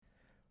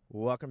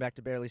Welcome back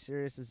to Barely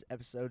Serious. This is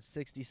episode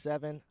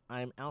 67.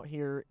 I'm out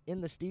here in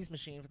the Steez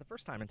machine for the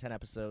first time in 10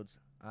 episodes.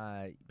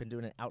 Been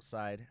doing it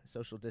outside,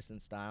 social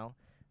distance style.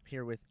 I'm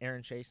here with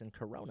Aaron Chase and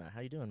Corona.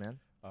 How you doing, man?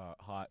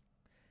 Hot.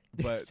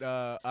 But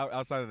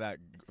outside of that,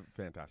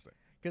 fantastic.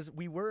 Because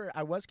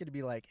I was going to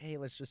be like, hey,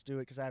 let's just do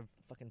it because I have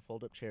fucking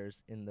fold-up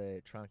chairs in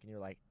the trunk. And you're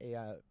like, hey,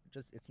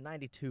 it's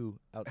 92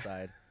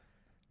 outside.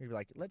 You'd be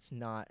like, let's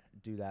not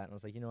do that. And I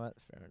was like, you know what?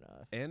 Fair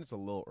enough. And it's a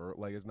little early.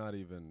 Like, it's not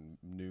even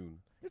noon.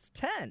 It's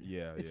 10.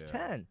 Yeah, It's yeah.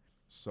 10.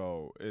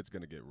 So it's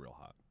going to get real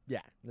hot.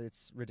 Yeah,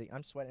 it's ridiculous.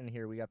 I'm sweating in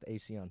here. We got the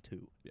AC on,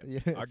 too. Yeah.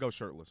 I go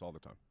shirtless all the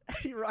time.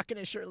 You're rocking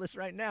it shirtless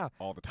right now.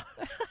 All the time.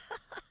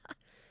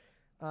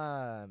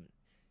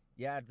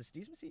 Yeah, the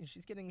Steez machine.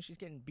 She's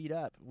getting beat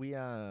up.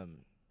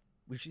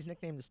 She's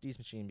nicknamed the Steez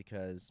machine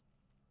because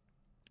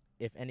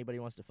if anybody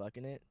wants to fuck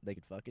in it, they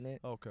could fuck in it.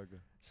 Okay,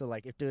 good. So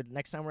like, if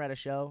next time we're at a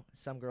show,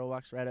 some girl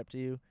walks right up to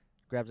you,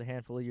 grabs a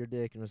handful of your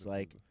dick, and was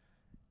like,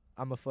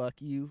 "I'ma fuck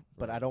you,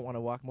 but I don't want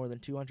to walk more than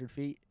 200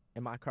 feet,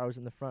 and my car was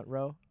in the front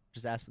row.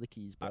 Just ask for the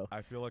keys, bro."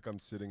 I feel like I'm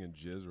sitting in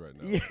jizz right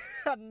now.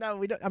 Yeah, no,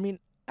 we don't. I mean,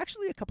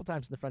 actually, a couple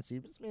times in the front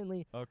seat, but it's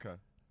mainly Okay.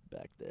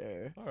 back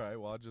there. All right.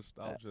 Well, I'll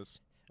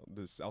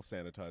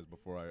sanitize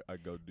before I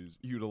go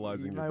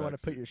utilizing You your might want to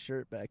backseat. put your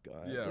shirt back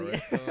on. Yeah,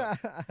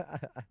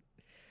 right.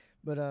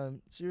 But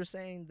so you're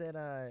saying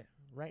that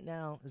right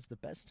now is the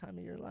best time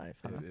of your life,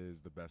 huh? It is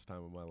the best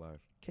time of my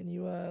life. Can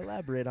you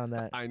elaborate on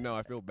that? I know.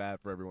 I feel bad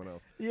for everyone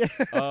else. Yeah.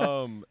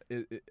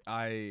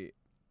 I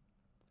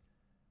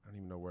don't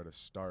even know where to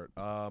start.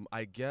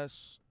 I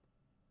guess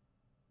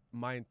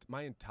my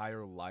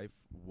entire life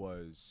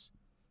was,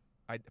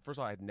 first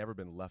of all, I'd never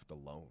been left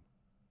alone.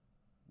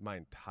 My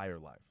entire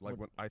life, like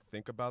when I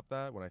think about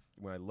that,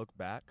 when I look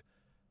back,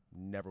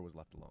 never was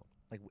left alone.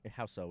 Like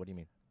how so? What do you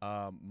mean?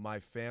 My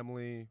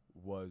family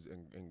was,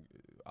 and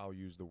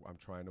I'm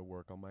trying to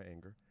work on my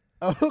anger.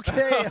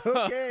 Okay.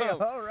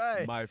 All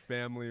right. My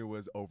family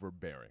was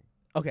overbearing.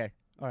 Okay.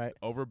 All right.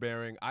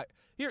 Overbearing.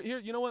 Here.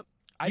 You know what?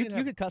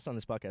 You could cuss on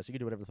this podcast. You can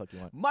do whatever the fuck you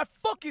want. My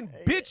fucking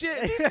bitch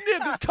ass, these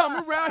niggas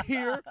come around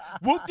here,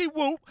 whoop de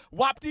whoop,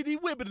 wop de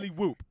wibbly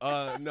whoop.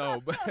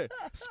 No, but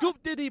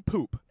scoop diddy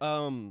poop.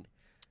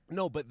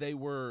 No, but they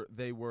were.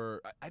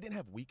 I didn't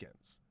have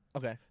weekends.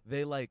 Okay.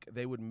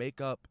 They would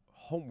make up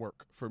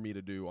homework for me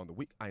to do on the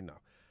week. I know.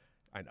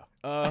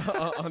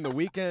 On the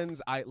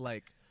weekends,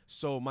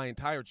 so my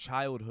entire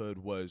childhood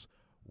was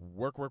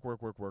work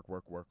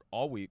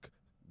all week.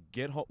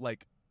 Get home as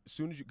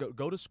soon as you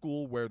go to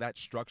school where that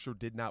structure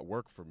did not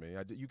work for me.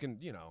 You can.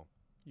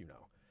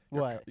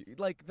 What?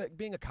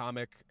 Being a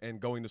comic and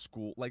going to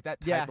school, like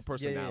that type of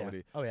personality.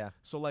 Yeah. Oh yeah.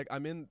 So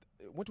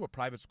went to a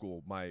private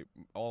school,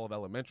 all of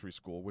elementary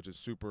school, which is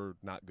super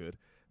not good.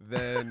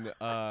 Then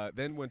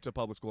went to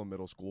public school and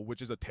middle school,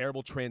 which is a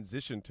terrible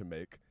transition to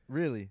make.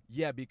 Really?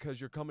 Yeah,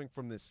 because you're coming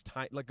from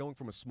going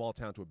from a small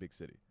town to a big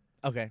city.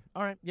 Okay.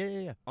 All right.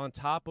 Yeah. On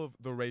top of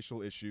the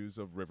racial issues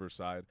of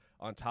Riverside,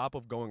 on top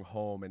of going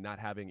home and not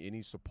having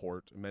any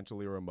support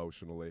mentally or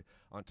emotionally,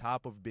 on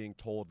top of being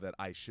told that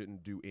I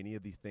shouldn't do any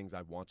of these things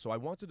I want. So I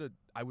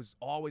was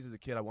always as a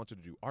kid, I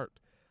wanted to do art.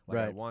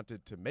 Right. I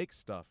wanted to make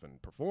stuff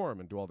and perform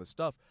and do all this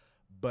stuff.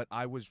 But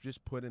I was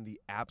just put in the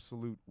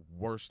absolute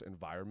worst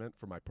environment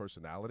for my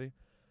personality.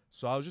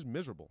 So I was just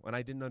miserable. And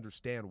I didn't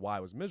understand why I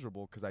was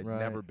miserable because I'd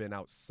never been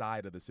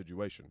outside of the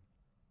situation.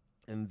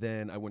 And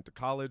then I went to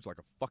college like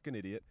a fucking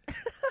idiot.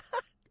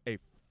 The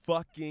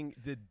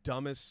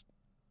dumbest.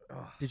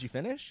 Did you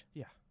finish?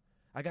 Yeah.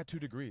 I got 2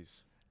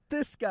 degrees.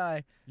 This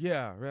guy.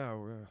 Yeah.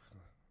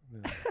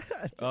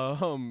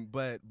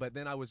 But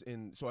then I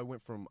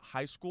went from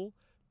high school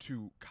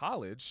to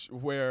college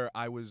where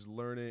I was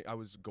learning. I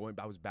was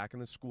back in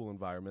the school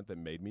environment that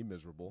made me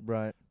miserable.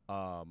 Right.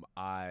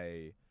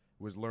 I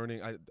was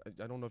learning. I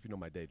don't know if you know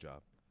my day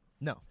job.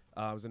 No.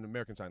 I was an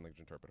American Sign Language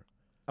interpreter.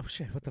 Oh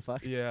shit! What the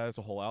fuck? Yeah, it's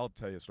a whole. I'll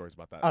tell you stories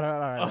about that. All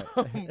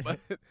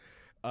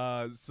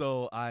right.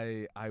 So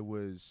I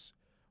was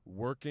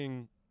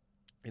working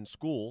in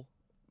school,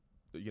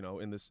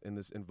 in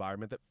this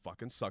environment that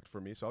fucking sucked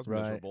for me. So I was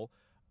miserable.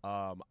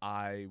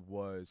 I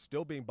was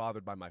still being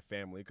bothered by my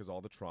family because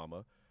all the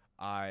trauma.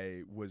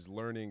 I was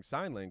learning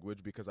sign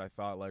language because I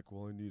thought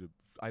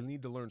I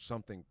need to learn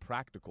something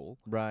practical.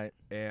 Right.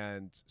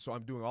 And so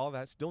I'm doing all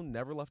that, still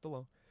never left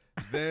alone.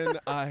 Then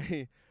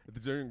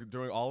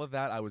during all of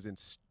that, I was in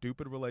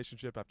stupid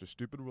relationship after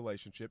stupid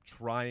relationship,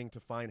 trying to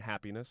find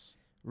happiness.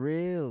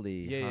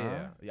 Really?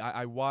 Yeah.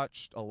 I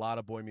watched a lot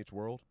of Boy Meets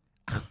World,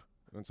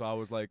 and so I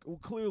was like, well,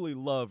 clearly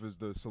love is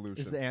the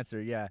solution. Is the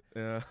answer? Yeah.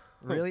 Yeah.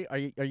 Really? Are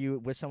you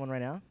with someone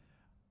right now?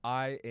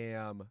 I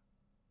am.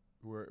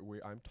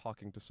 I'm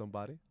talking to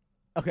somebody.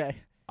 Okay.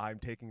 I'm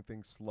taking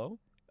things slow.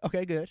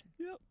 Okay. Good.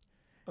 Yep.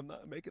 I'm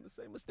not making the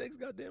same mistakes,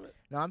 goddammit.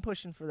 No, I'm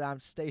pushing for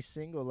that. Stay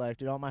single life,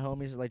 dude. All my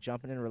homies are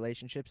jumping in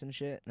relationships and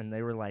shit, and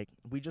they were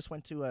we just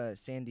went to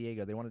San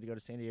Diego. They wanted to go to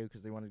San Diego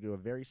because they wanted to go to a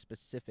very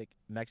specific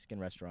Mexican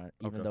restaurant,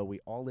 even though we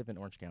all live in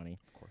Orange County.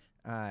 Of course.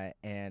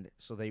 And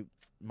so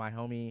my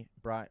homie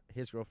brought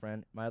his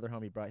girlfriend, my other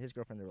homie brought his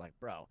girlfriend. They were like,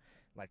 bro,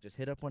 Like, just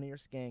hit up one of your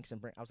skanks and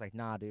bring. I was like,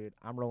 nah, dude,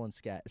 I'm rolling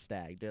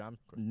stag, dude. I'm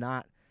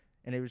not.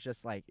 And it was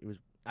just like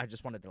I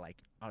just wanted to like.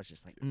 I was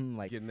just like,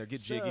 like get in there, get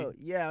so, jiggy.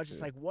 Yeah, I was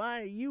just like,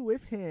 why are you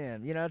with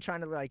him? You know,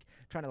 trying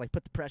to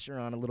put the pressure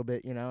on a little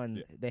bit. You know,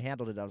 and they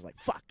handled it. I was like,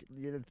 fuck,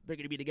 they're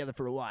gonna be together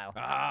for a while.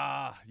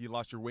 Ah, you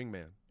lost your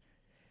wingman.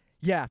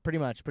 Yeah, pretty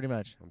much.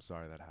 I'm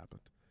sorry that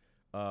happened.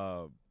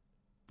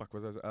 Fuck,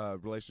 was that?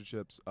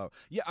 Relationships.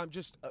 Yeah, I'm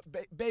just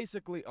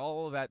basically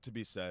all of that to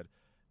be said.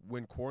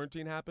 When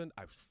quarantine happened,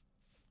 I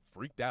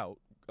freaked out,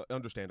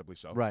 understandably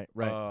so. Right.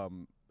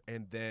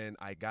 And then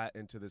I got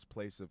into this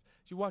place of.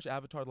 Did you watch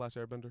Avatar: The Last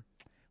Airbender?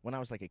 When I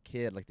was like a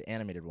kid, like the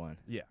animated one.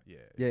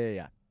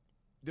 Yeah.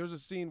 There's a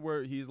scene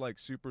where he's like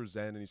super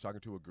zen and he's talking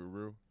to a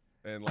guru.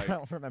 And like, I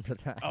don't remember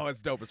that. Oh, it's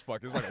dope as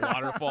fuck. It's like a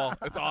waterfall.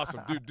 It's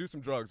awesome, dude. Do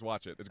some drugs.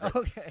 Watch it. It's great.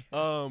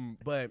 Okay.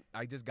 But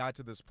I just got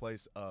to this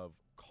place of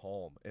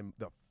calm, and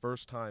the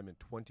first time in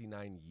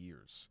 29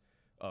 years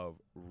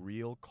of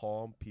real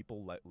calm.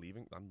 People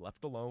leaving. I'm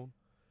left alone.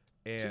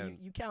 And so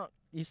you count.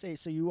 You say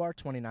so. You are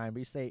 29, but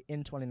you say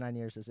in 29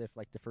 years as if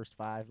like the first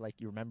 5, like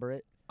you remember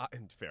it.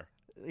 And fair.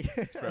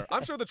 It's fair.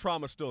 I'm sure the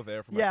trauma's still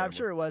there from my yeah, family. I'm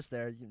sure it was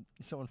there.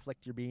 Someone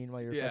flicked your bean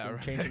while you were fucking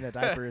right. changing a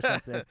diaper or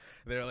something.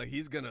 They're like,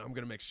 I'm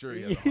gonna make sure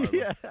he has a hard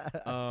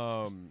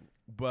yeah.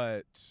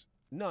 But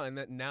no, and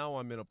that now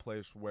I'm in a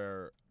place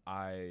where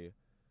I've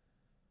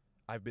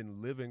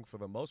been living for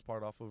the most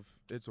part off of.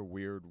 It's a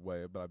weird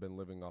way, but I've been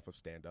living off of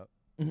stand up,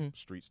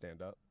 street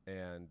stand up,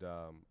 and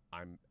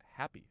I'm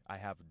happy. I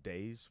have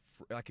days.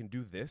 I can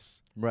do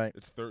this. Right.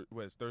 It's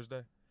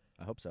Thursday.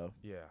 I hope so.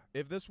 Yeah.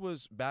 If this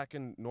was back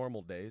in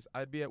normal days,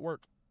 I'd be at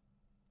work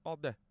all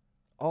day.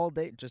 All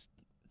day, just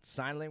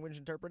sign language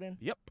interpreting?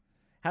 Yep.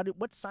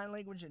 What's sign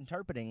language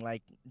interpreting?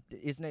 Like,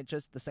 isn't it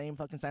just the same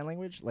fucking sign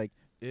language? Like,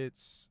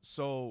 it's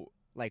so.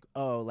 Like,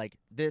 oh, like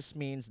this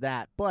means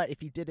that, but if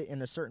he did it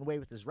in a certain way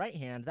with his right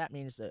hand, that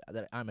means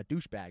that I'm a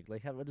douchebag.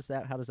 Like, how does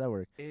that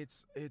work?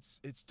 It's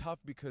tough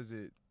because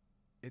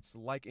it's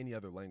like any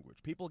other language.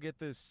 People get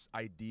this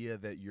idea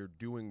that you're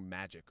doing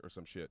magic or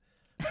some shit.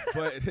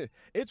 But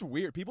it's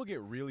weird. People get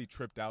really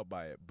tripped out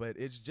by it. But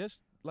it's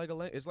just like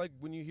it's like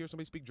when you hear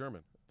somebody speak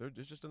German.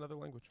 It's just another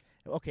language.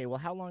 Okay, well,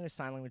 how long has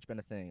sign language been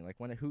a thing? Like,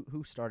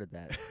 who started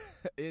that?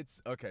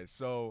 It's okay.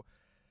 So,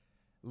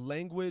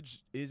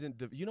 language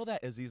isn't. You know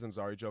that Aziz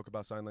Ansari joke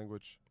about sign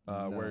language,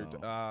 No.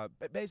 where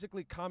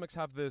basically comics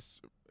have this,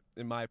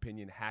 in my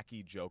opinion,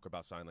 hacky joke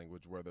about sign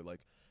language where they're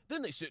like,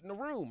 then they sit in a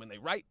room and they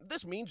write,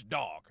 this means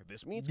dog,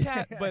 this means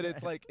cat. But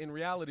it's like, in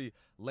reality,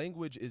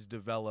 language is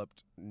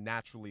developed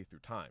naturally through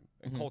time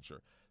and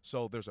culture.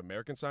 So there's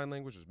American Sign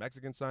Language, there's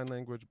Mexican Sign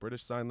Language,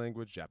 British Sign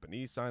Language,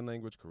 Japanese Sign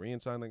Language,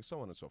 Korean Sign Language,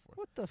 so on and so forth.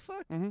 What the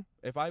fuck?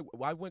 If I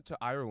went to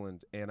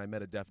Ireland and I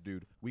met a deaf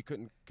dude, we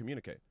couldn't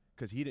communicate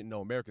because he didn't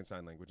know American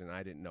Sign Language and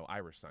I didn't know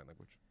Irish Sign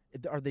Language.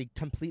 Are they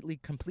completely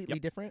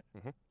different?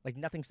 Like,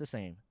 nothing's the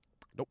same?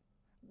 Nope.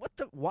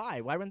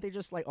 Why? Why wouldn't they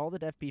just, like, all the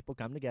deaf people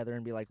come together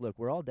and be like, look,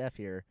 we're all deaf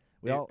here.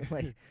 We all,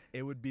 like...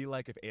 It would be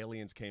like if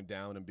aliens came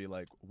down and be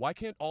like, why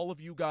can't all of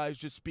you guys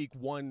just speak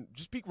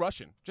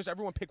Russian? Just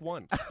everyone pick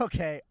one.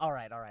 Okay, all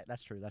right.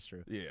 That's true.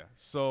 Yeah,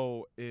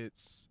 so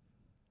it's...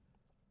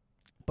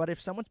 But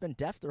if someone's been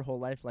deaf their whole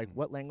life, like,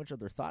 what language are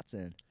their thoughts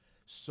in?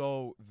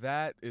 So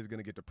that is going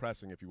to get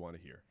depressing if you want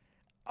to hear.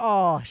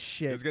 Oh,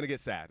 shit. It's going to get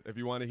sad if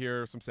you want to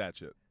hear some sad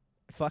shit.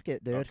 Fuck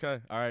it, dude. Okay,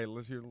 all right,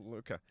 let's hear...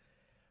 Okay.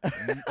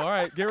 All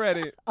right, get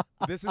ready.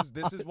 This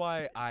is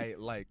why I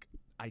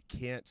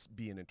can't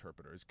be an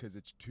interpreter. It's because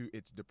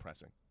it's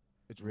depressing.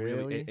 It's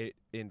really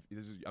I'm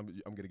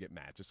gonna get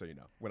mad, just so you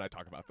know, when I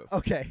talk about this.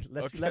 Okay,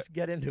 let's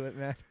get into it,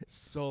 man.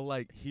 So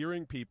like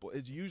hearing people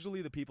is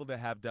usually the people that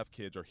have deaf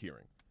kids are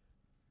hearing,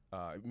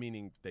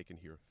 meaning they can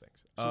hear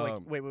things. So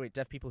like wait,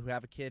 deaf people who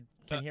have a kid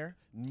can hear?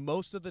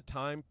 Most of the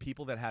time,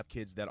 people that have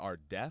kids that are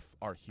deaf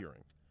are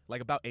hearing, like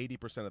about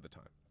 80% of the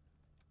time.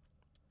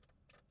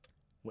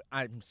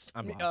 I'm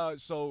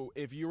lost. So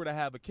if you were to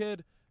have a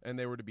kid and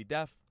they were to be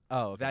deaf,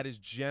 okay. That is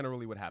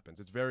generally what happens.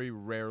 It's very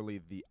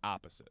rarely the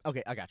opposite.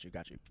 Okay, I got you.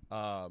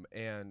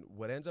 And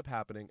what ends up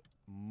happening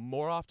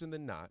more often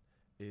than not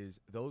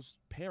is those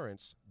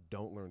parents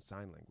don't learn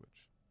sign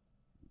language.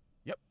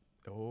 Yep.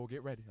 Oh,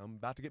 get ready. I'm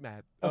about to get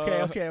mad.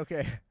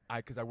 Okay.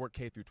 Because I work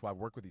K through 12. I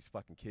work with these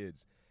fucking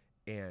kids,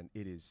 and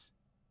it is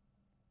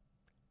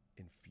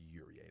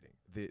infuriating.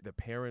 The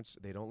parents,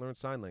 they don't learn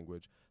sign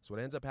language, so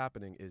what ends up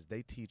happening is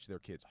they teach their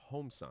kids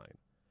home sign.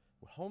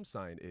 What home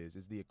sign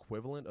is the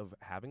equivalent of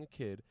having a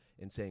kid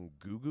and saying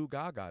goo goo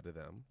gaga to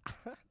them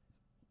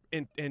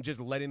and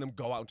just letting them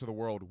go out into the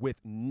world with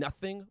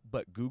nothing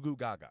but goo goo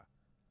gaga.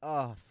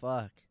 Oh,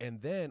 fuck.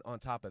 And then on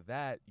top of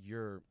that,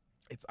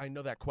 I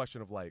know that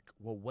question of like,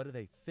 well, what do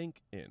they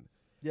think in?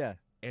 Yeah.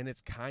 And it's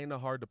kind of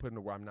hard to put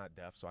into where I'm not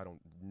deaf, so I don't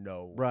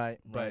know. Right.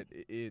 But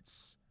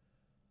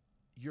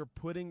you're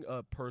putting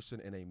a person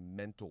in a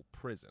mental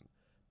prison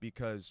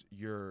because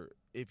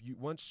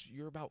once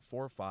you're about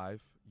 4 or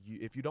 5,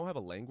 if you don't have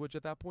a language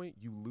at that point,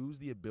 you lose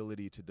the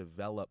ability to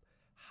develop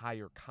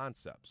higher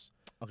concepts.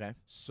 Okay.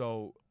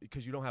 So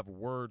because you don't have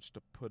words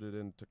to put it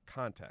into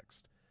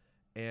context.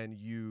 And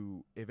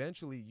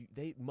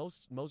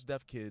most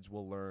deaf kids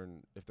will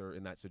learn, if they're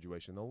in that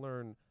situation, they'll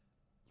learn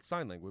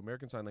sign language,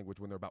 American Sign Language,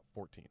 when they're about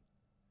 14.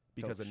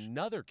 Because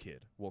another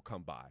kid will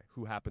come by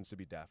who happens to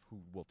be deaf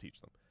who will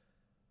teach them.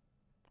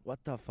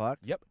 What the fuck?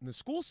 Yep. And the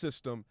school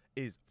system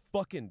is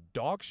fucking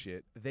dog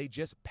shit. They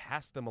just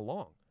pass them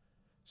along.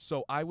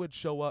 So I would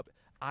show up.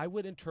 I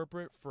would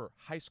interpret for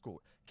high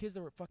school. Kids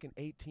that were fucking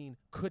 18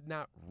 could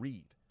not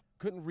read.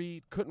 Couldn't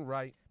read, couldn't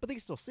write. But they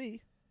can still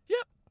see.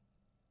 Yep.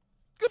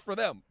 Good for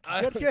them.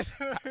 Good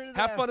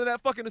Have fun in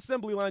that fucking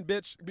assembly line,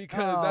 bitch,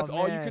 because that's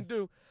all you can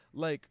do.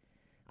 Like,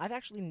 I've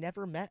actually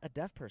never met a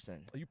deaf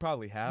person. you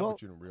probably have,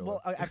 but you don't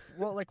realize.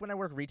 Well, like when I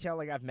work retail,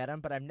 like I've met them,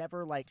 but I've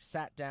never like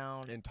sat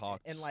down and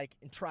talked and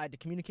tried to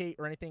communicate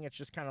or anything. It's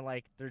just kind of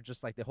like they're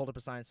just like they hold up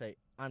a sign and say,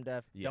 "I'm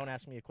deaf. Don't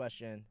ask me a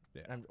question."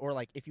 Yeah. Or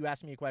like if you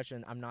ask me a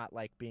question, I'm not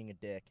like being a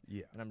dick.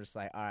 Yeah. And I'm just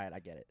like, all right, I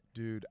get it.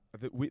 Dude,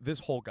 this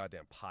whole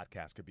goddamn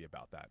podcast could be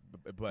about that.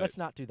 But let's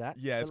not do that.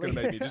 Yeah, it's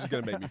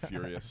gonna make me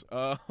furious.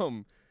 But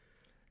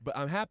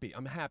I'm happy.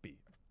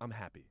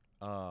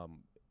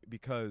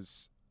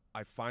 Because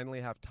I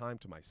finally have time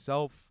to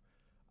myself.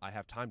 I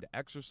have time to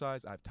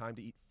exercise. I have time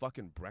to eat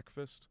fucking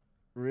breakfast.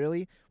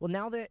 Really? Well,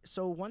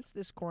 once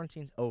this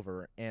quarantine's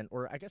over,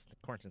 or I guess the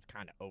quarantine's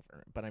kind of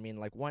over, but I mean,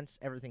 like, once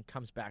everything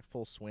comes back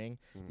full swing,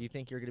 you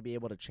think you're going to be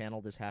able to channel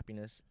this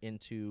happiness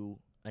into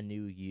a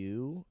new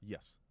you?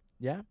 Yes.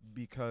 Yeah?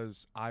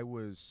 Because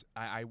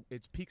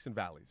it's peaks and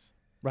valleys.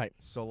 Right.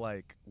 So,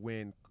 like,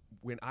 when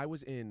I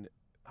was in,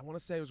 I want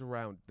to say it was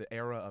around the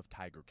era of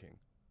Tiger King.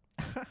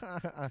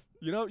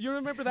 You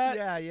remember that?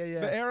 Yeah.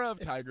 The era of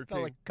Tiger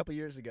King. Like a couple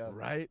years ago.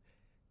 Right?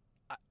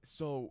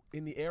 So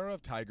in the era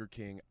of Tiger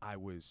King, I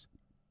was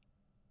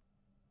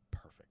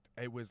perfect.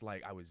 It was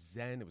like I was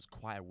zen. It was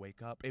quiet. I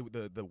wake up.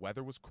 The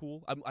weather was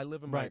cool. I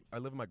live in my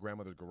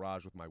grandmother's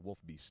garage with my wolf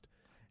beast.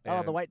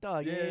 And, the white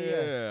dog.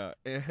 Yeah.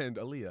 And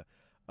Aaliyah.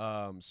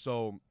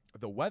 So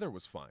the weather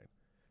was fine.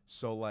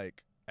 So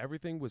like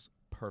everything was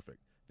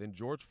perfect. Then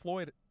George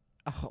Floyd.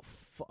 Oh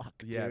fuck.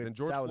 Yeah. Dude. Then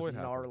George Floyd was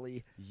gnarly.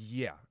 Happened.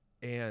 Yeah.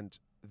 And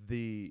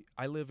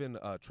I live in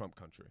Trump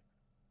country.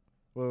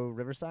 Whoa,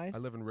 Riverside? I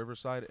live in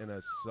Riverside in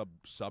a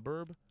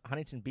suburb.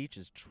 Huntington Beach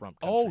is Trump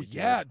country. Oh,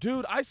 yeah,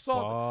 dude. I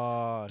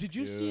saw. Fuck, did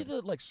you see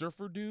the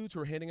surfer dudes who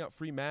are handing out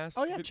free masks?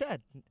 Oh, yeah,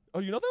 Chad. Oh,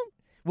 you know them?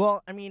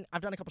 Well, I mean,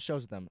 I've done a couple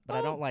shows with them, but I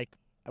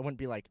wouldn't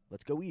be like,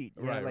 let's go eat.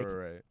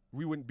 Right.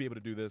 We wouldn't be able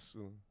to do this.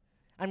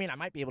 I mean, I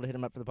might be able to hit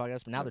them up for the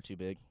podcast, but now they're too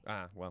big.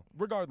 Well,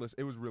 regardless,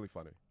 it was really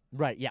funny.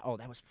 Right, yeah. Oh,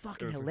 that was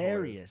fucking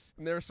hilarious.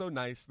 And they're so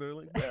nice. They're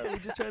like, yeah, we're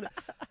just trying to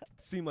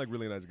seem like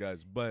really nice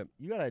guys. But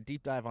you got to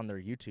deep dive on their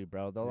YouTube,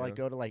 bro. They'll like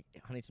go to like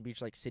Huntington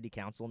Beach like city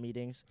council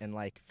meetings and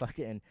like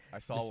fucking. I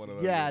saw one of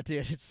those. Yeah,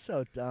 dude, it's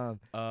so dumb.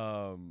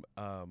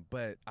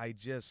 But I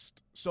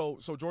just so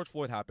George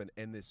Floyd happened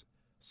and this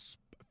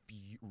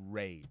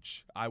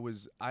rage. I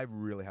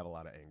really have a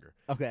lot of anger.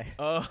 Okay.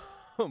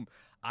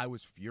 I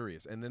was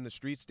furious, and then the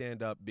street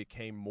stand up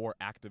became more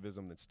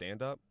activism than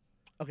stand up.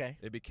 Okay.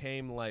 It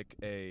became like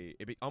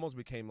almost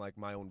became like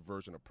my own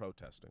version of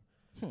protesting,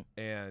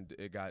 and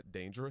it got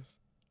dangerous.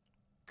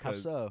 How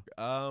so?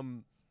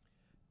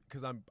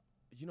 Because I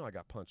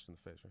got punched in the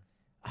face. Right?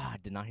 I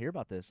did not hear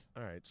about this.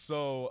 All right,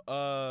 so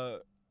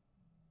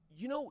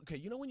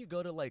when you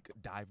go to like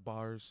dive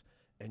bars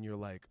and you're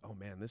like, oh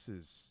man, this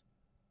is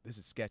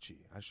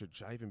sketchy. Should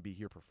I even be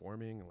here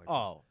performing? And like,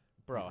 oh,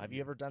 bro, have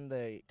you ever done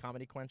the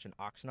Comedy Quench in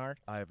Oxnard?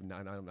 I have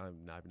not.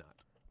 I've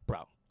not.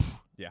 Bro.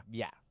 Yeah.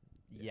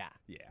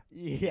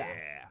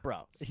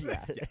 Bro.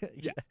 Yeah.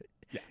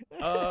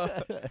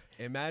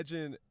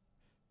 Imagine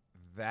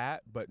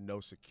that, but no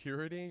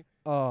security.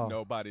 Oh.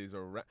 Nobody's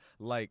around.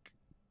 Like,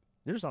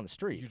 you're just on the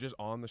street. You're just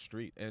on the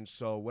street. And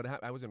so what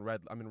happened?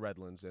 I'm in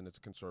Redlands, and it's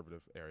a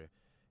conservative area,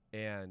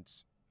 and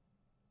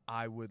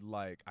I'd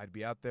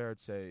be out there. I'd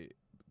say,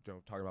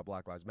 talking about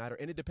Black Lives Matter,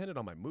 and it depended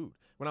on my mood.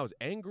 When I was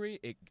angry,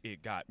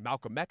 it got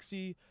Malcolm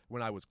X-y.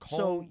 When I was calm,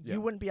 so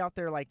you wouldn't be out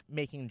there like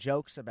making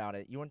jokes about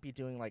it. You wouldn't be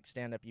doing like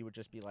stand up. You would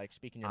just be like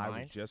speaking your mind. I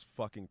was just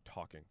fucking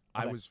talking.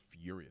 Okay. I was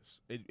furious.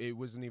 It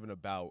wasn't even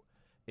about.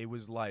 It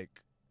was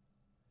like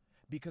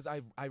because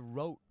I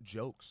wrote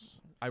jokes.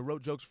 I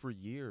wrote jokes for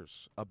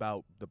years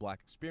about the black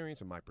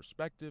experience and my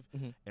perspective,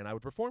 and I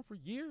would perform for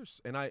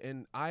years. And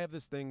I have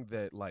this thing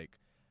that like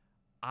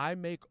I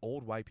make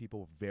old white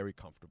people very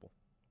comfortable.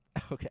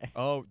 Okay.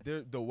 Oh,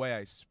 the way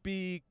I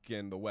speak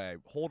and the way I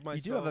hold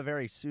myself. You do have a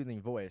very soothing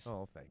voice.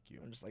 Oh, thank you.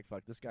 I'm just like,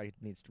 fuck, this guy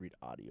needs to read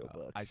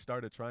audiobooks. I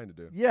started trying to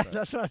do. Yeah,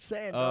 that's what I'm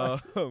saying.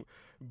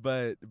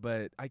 But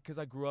because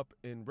I grew up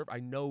in River,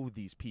 I know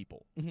these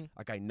people.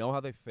 Like I know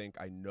how they think.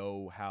 I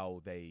know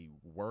how they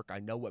work. I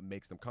know what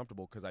makes them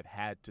comfortable because I've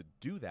had to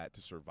do that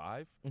to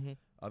survive.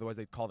 Otherwise,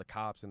 they'd call the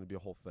cops and it'd be a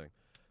whole thing.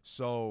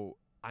 So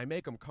I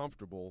make them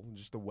comfortable in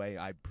just the way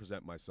I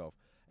present myself.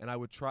 And I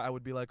would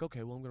be like,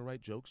 okay, well, I'm going to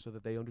write jokes so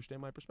that they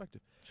understand my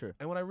perspective. Sure.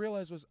 And what I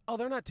realized was,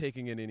 they're not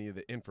taking in any of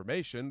the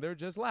information. They're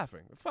just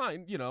laughing.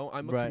 Fine.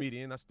 I'm a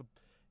comedian. That's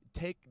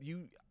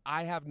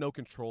I have no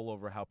control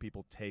over how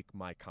people take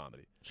my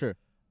comedy. Sure.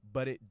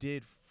 But it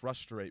did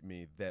frustrate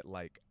me that,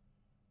 like,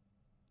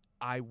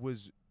 I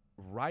was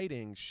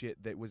writing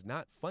shit that was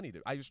not funny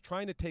to. I was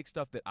trying to take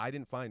stuff that I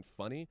didn't find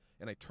funny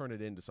and I turn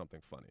it into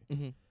something funny.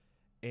 Mm-hmm.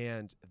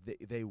 And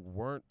they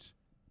weren't.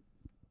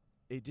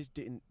 It just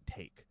didn't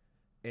take.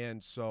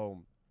 And so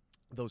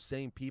those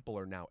same people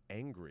are now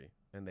angry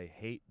and they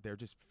hate. They're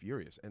just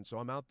furious. And so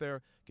I'm out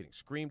there getting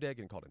screamed at,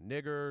 getting called a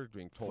nigger,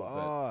 being told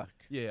that.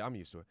 Yeah, I'm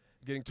used to it.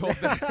 Getting told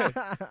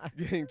that.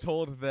 Getting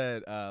told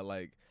that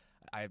like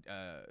I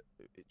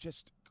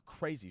just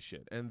crazy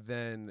shit. And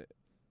then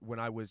when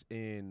I was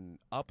in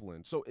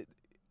Upland, so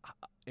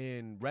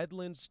in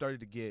Redlands, started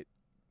to get,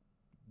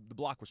 the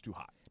block was too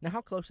hot. Now,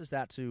 how close is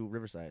that to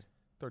Riverside?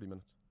 30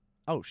 minutes.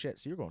 Oh shit!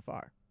 So you're going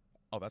far.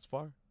 Oh, that's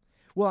far?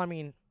 Well, I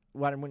mean,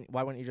 why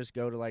wouldn't you just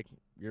go to like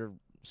your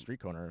street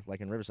corner, like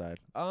in Riverside?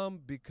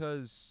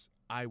 Because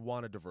I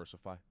want to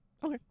diversify.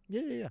 Okay.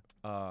 Yeah.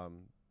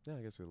 Yeah,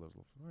 I guess it lives.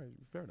 All right,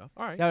 fair enough.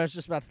 All right. Yeah, it's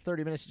just about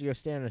 30 minutes to go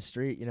stand in the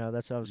street. You know,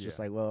 that's how I was just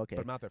like, well, okay.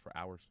 But I'm out there for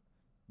hours.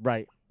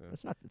 Right. Yeah.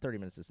 It's not 30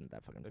 minutes. Isn't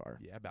that fucking far?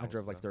 Yeah, I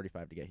drove like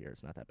 35 to get here.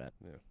 It's not that bad.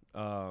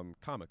 Yeah.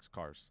 Comics,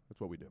 cars. That's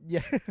what we do.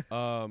 Yeah.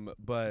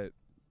 But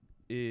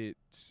it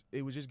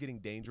was just getting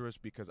dangerous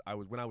because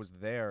when I was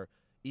there,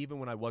 even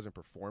when I wasn't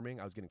performing,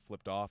 I was getting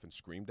flipped off and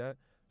screamed at.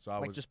 So I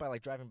like was just by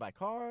like driving by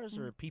cars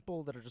or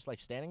people that are just like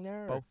standing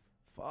there. Both.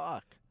 Or?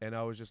 Fuck. And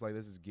I was just like,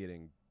 this is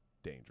getting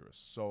dangerous.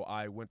 So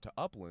I went to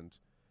Upland.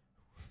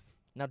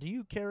 Now, do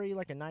you carry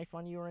like a knife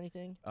on you or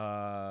anything?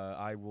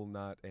 I will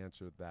not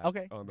answer that.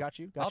 Okay, got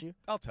you.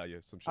 I'll tell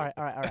you some shit.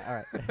 All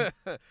right.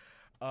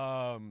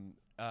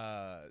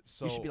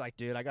 So you should be like,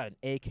 dude, I got an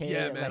AK.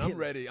 Yeah, man, like, I'm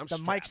ready. I'm the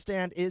strapped. mic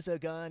stand is a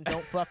gun.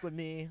 Don't fuck with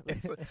me.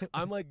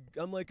 I'm like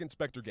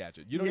Inspector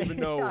Gadget. You don't even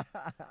know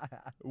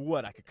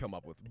what I could come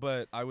up with.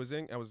 But I was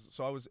in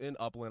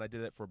Upland. I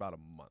did it for about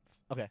a month.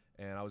 Okay.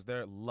 And I was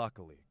there,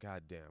 luckily,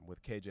 goddamn,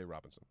 with KJ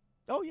Robinson.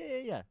 Oh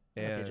yeah.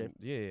 And KJ.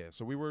 yeah.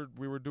 So we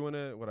were doing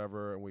it,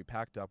 whatever, and we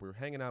packed up. We were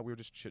hanging out. We were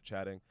just chit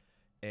chatting,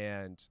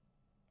 and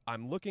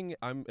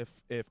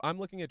if I'm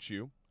looking at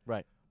you,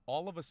 right.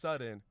 All of a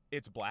sudden,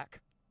 it's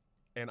black.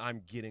 And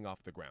I'm getting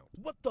off the ground.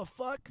 What the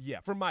fuck? Yeah,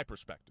 from my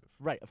perspective.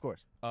 Right, of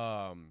course.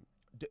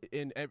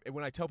 And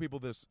when I tell people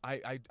this,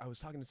 I was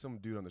talking to some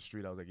dude on the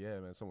street. I was like, yeah,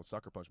 man, someone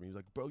sucker punched me. He was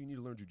like, bro, you need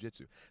to learn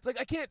jujitsu. It's like,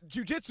 I can't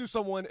jujitsu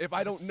someone if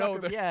I don't know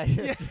that.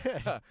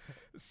 Yeah.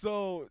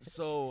 So,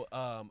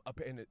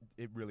 and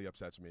it really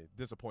upsets me,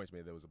 disappoints me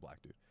that it was a black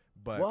dude.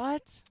 But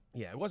what?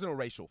 Yeah, it wasn't a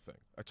racial thing,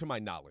 to my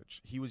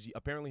knowledge. He was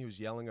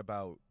yelling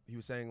about, he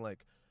was saying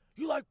like,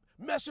 you like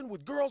messing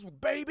with girls with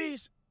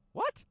babies?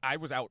 What? I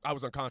was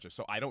unconscious,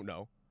 so I don't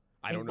know.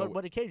 I don't know.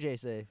 What did KJ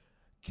say?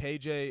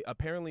 KJ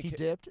apparently he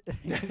dipped.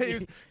 He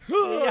was,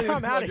 yeah,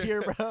 I'm out of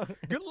here, bro.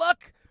 Good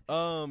luck.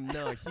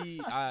 No,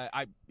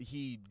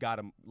 he got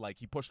him, like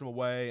he pushed him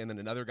away, and then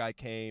another guy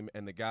came,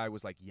 and the guy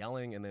was like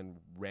yelling, and then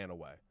ran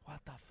away.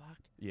 What the fuck?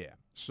 Yeah.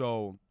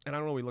 So, and I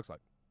don't know what he looks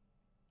like.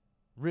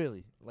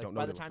 Really? Like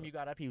by the time you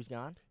got up, he was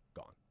gone.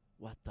 Gone.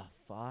 What the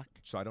fuck?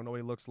 So I don't know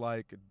what he looks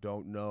like.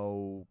 Don't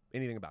know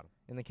anything about him.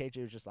 And then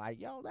KJ was just like,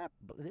 yo,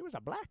 there was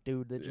a black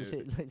dude that just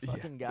hit the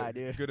fucking guy,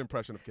 dude. Good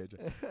impression of KJ.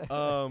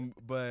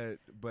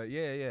 But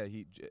yeah,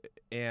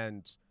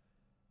 and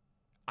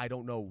I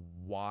don't know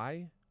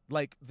why.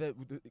 Like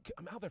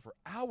I'm out there for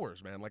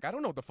hours, man. Like I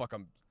don't know what the fuck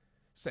I'm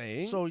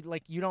saying. So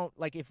like you don't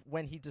like if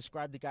when he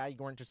described the guy, you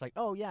weren't just like,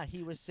 oh yeah,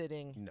 he was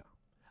sitting.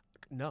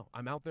 No,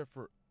 I'm out there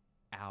for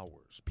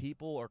hours.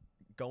 People are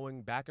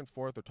going back and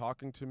forth or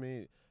talking to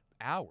me.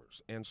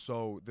 Hours, and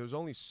so there's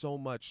only so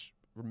much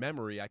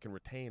memory I can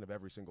retain of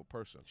every single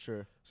person.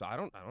 Sure. So I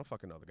don't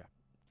fucking know the guy.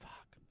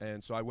 Fuck.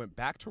 And so I went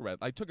back to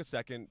I took a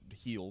second,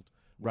 healed,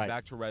 went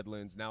back to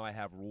Redlands. Now I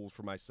have rules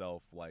for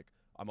myself. Like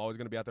I'm always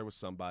gonna be out there with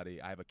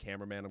somebody. I have a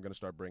cameraman I'm gonna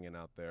start bringing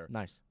out there.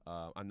 Nice.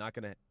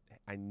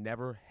 I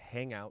never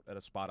hang out at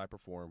a spot I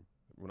perform.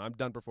 When I'm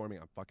done performing,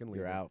 I'm fucking leaving.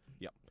 You're out.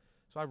 Yep.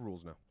 So I have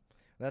rules now.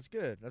 That's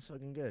good. That's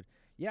fucking good.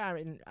 Yeah, I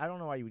mean, I don't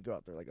know why you would go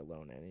out there like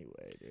alone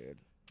anyway, dude.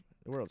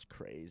 The world's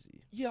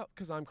crazy. Yeah,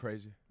 because I'm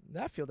crazy.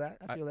 I feel that.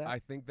 I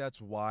think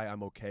that's why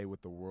I'm okay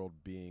with the world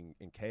being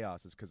in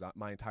chaos is because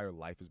my entire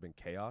life has been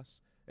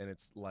chaos. And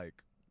it's like,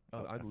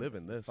 I live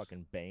in this.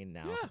 Fucking Bane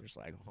now. Yeah. Just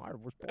like, I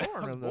was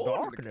born in the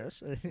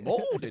darkness.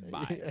 Molded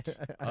by it.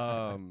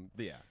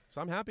 But yeah. So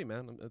I'm happy,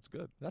 man. It's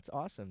good. That's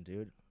awesome,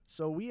 dude.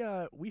 So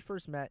we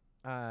first met,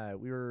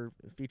 we were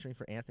featuring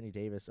for Anthony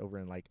Davis over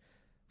in like,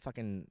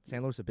 fucking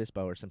San Luis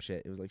Obispo or some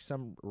shit. It was like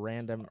some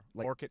random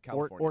like Orchid,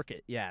 California.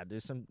 Orchid, yeah.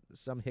 There's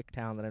some hick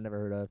town that I never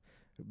heard of,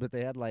 but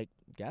they had like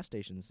gas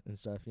stations and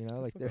stuff, you know,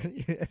 like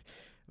they're.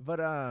 But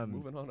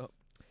moving on up.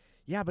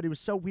 Yeah, but it was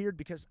so weird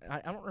because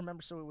I don't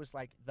remember. So it was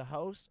like the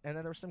host, and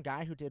then there was some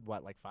guy who did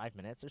what, like 5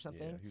 minutes or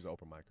something. Yeah, he was an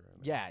open micer.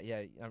 Yeah. I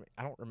mean,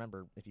 I don't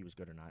remember if he was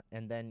good or not.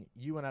 And then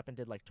you went up and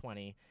did like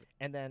 20,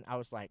 and then I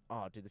was like,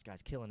 oh, dude, this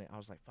guy's killing it. I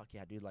was like, fuck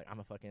yeah, dude. Like, I'm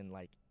a fucking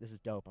like, this is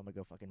dope. I'm gonna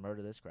go fucking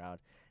murder this crowd.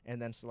 And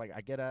then so like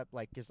I get up,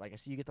 like, cause like I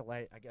see you get the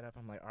light. I get up.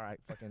 I'm like, all right,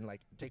 fucking like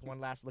take one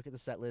last look at the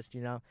set list,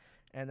 you know.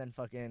 And then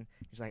fucking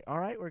he's like, all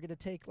right, we're gonna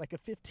take like a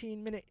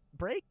 15-minute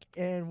break,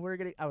 and we're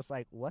gonna. I was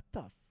like, what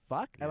the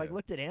fuck? I like Yeah.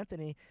 looked at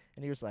Anthony,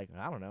 and he was like,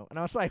 I don't know. And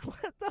I was like,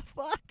 what the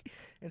fuck?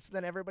 And so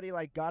then everybody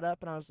like got up,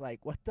 and I was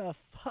like, what the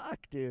fuck,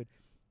 dude?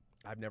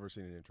 I've never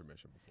seen an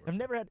intermission before. I've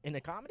never had in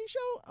a comedy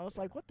show. I was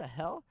like, what the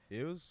hell?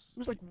 It was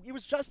It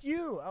was just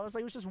you. I was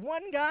like, it was just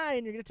one guy,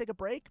 and you're gonna take a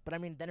break. But I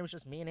mean, then it was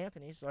just me and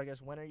Anthony. So I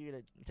guess when are you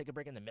gonna take a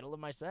break in the middle of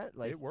my set?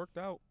 Like it worked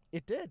out.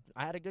 it did.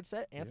 I had a good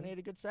set. Anthony Yeah. had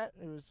a good set.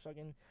 It was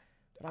fucking.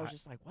 And I was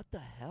just like, what the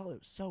hell? It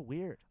was so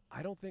weird.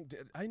 I don't think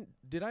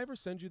did I ever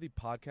send you the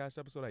podcast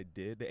episode I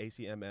did, the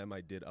ACMM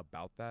I did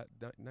about that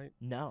night?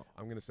 No.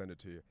 I'm gonna send it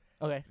to you.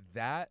 Okay.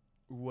 That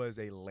was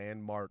a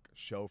landmark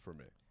show for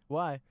me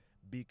Why?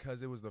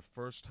 because it was the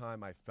first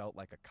time I felt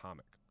like a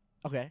comic.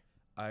 Okay.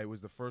 It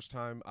was the first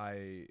time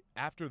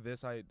after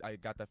this I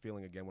got that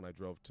feeling again when I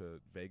drove to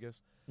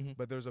Vegas. Mhm.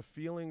 But there's a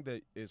feeling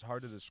that is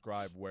hard to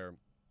describe where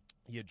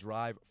you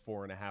drive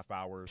 4.5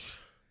 hours.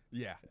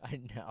 Yeah. I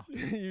know.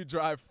 You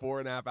drive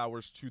 4.5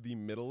 hours to the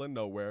middle of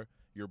nowhere.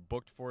 You're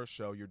booked for a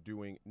show. You're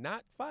doing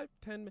not 5,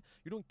 10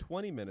 you're doing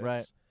 20 minutes.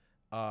 Right.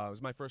 It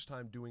was my first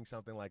time doing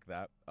something like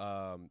that.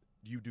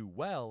 You do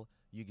well,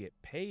 you get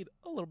paid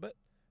a little bit,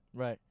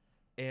 Right.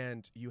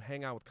 and you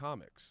hang out with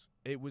comics.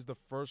 It was the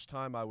first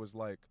time I was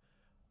like,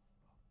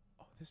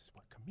 oh, this is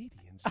what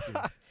comedians do.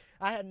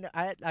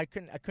 I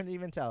couldn't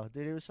even tell,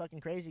 dude. It was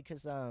fucking crazy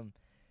because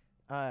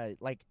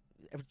like.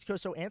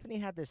 So Anthony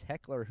had this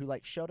heckler who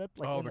like showed up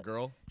like Oh, in the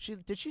girl?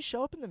 did she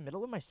show up in the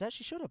middle of my set?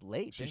 She showed up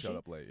late. She didn't showed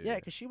up late. Yeah,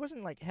 because she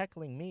wasn't like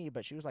heckling me,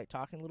 but she was like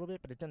talking a little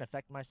bit, but it didn't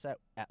affect my set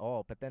at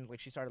all. But then like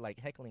she started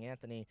like heckling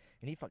Anthony,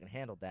 and he fucking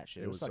handled that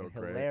shit. It was so fucking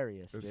great.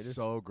 hilarious. It dude. was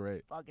so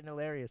great. Fucking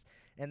hilarious.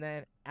 And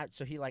then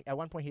so he like at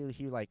one point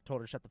he like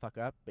told her to shut the fuck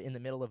up, but in the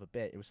middle of a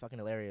bit, it was fucking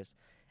hilarious.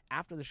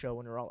 After the show,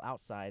 when we were all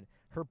outside,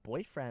 her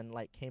boyfriend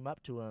like came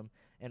up to him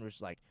and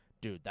was like,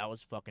 dude, that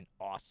was fucking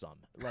awesome.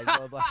 Like,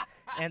 blah, blah.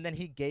 And then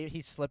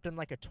he slipped him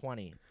like a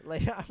 20.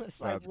 Like, I was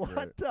like, That's what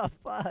great. the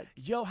fuck?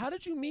 Yo, how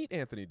did you meet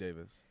Anthony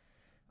Davis?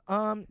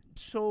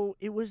 So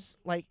it was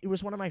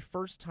one of my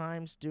first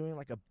times doing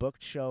like a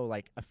booked show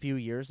like a few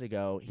years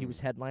ago. He was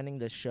headlining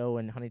this show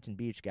in Huntington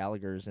Beach,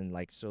 Gallagher's, and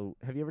like, so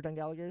have you ever done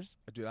Gallagher's?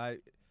 Dude, I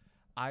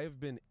have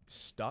been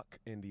stuck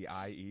in the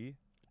IE.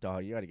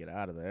 Dog, you got to get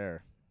out of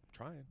there.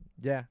 Trying.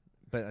 Yeah,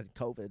 but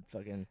COVID,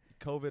 fucking.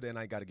 COVID, and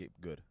I got to get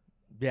good.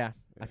 Yeah,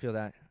 Yeah. I feel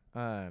that.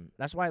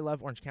 That's why I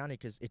love Orange County,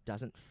 because it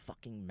doesn't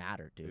fucking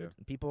matter, dude. Yeah.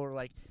 People are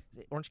like,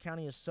 Orange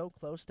County is so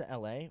close to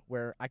LA,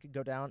 where I could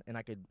go down and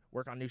I could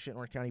work on new shit in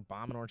Orange County,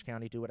 bomb in Orange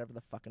County, do whatever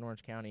the fuck in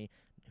Orange County.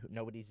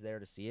 Nobody's there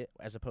to see it,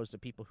 as opposed to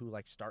people who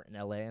like start in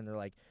LA and they're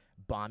like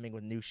bombing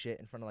with new shit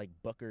in front of like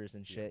bookers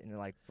and shit, and you're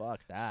like,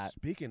 fuck that.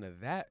 Speaking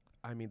of that,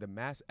 I mean, the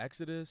mass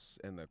exodus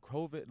and the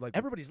COVID, like,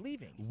 Everybody's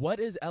leaving. what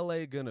is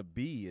LA gonna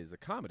be as a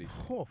comedy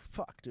scene? Oh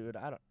fuck, dude.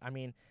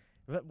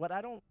 What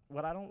I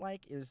don't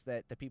like is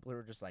that the people who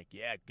are just like,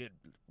 yeah, good,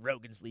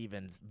 Rogan's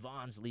leaving,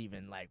 Vaughn's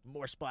leaving, like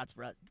more spots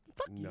for us.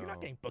 Fuck you, you're not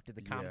No. getting booked at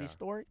the Comedy Yeah.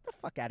 Store. Get the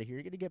fuck out of here.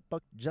 You're gonna get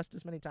booked just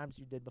as many times as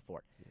you did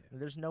before. Yeah.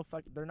 There's no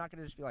fuck. They're not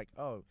gonna just be like,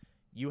 oh,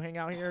 you hang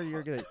out here,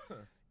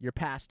 you're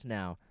passed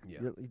now. Yeah.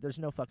 There's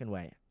no fucking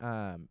way.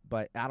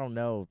 But I don't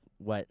know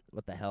what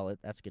the hell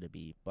that's gonna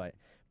be. But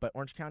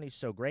Orange County is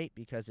so great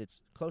because it's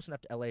close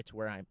enough to LA to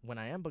where when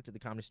I am booked at the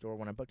Comedy Store,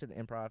 when I'm booked at the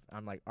Improv,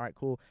 I'm like, all right,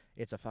 cool.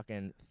 It's a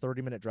fucking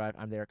 30-minute drive.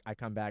 I'm there. I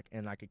come back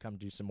and I could come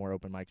do some more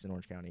open mics in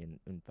Orange County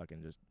and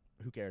fucking just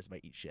who cares if I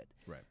eat shit.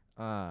 Right.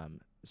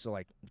 So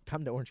like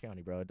come to Orange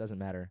County, bro. It doesn't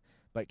matter.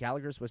 But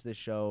Gallagher's was this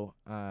show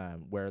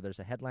where there's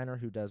a headliner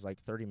who does like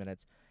 30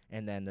 minutes,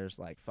 and then there's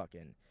like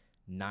fucking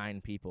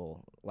 9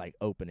 people like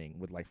opening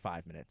with like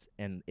 5 minutes,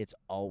 and it's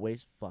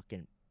always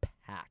fucking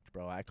packed,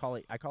 bro. I call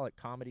it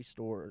Comedy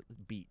Store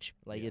Beach.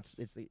 Like Yes.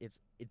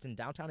 it's in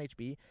downtown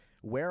HB,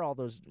 where all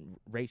those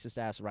racist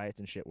ass riots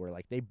and shit were.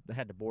 Like they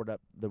had to board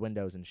up the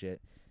windows and shit.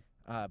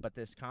 But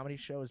this comedy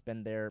show has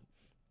been there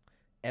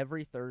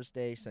every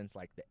Thursday since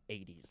like the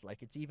 80s.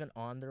 Like it's even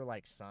on their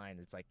like sign.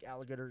 It's like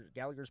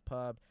Gallagher's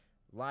Pub,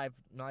 live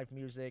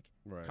music,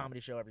 Right. comedy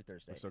show every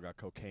Thursday. I still got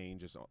cocaine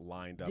just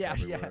lined up Yeah,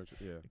 everywhere.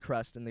 Yeah.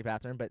 Crust in the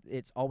bathroom, but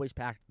it's always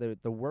packed. The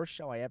worst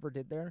show I ever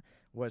did there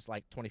was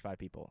like 25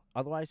 people.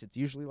 Otherwise, it's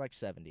usually like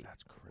 70.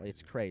 That's crazy.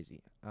 It's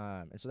crazy.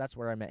 And so that's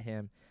where I met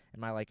him.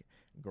 And my like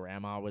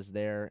grandma was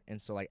there.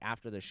 And so like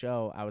after the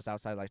show, I was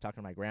outside like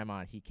talking to my grandma,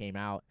 and he came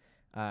out.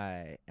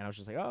 And I was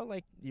just like, oh,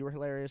 like you were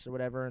hilarious or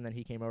whatever. And then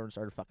he came over and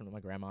started fucking with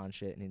my grandma and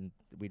shit. And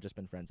we've just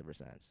been friends ever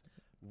since.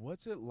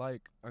 What's it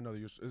like? I know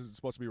this is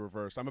supposed to be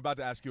reversed. I'm about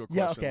to ask you a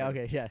question. Yeah.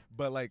 later. Okay. Yeah.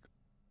 But like,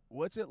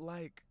 what's it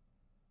like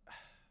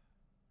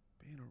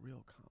being a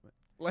real comic?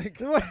 Like,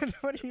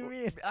 What do you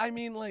mean? I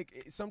mean,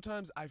 like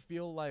sometimes I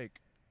feel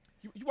like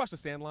you watch The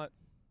Sandlot.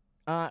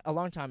 A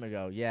long time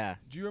ago. Yeah.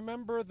 Do you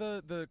remember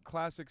the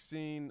classic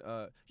scene?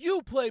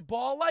 You play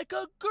ball like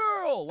a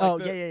girl. Like Oh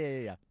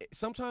the- yeah.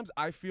 Sometimes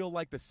I feel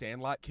like the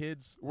Sandlot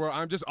kids, where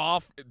I'm just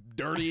off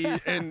dirty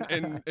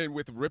and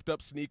with ripped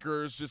up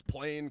sneakers, just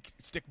playing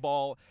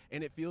stickball,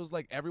 and it feels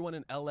like everyone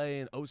in LA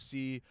and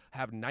OC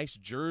have nice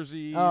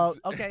jerseys. Oh,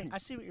 okay. I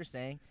see what you're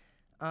saying.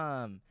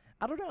 I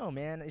don't know,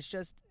 man. It's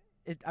just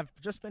I've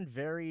just been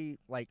very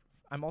like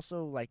I'm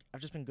also like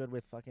I've just been good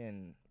with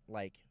fucking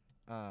like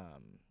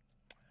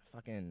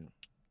fucking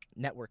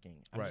networking.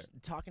 I'm just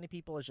talking to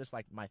people is just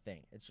like my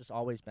thing. It's just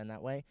always been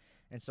that way.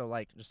 And so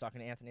like just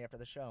talking to Anthony after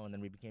the show, and then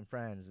we became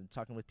friends and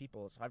talking with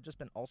people. So I've just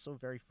been also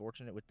very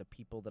fortunate with the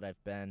people that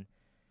I've been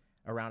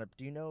around.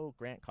 Do you know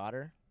Grant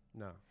Cotter?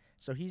 No.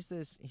 So he's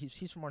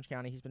from Orange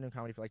County. He's been doing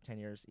comedy for like 10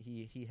 years.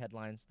 He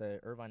headlines the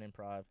Irvine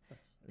Improv.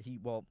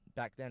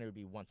 Back then it would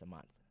be once a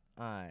month.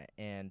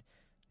 And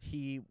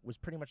he was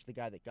pretty much the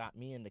guy that got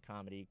me into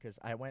comedy, because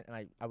I went and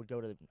I would go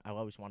to I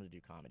always wanted to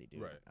do comedy,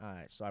 dude.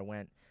 Right. So I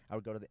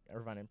would go to the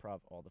Irvine Improv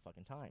all the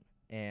fucking time.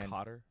 And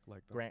Cotter,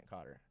 like that? Grant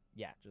Cotter.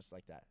 Yeah, just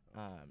like that.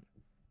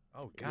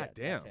 Oh god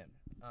damn. That's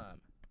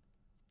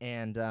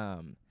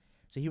him.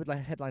 So he would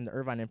like headline the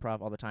Irvine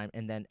Improv all the time,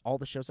 and then all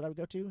the shows that I would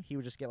go to, he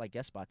would just get like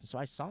guest spots. And so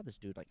I saw this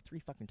dude like 3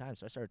 fucking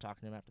times. So I started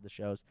talking to him after the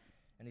shows,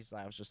 and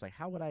I was just like,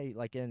 how would I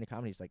like get into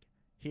comedy? He's like,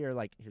 here's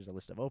a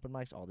list of open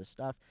mics, all this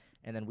stuff.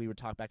 And then we would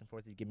talk back and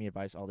forth. He'd give me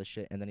advice, all this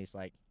shit. And then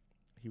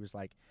he was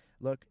like,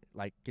 look,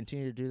 like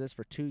continue to do this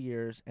for 2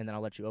 years, and then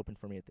I'll let you open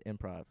for me at the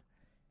Improv.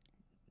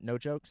 No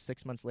joke.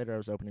 6 months later, I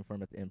was opening for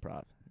him at the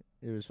Improv.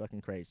 It was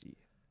fucking crazy.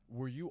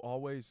 Were you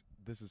always?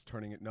 This is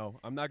turning it. No,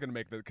 I'm not gonna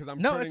make that because I'm.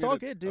 No, it's all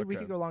good, dude. Okay. We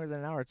could go longer than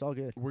an hour. It's all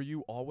good. Were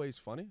you always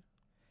funny?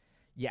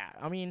 Yeah,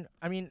 I mean,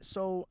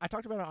 so I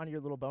talked about it on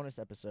your little bonus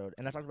episode,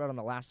 and I talked about it on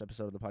the last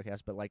episode of the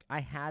podcast. But like,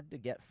 I had to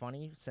get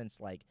funny since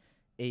like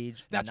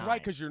age. That's 9.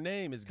 right, because your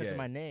name is gay. Because of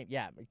my name.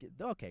 Yeah.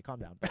 Okay, calm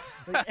down.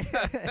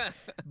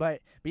 But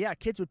yeah,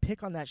 kids would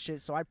pick on that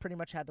shit. So I pretty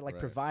much had to like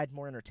provide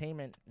more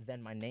entertainment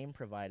than my name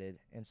provided,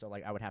 and so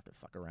like I would have to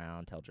fuck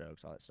around, tell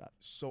jokes, all that stuff.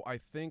 So I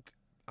think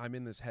I'm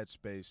in this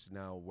headspace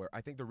now where I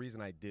think the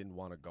reason I didn't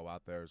want to go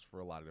out there is for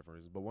a lot of different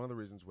reasons. But one of the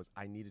reasons was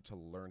I needed to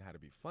learn how to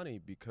be funny,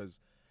 because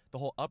the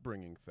whole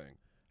upbringing thing.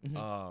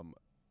 Mm-hmm.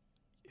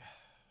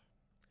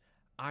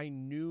 I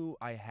knew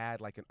I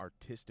had like an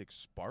artistic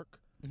spark,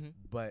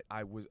 but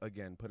I was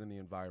again put in the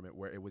environment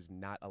where it was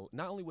not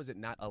only was it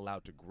not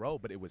allowed to grow,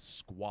 but it was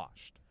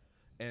squashed.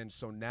 And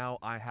so now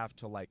I have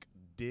to like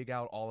dig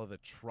out all of the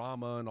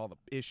trauma and all the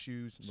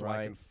issues so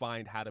I can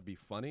find how to be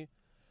funny.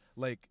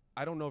 Like,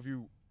 I don't know if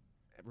you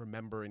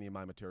remember any of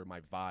my material, my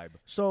vibe.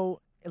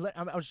 So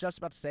I was just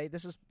about to say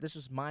this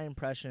is my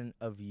impression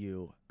of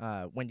you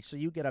when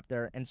you get up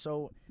there, and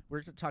so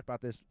we're going to talk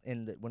about this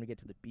when we get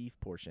to the beef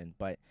portion.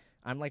 But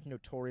I'm like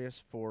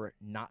notorious for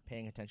not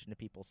paying attention to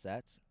people's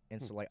sets,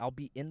 and so like I'll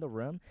be in the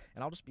room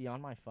and I'll just be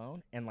on my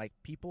phone, and like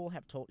people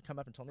have come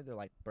up and told me, they're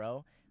like,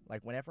 bro,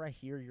 like whenever I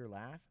hear your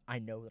laugh, I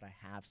know that I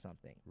have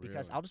something.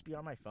 Because I'll just be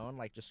on my phone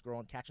like just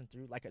scrolling, catching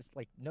through, like it's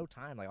like no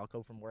time. Like I'll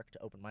go from work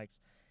to open mics.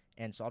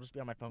 And so I'll just be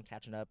on my phone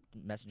catching up,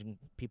 messaging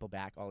people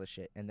back, all this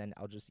shit. And then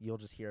you'll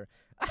just hear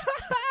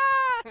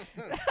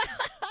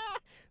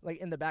like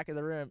in the back of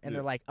the room, and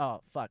they're like,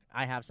 oh fuck,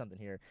 I have something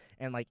here.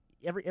 And like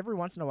every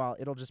once in a while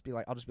I'll just be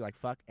like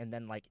fuck, and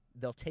then like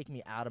they'll take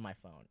me out of my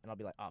phone and I'll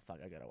be like, oh fuck,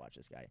 I gotta watch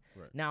this guy.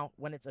 Now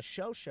when it's a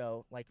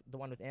show like the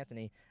one with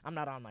Anthony, I'm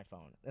not on my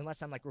phone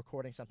unless I'm like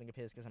recording something of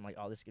his, because I'm like,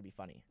 oh, this could be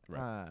funny.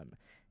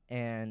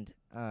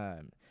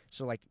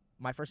 So like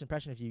my first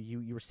impression of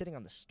you were sitting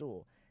on the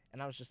stool,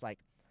 and I was just like,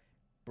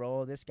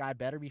 bro, this guy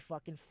better be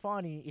fucking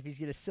funny if he's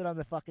gonna sit on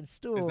the fucking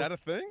stool. Is that a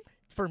thing?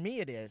 For me,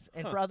 it is,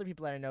 and for other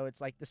people that I know,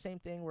 it's like the same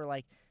thing. Where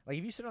like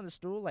if you sit on the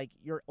stool, like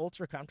you're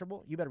ultra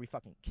comfortable, you better be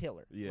fucking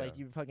killer. Yeah. Like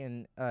you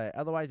fucking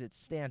otherwise it's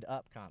stand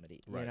up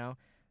comedy. You know,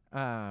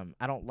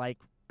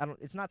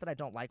 It's not that I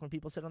don't like when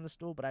people sit on the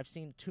stool, but I've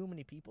seen too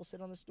many people sit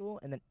on the stool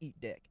and then eat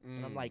dick,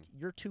 and I'm like,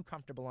 you're too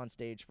comfortable on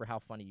stage for how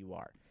funny you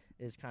are.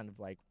 Is kind of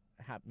like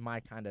my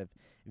kind of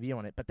view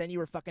on it. But then you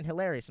were fucking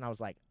hilarious, and I was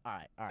like, all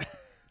right.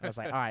 I was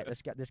like, all right,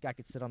 this guy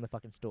could sit on the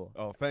fucking stool.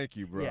 Oh, thank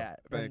you, bro. Yeah,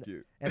 thank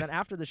you. And then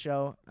after the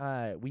show,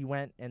 we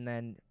went and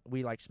then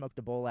we like smoked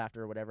a bowl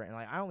after or whatever. And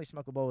like I only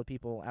smoke a bowl with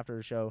people after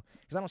the show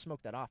because I don't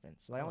smoke that often.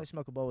 So I only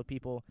smoke a bowl with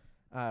people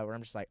where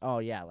I'm just like, oh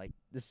yeah, like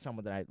this is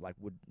someone that I like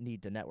would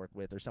need to network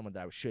with, or someone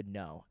that I should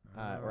know,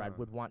 or I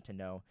would want to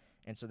know.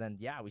 And so then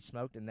we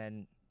smoked, and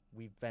then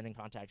we've been in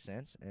contact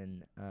since.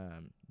 And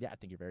I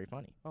think you're very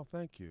funny. Oh,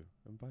 thank you,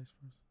 and vice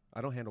versa. I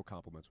don't handle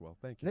compliments well.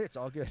 Thank you. It's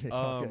all good. It's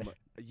all good.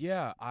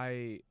 Yeah,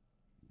 I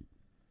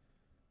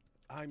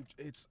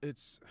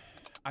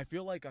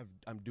feel like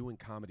I'm doing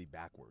comedy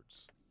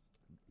backwards,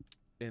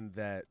 in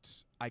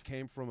that I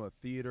came from a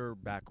theater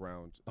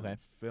background,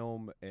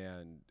 film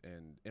and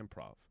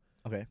improv.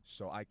 Okay.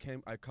 So I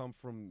come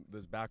from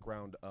this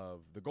background of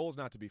the goal is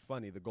not to be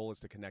funny, the goal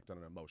is to connect on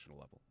an emotional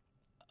level.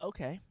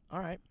 Okay. All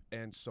right.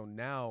 And so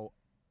now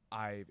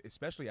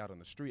especially out on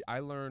the street, I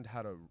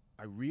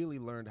really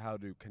learned how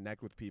to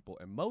connect with people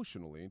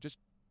emotionally and just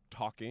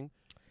talking.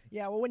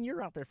 Yeah, well, when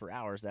you're out there for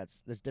hours,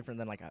 that's different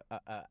than like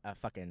a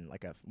fucking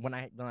like when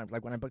I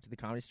booked at the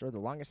Comedy Store, the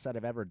longest set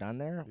I've ever done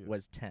there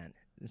was 10.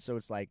 And so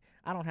it's like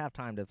I don't have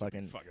time to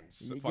fucking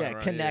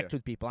connect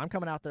with people. I'm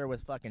coming out there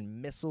with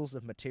fucking missiles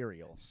of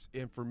material.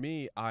 And for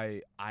me,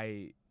 I'm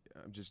an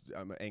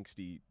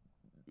angsty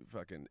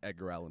fucking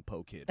Edgar Allan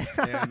Poe kid,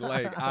 and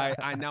like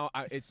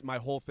it's my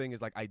whole thing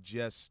is like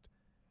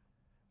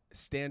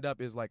stand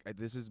up is like,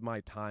 this is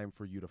my time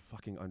for you to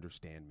fucking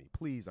understand me.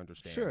 Please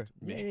understand Sure.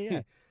 me.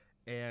 Yeah.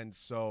 And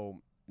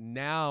so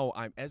now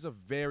I'm, as of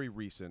very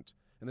recent,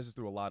 and this is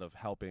through a lot of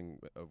helping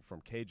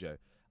from KJ,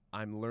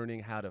 I'm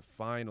learning how to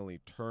finally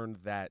turn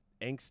that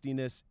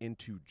angstiness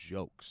into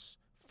jokes.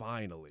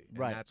 Finally. And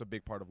Right. that's a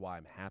big part of why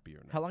I'm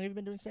happier now. How long have you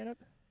been doing stand-up?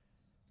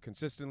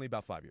 Consistently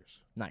about 5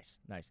 years. Nice.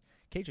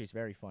 KJ's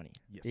very funny.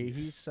 Yes, he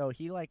is.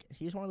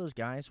 He's one of those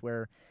guys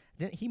where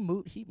he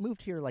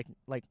moved here like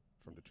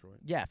From Detroit.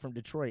 yeah, from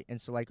Detroit. And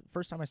so like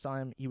first time I saw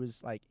him, he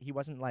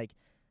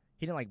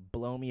didn't like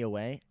blow me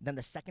away. Then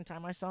the second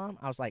time I saw him,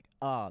 I was like,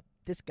 "Oh,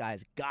 this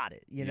guy's got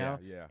it," you know?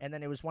 Yeah. And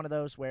then it was one of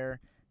those where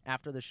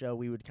after the show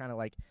we would kind of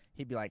like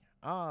he'd be like,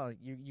 "Oh,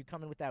 you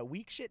coming with that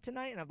weak shit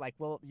tonight?" And I'm like,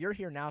 "Well, you're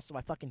here now, so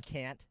I fucking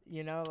can't."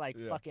 You know, like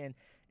Yeah. fucking.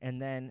 And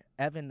then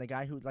Evan, the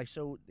guy who like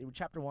so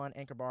chapter 1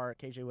 Anchor Bar,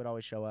 KJ would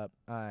always show up,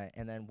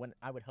 and then when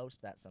I would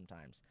host that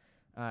sometimes.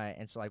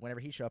 And so like whenever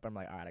he show up, I'm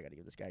like, all right, I gotta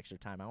give this guy extra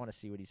time. I want to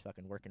see what he's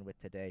fucking working with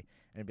today.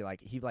 And it'd be like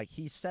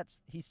he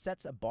sets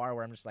a bar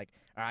where I'm just like,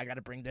 all right, I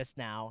gotta bring this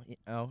now, you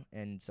know.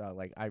 And so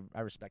like I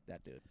respect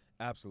that dude.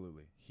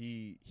 Absolutely.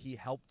 He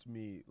helped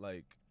me,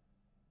 like,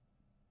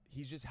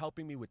 he's just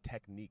helping me with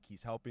technique.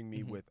 He's helping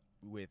me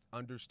with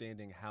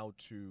understanding how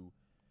to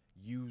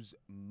use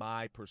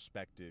my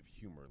perspective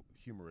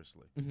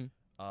humorously.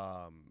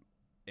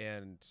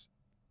 And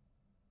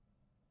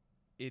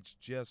it's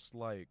just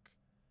like,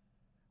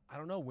 I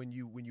don't know, when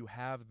you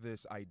have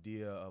this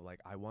idea of like,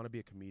 I want to be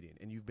a comedian,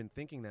 and you've been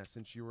thinking that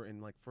since you were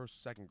in like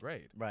first, second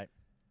grade. Right.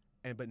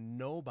 But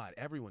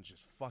everyone's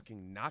just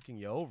fucking knocking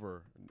you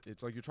over.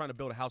 It's like you're trying to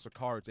build a house of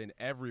cards, and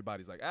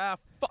everybody's like,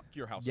 fuck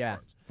your house of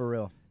cards. Yeah, for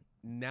real.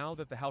 Now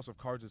that the house of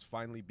cards is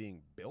finally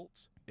being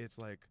built, it's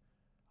like,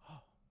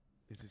 oh,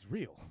 this is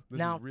real. This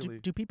Now, is really.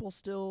 do people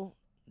still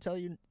tell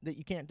you that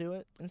you can't do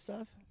it and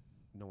stuff?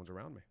 No one's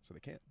around me, so they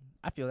can't.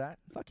 I feel that.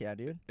 Fuck yeah,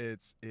 dude.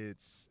 It's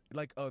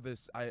like, I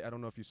don't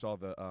know if you saw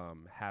the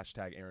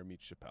hashtag Aaron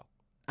meets Chappelle.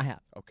 I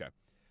have. Okay.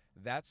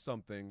 That's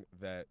something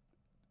that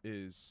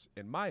is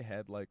in my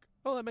head like,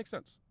 oh, that makes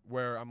sense.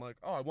 Where I'm like,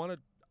 oh,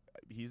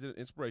 he's an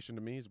inspiration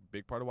to me. He's a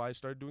big part of why I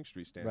started doing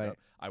street stand-up. Right.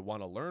 I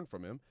want to learn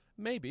from him.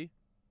 Maybe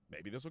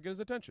this will get his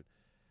attention.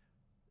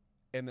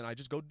 And then I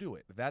just go do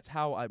it. That's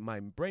how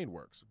my brain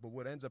works. But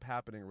what ends up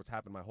happening, or what's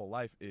happened my whole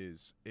life,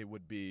 is it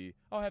would be,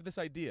 oh, I have this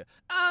idea.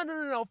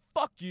 No,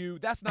 fuck you.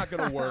 That's not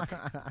going to work.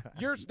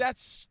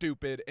 That's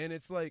stupid. And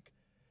it's like,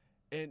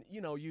 and,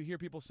 you hear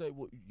people say,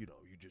 well, you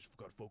just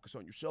got to focus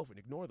on yourself and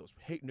ignore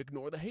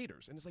ignore the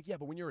haters. And it's like, yeah,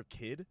 but when you're a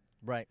kid.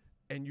 Right.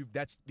 And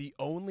that's the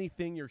only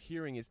thing you're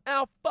hearing is,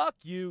 "Oh, fuck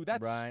you.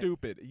 That's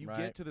stupid." You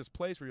get to this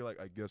place where you're like,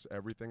 I guess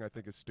everything I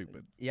think is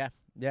stupid. Yeah.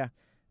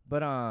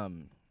 But I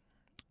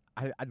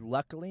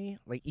luckily,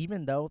 like,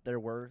 even though there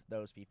were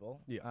those people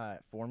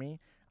for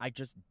me, I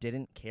just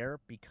didn't care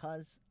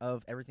because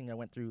of everything I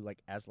went through,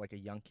 like, as like a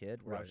young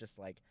kid, where I was just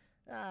like,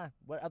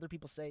 what other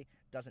people say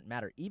doesn't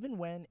matter. Even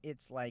when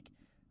it's like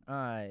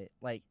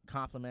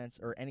compliments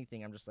or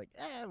anything, I'm just like,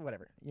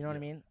 whatever. You know what I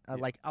mean?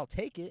 Like, I'll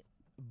take it,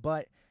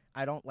 but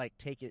I don't like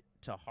take it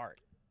to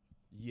heart.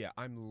 Yeah,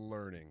 I'm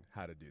learning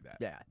how to do that.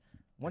 Yeah.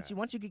 Once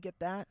you could get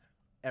that,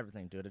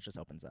 everything, dude, it just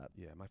opens up.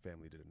 Yeah, my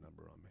family did a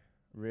number on me.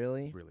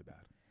 Really? Really bad.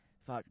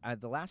 Fuck.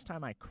 The last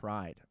time I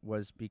cried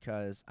was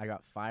because I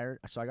got fired.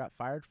 So I got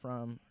fired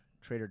from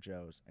Trader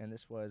Joe's, and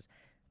this was.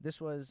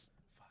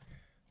 Fuck.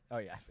 Oh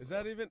yeah. Is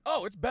that even?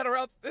 Oh, it's better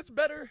out. It's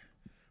better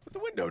with the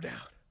window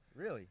down.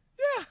 Really?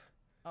 Yeah.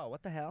 Oh,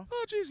 what the hell?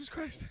 Oh, Jesus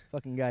Christ.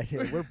 Fucking guy,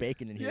 we're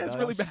baking in here. Yeah, it's dog.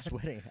 really I'm bad.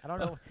 Sweating. I don't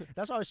know.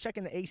 That's why I was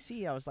checking the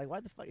AC. I was like,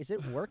 why the fuck? Is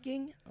it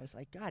working? I was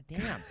like, God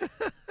damn.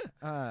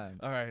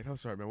 All right. I'm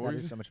sorry, man. What that were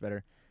is you so much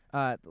better.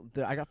 I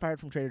got fired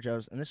from Trader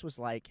Joe's, and this was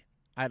like,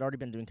 I'd already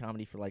been doing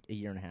comedy for like a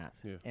year and a half.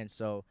 Yeah. And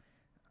so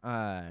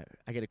I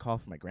get a call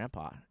from my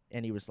grandpa,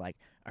 and he was like,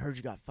 I heard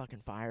you got fucking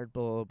fired,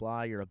 blah, blah,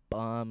 blah. You're a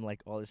bum,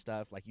 like all this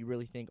stuff. Like, you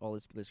really think all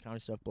this comedy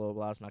stuff, blah, blah,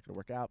 blah, is not going to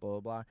work out, blah, blah,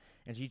 blah.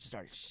 And he just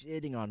started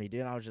shitting on me,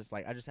 dude. I was just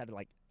like, I just had to,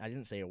 like, I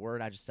didn't say a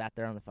word. I just sat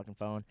there on the fucking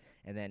phone,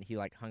 and then he,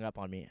 like, hung up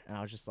on me. And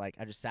I was just like,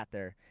 I just sat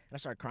there, and I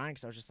started crying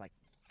because I was just like,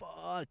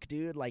 fuck,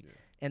 dude. Like,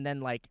 and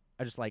then, like,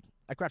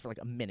 I cried for, like,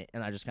 a minute,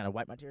 and I just kind of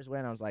wiped my tears away,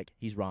 and I was like,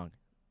 he's wrong.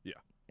 Yeah.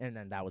 And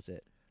then that was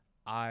it.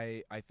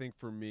 I think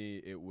for me,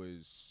 it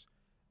was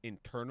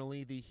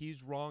internally the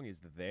he's wrong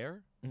is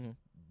there. Mm-hmm.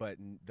 But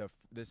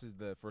this is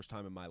the first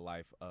time in my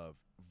life of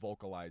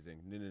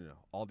vocalizing, no,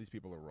 all these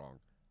people are wrong.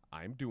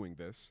 I'm doing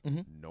this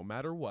no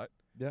matter what.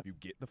 Yeah. If you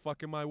get the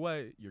fuck in my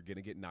way, you're going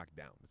to get knocked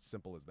down. It's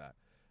simple as that.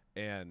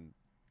 And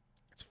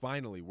it's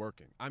finally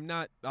working. I'm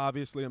not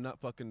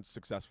fucking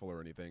successful or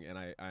anything. And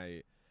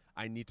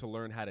I need to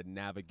learn how to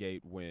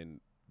navigate when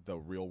the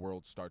real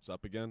world starts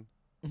up again.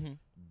 Mm-hmm.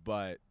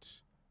 But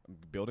I'm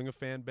building a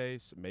fan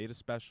base, made a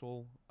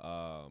special,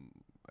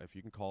 if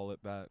you can call it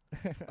that.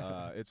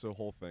 It's a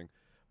whole thing.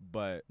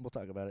 But we'll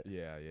talk about it.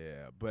 Yeah.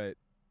 But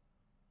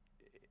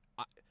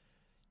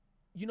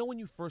when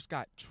you first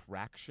got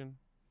traction,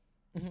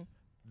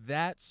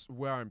 that's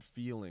where I'm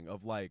feeling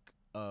of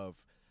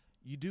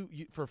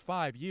for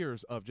 5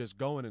 years of just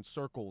going in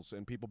circles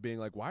and people being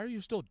like, why are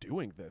you still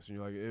doing this? And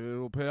you're like,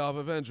 it'll pay off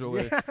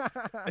eventually.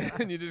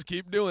 And you just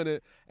keep doing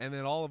it. And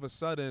then all of a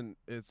sudden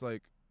it's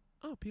like,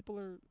 people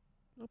are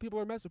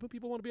messing.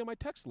 People want to be on my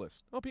text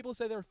list. People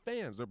say they're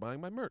fans. They're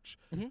buying my merch.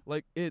 Mm-hmm.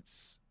 Like,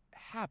 it's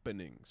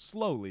happening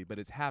slowly, but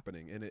it's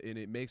happening. And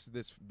it makes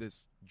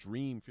this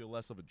dream feel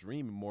less of a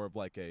dream and more of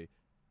like a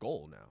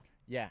goal now.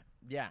 Yeah.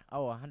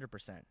 Oh,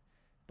 100%.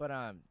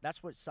 But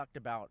that's what sucked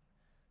about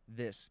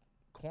this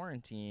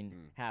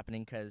quarantine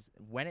happening, because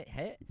when it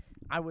hit,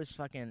 I was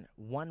fucking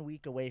 1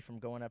 week away from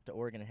going up to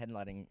Oregon and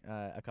headlining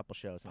a couple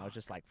shows, and I was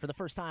just like, for the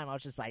first time,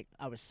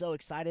 I was so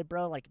excited,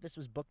 bro. Like, this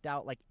was booked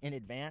out like in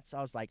advance, so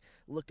I was like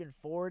looking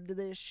forward to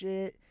this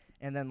shit,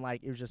 and then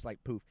like it was just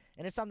like poof.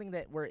 And it's something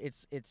that where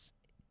it's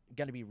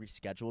gonna be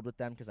rescheduled with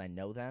them because I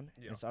know them,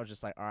 and so I was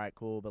just like, all right,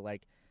 cool, but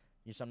like.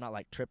 So I'm not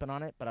like tripping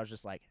on it, but I was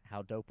just like,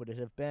 how dope would it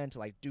have been to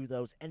like do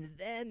those and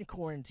then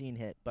quarantine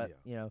hit? But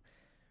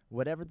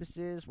whatever this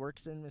is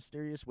works in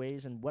mysterious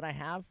ways. And what I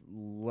have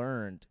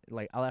learned,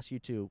 like I'll ask you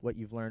too, what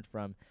you've learned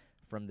from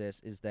this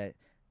is that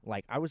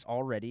like I was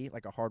already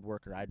like a hard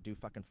worker. I'd do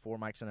fucking 4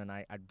 mics in a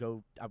night. I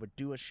would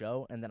do a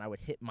show and then I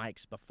would hit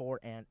mics before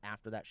and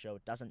after that show.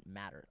 It doesn't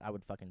matter. I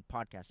would fucking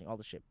podcasting, all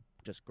the shit,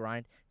 just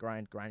grind,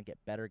 get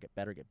better.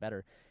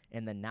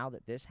 And then now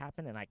that this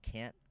happened and I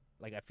can't,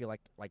 like I feel like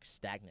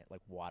stagnant,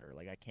 like water.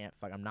 Like I can't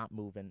I'm not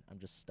moving. I'm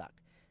just stuck.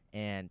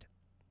 And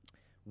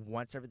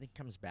once everything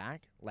comes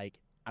back, like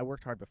I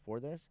worked hard before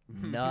this.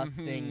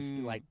 Nothing's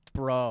like,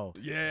 bro,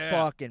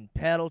 fucking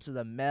pedal to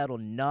the metal,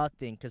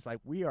 nothing. Because like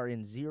we are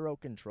in zero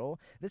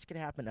control. This could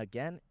happen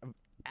again.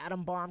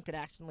 Atom bomb could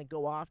accidentally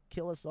go off,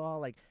 kill us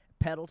all. Like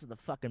pedal to the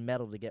fucking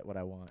metal to get what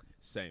I want.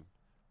 Same.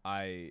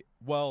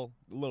 Well,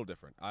 a little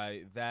different.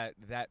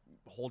 That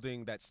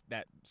holding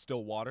that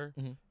still water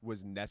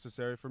was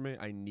necessary for me.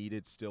 I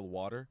needed still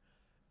water,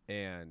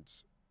 and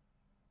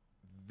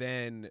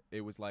then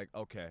it was like,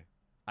 okay,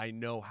 I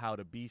know how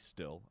to be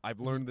still. I've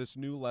learned this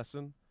new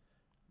lesson.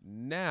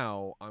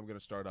 Now I'm gonna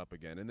start up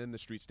again, and then the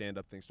street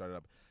stand-up thing started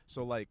up.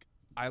 So like,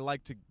 I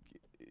like to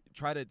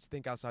try to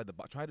think outside the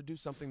box, try to do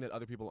something that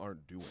other people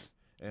aren't doing,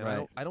 and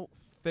right. I don't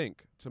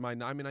think I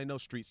mean, I know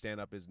street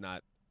stand-up is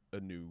not a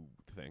new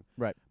thing.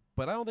 Right.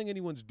 But I don't think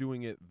anyone's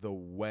doing it the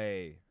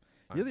way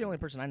You're the only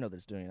person I know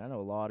that's doing it. I know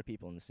a lot of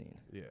people in the scene.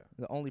 Yeah.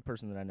 The only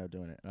person that I know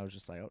doing it. And I was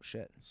just like, oh,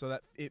 shit. So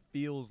that it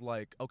feels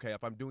like, okay,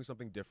 if I'm doing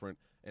something different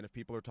and if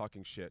people are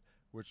talking shit,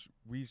 which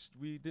we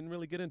didn't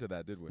really get into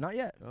that, did we? Not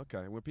yet.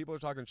 Okay. When people are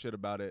talking shit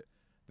about it,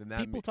 then that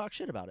people talk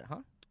shit about it, huh?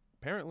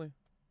 Apparently.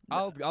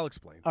 No. I'll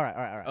explain. All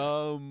right.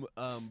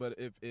 But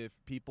if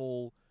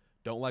people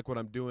don't like what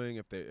I'm doing,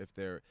 if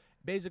they're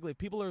basically, if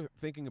people are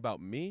thinking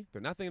about me,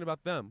 they're not thinking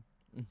about them.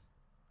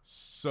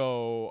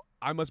 So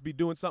I must be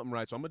doing something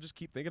right. So I'm going to just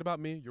keep thinking about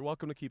me. You're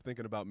welcome to keep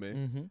thinking about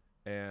me.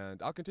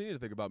 And I'll continue to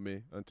think about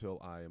me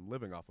until I am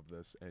living off of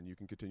this. And you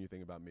can continue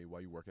thinking about me while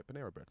you work at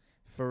Panera Bread.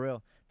 For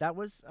real. That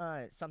was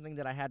something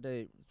that I had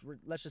to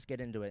let's just get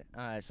into it.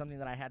 Something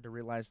that I had to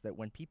realize, that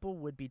when people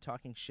would be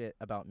talking shit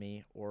about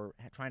me or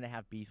trying to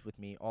have beef with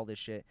me, all this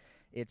shit,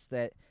 it's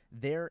that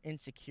they're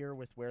insecure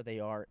with where they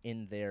are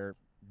in their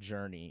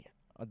journey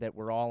that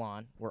we're all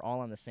on. We're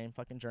all on the same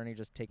fucking journey,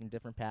 just taking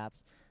different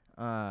paths.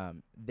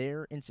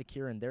 They're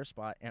insecure in their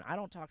spot, and I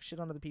don't talk shit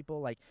on other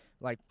people.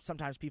 Like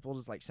sometimes people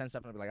just like send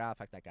stuff and I'll be like,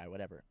 fuck that guy,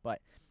 whatever.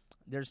 But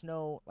there's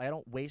no, I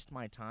don't waste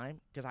my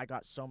time because I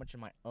got so much of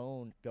my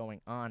own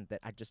going on that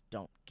I just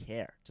don't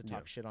care to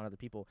talk shit on other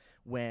people.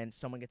 When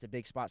someone gets a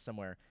big spot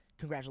somewhere,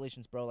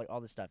 congratulations, bro, like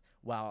all this stuff.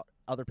 While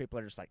other people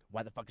are just like,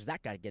 why the fuck is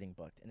that guy getting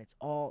booked? And it's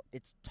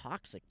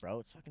toxic, bro.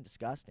 It's fucking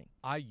disgusting.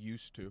 I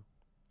used to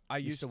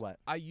what?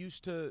 I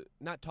used to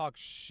not talk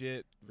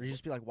shit. Or you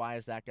just be like, why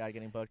is that guy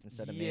getting booked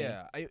instead of me?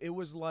 Yeah, it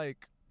was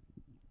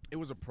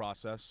a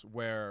process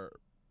where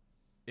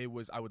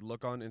I would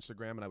look on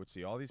Instagram and I would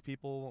see all these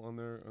people on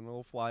their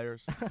little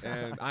flyers,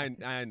 and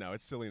I know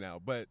it's silly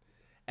now, but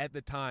at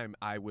the time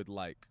I'd be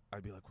like,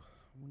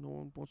 no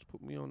one wants to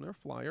put me on their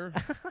flyer,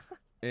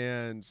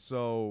 and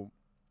so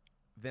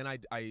then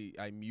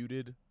I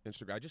muted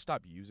Instagram. I just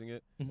stopped using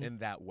it in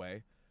that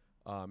way.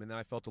 And then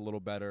I felt a little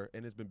better,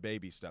 and it's been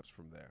baby steps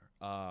from there.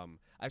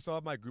 I still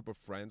have my group of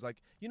friends.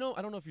 Like, I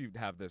don't know if you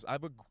have this. I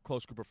have a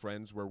close group of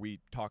friends where we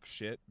talk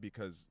shit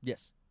because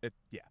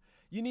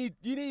you need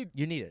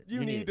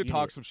to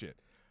talk some shit.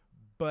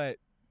 But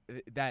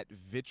that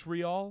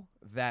vitriol,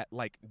 that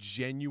like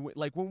genuine,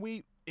 like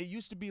it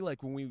used to be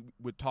like when we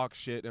would talk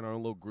shit in our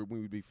own little group, when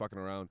we would be fucking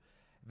around,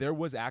 there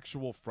was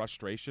actual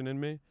frustration in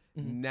me.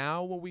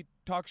 Now when we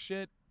talk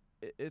shit,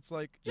 it's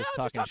like just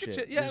talking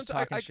shit. Yeah,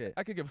 shit.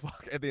 I could give a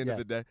fuck at the end of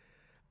the day,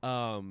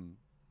 and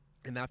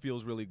that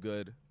feels really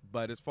good.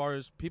 But as far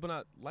as people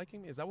not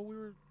liking me, is that what we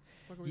were?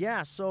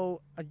 Yeah.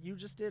 So you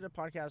just did a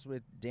podcast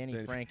with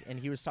Danny Frank, and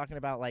he was talking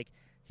about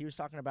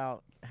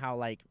how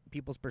like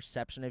people's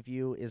perception of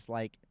you is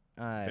like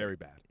very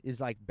bad.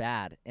 Is like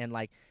bad, and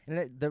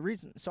the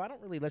reason. So I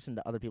don't really listen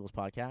to other people's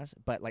podcasts,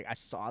 but like I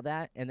saw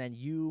that, and then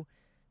you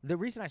The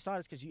reason I saw it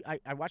is because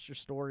I watched your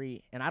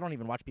story, and I don't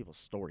even watch people's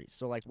stories.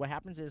 So, like, what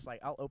happens is,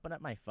 like, I'll open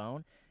up my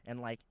phone, and,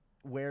 like,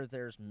 where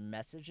there's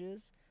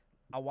messages,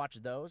 I'll watch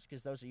those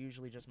because those are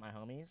usually just my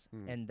homies.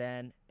 And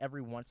then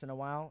every once in a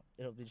while,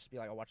 it'll just be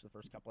like, I'll watch the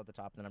first couple at the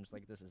top, and then I'm just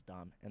like, this is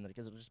dumb. And then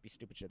because it'll just be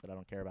stupid shit that I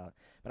don't care about.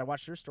 But I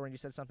watched your story, and you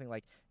said something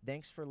like,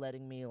 thanks for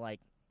letting me,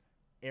 like,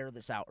 air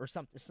this out, or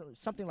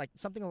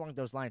something along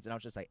those lines. And I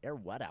was just like, air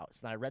what out?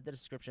 So then I read the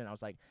description, and I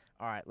was like,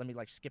 all right, let me,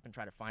 like, skip and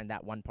try to find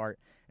that one part.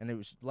 And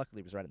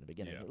luckily it was right in the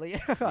beginning.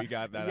 Yeah. We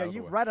got that out of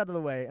the way. Right out of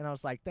the way. And I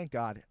was like, thank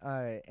God.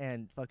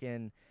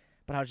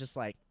 But I was just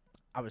like,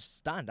 I was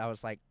stunned. I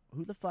was like,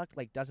 who the fuck,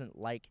 like, doesn't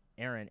like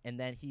Aaron? And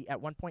then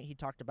at one point he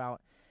talked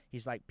about,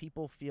 he's like,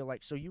 people feel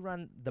like, so you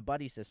run the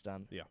buddy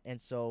system. Yeah.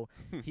 And so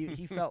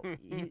he felt,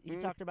 he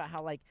talked about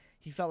how, like,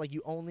 he felt like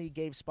you only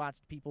gave spots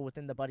to people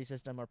within the buddy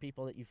system or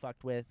people that you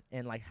fucked with,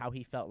 and, like, how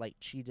he felt, like,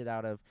 cheated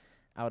out of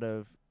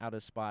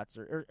spots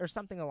or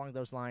something along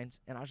those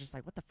lines. And I was just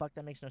like, what the fuck?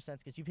 That makes no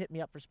sense, because you've hit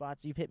me up for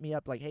spots. You've hit me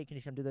up like, hey, can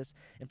you come do this?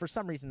 And for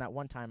some reason that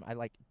one time I,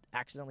 like,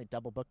 accidentally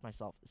double booked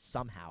myself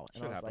somehow.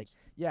 And Shit I was happens. like,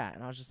 yeah.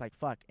 And I was just like,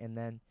 fuck. And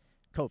then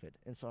COVID.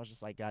 And so I was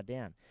just like, God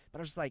damn. But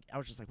I was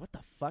just like, what the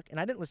fuck? And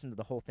I didn't listen to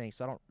the whole thing,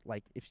 so I don't,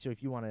 like, if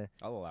you want to.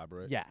 I'll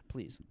elaborate. Yeah,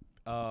 please.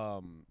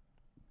 From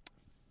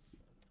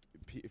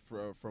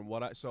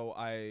what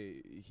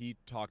he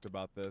talked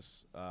about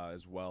this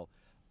as well.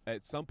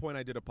 At some point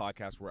I did a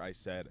podcast where I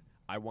said,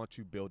 I want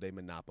to build a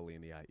monopoly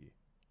in the IE.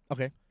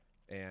 Okay.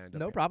 And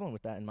no problem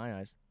with that in my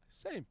eyes.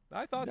 Same.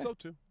 I thought so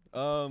too.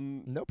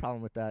 No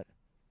problem with that.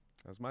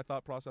 That's my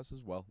thought process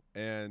as well.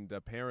 And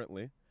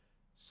apparently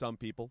some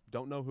people,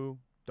 don't know who,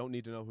 don't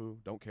need to know who,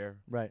 don't care,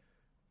 right,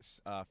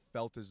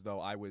 felt as though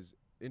I was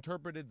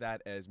interpreted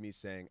that as me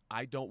saying,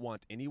 I don't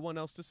want anyone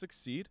else to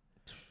succeed.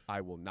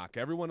 I will knock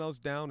everyone else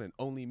down, and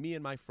only me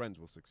and my friends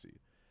will succeed.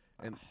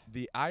 And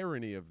the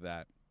irony of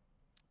that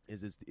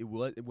is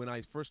when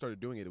I first started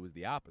doing it, it was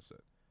the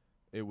opposite.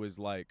 It was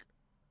like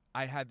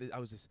I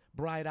was this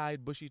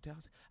bright-eyed,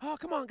 bushy-tailed. Oh,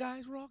 come on,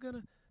 guys, we're all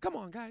gonna come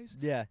on, guys.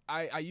 Yeah.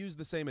 I use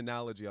the same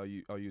analogy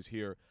I'll use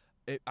here.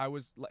 I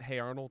was like, hey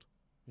Arnold.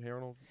 Hey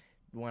Arnold.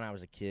 When I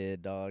was a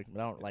kid, dog.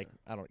 But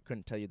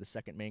couldn't tell you the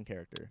second main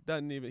character.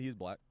 Doesn't even. He's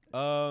black.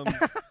 My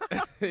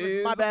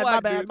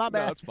bad.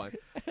 No, it's fine.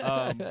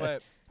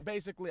 But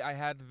basically, I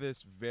had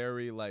this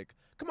very, like,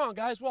 come on,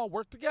 guys, we'll all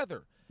work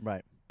together.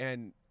 Right.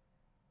 And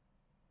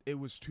it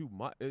was too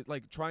much.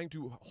 Like, trying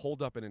to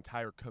hold up an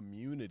entire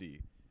community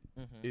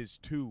is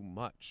too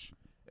much.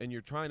 And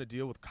you're trying to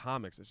deal with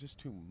comics. It's just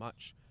too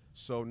much.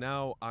 So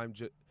now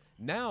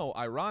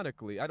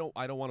ironically, I don't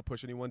want to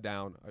push anyone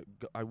down.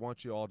 I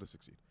want you all to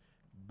succeed.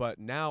 But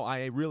now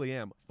I really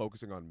am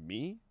focusing on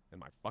me and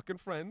my fucking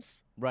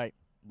friends. Right.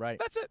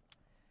 That's it.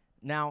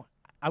 Now,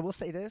 I will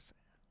say this.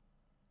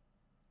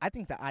 I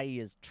think the IE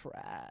is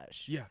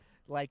trash. Yeah.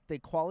 Like, the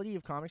quality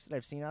of comics that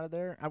I've seen out of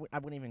there, I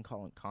wouldn't even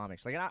call them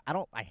comics. Like,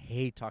 I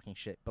hate talking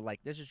shit, but,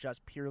 like, this is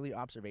just purely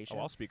observation.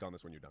 Oh, I'll speak on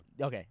this when you're done.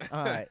 Okay.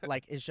 All right.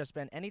 Like, it's just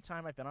been any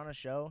time I've been on a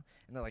show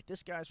and they're like,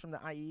 this guy's from the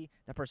IE,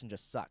 that person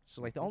just sucked.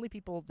 So, like, the only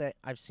people that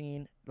I've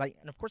seen, like,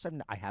 and of course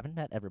I haven't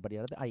met everybody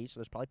out of the IE, so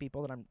there's probably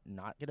people that I'm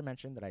not going to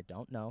mention that I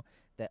don't know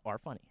that are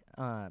funny.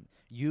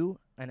 You,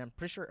 and I'm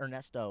pretty sure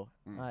Ernesto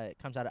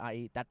comes out of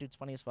IE. That dude's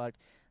funny as fuck.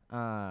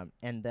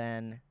 And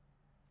then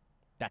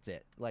that's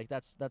it. Like,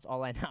 that's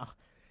all I know.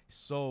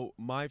 So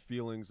my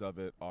feelings of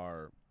it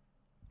are,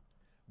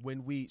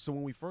 when we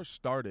first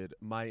started,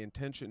 my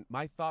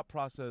thought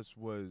process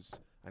was,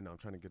 I know I'm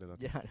trying to get it up.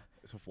 Yeah.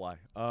 It's a fly.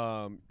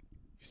 You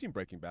seen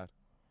Breaking Bad?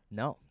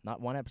 No,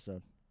 not one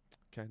episode.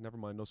 Okay, never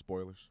mind. No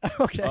spoilers.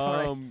 Okay. All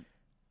right.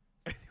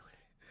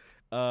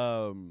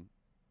 Anyway,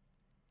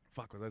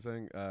 fuck, was I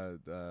saying?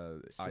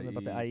 Something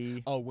about the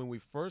IE. Oh, when we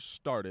first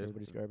started,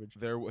 Everybody's garbage.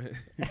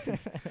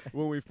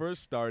 When we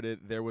first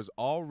started, there was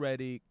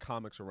already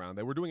comics around.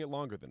 They were doing it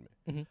longer than me.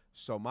 Mm-hmm.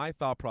 So my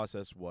thought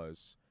process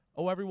was,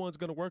 oh, everyone's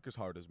going to work as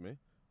hard as me,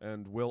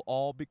 and we'll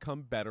all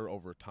become better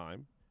over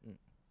time.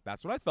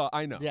 That's what I thought.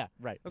 I know. Yeah,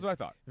 right. That's what I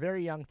thought.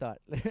 Very young thought.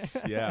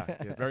 yeah,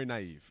 very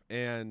naive.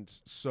 And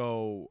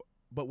so,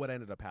 but what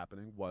ended up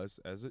happening was,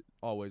 as it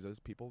always is,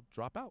 people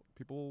drop out.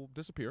 People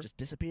disappear. Just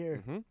disappear.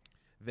 Mm-hmm.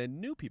 Then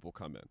new people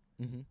come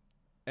in. Mm-hmm.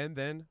 And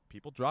then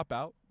people drop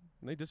out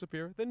and they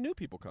disappear. Then new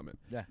people come in.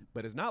 Yeah.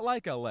 But it's not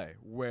like LA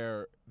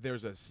where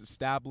there's an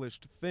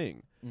established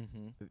thing.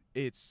 Mm-hmm.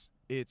 It's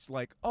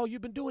like, oh,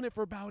 you've been doing it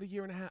for about a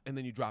year and a half, and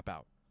then you drop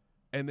out.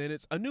 And then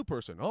it's a new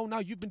person. Oh, now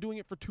you've been doing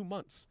it for 2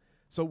 months.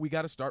 So we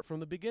got to start from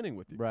the beginning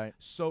with you. Right.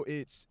 So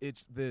it's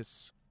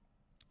this.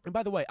 And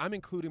by the way, I'm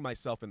including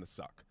myself in the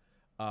suck.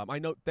 I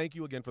know. Thank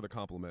you again for the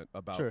compliment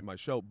about my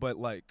show. But,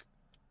 like,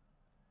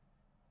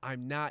 I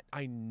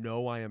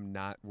know I am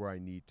not where I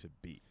need to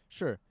be.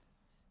 Sure.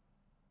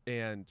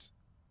 And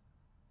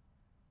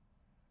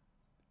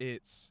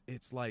it's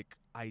like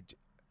I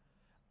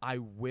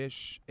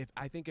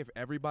think if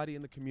everybody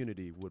in the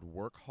community would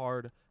work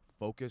hard,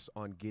 focus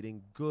on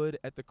getting good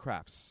at the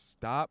craft.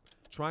 Stop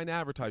trying to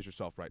advertise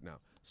yourself right now.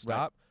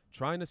 Stop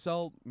trying to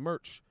sell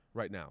merch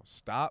right now.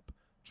 Stop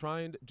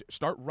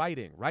start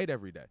writing. Write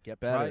every day. Get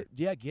better.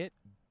 Get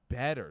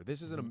better.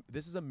 This is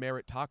this is a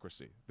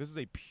meritocracy. This is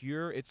a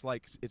pure. It's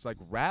like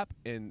rap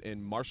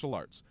and martial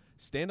arts.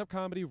 Stand-up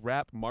comedy,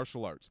 rap,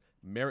 martial arts,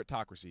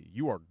 meritocracy.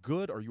 You are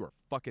good or you are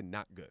fucking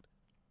not good.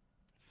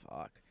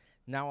 Fuck.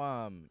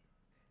 Now,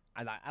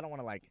 I don't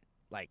want to like.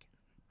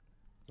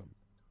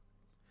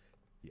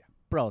 Yeah.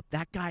 Bro,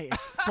 that guy is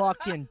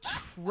fucking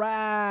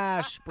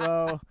trash,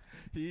 bro.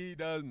 He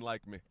doesn't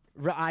like me.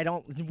 I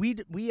don't.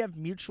 We have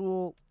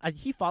mutual.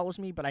 He follows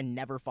me, but I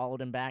never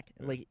followed him back.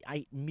 Yeah. Like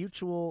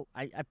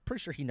I'm pretty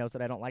sure he knows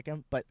that I don't like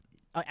him, but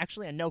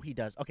actually I know he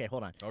does. Okay,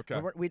 hold on. Okay.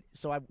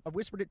 So I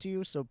whispered it to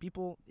you. So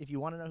people, if you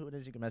want to know who it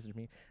is, you can message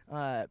me.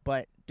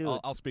 But dude,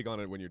 I'll speak on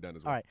it when you're done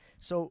as well. all right.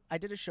 So I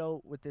did a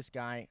show with this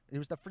guy.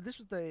 This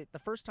was the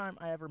first time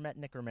I ever met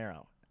Nick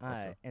Romero.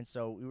 Okay. And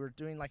so we were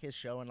doing like his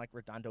show in like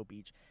Redondo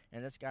Beach,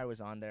 and this guy was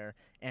on there.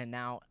 And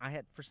now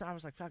I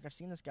was like, fuck, I've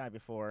seen this guy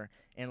before.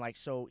 And like,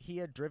 so he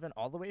had driven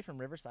all the way from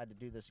Riverside to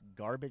do this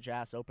garbage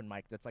ass open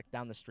mic that's like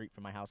down the street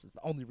from my house. It's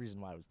the only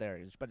reason why I was there.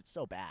 But it's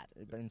so bad.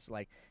 And it's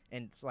like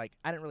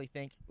I didn't really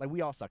think, like,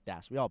 we all sucked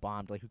ass. We all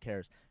bombed. Like, who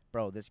cares?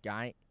 Bro, this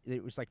guy,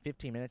 it was like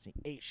 15 minutes, and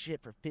he ate shit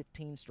for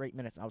 15 straight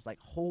minutes. I was like,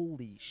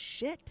 holy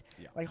shit.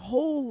 Yeah. Like,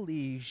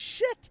 holy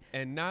shit.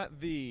 And not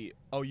the,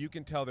 you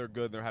can tell they're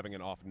good and they're having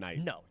an off night.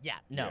 No. Yeah.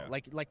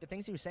 Like the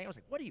things he was saying, I was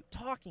like, what are you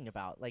talking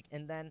about? Like,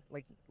 and then,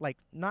 like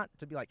not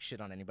to be like shit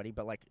on anybody,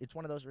 but like, it's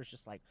one of those where it's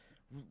just like,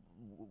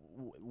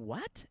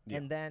 what? Yeah.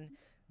 And then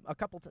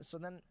so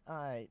then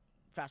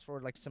fast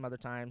forward like some other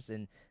times,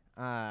 and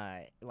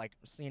like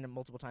seeing him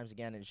multiple times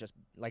again, and it's just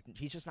like,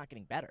 he's just not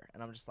getting better.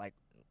 And I'm just like,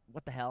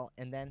 what the hell?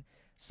 And then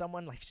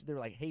someone, like, they were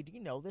like, hey, do you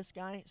know this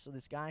guy? So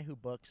this guy who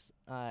books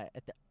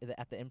at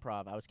the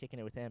Improv, I was kicking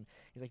it with him.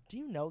 He's like, do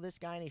you know this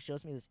guy? And he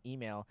shows me this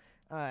email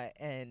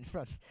and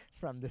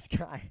from this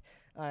guy.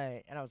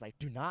 And I was like,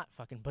 do not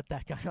fucking put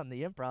that guy on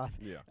the Improv.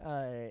 Yeah.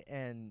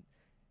 And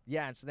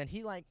so then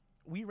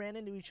we ran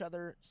into each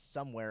other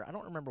somewhere. I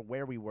don't remember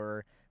where we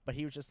were, but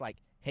he was just like,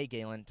 hey,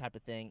 Galen, type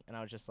of thing. And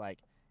I was just like,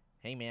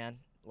 hey, man.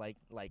 Like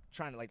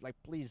trying to like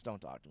please don't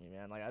talk to me,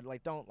 man. Like I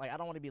don't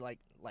want to be like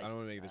I don't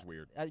want to make this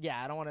weird.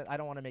 Yeah, I don't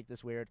want to make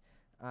this weird.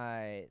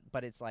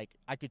 But it's like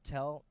I could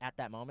tell at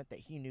that moment that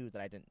he knew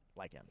that I didn't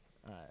like him.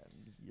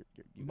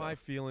 My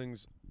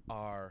feelings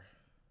are,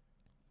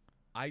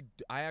 I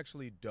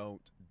actually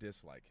don't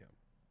dislike him.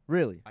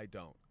 Really? I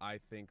don't. I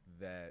think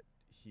that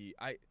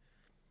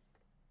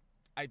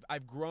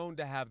I've grown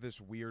to have this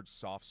weird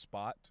soft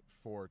spot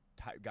for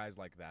guys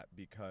like that,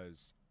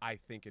 because I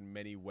think in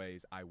many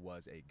ways I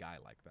was a guy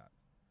like that.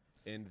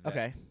 In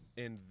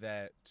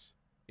that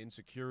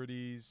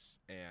insecurities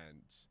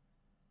and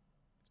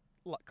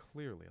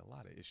clearly a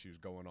lot of issues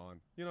going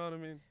on. You know what I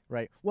mean?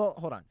 Right. Well,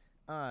 hold on.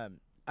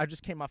 I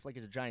just came off like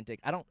as a giant dick.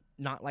 I don't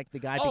not like the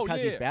guy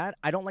because he's bad.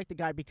 I don't like the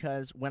guy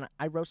because when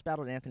I roast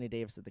battled Anthony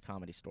Davis at the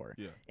Comedy Store,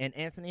 and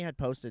Anthony had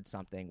posted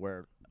something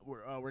where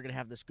we're gonna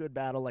have this good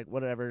battle, like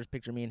whatever, just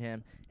picture me and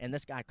him, and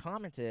this guy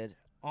commented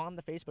on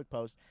the Facebook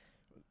post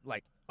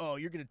like, oh,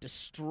 you're gonna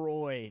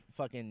destroy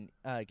fucking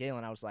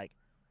Galen. I was like,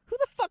 who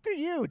the fuck are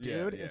you,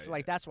 dude? It's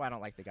like, that's why I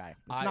don't like the guy.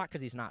 It's not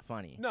because he's not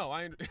funny. No,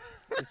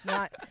 it's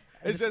not.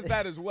 It's just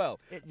that as well.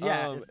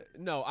 No,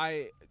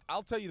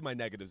 I'll tell you my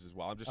negatives as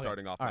well. I'm just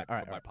starting off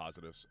my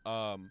positives.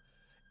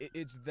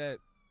 It's that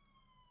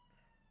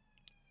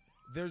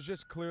there's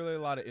just clearly a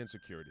lot of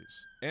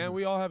insecurities, and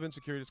we all have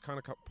insecurities. Kind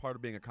of part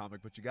of being a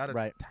comic, but you got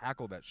to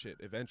tackle that shit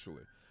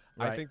eventually.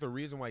 I think the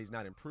reason why he's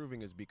not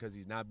improving is because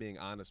he's not being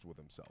honest with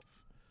himself,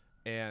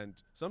 and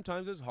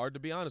sometimes it's hard to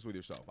be honest with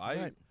yourself.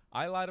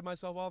 I lie to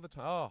myself all the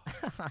time.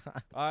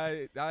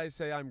 I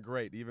say I'm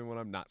great even when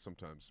I'm not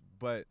sometimes,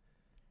 but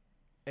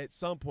at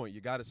some point you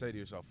got to say to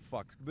yourself,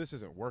 fuck, this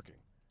isn't working.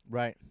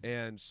 Right.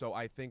 And so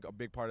I think a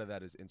big part of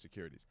that is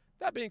insecurities.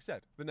 That being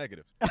said, the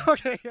negatives.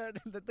 Okay,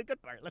 the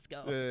good part. Let's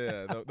go.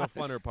 Yeah, the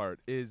funner part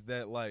is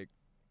that, like,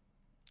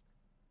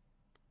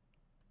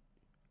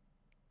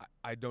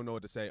 I don't know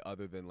what to say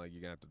other than, like,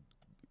 you're going to have to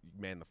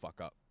man the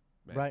fuck up.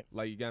 Man. Right.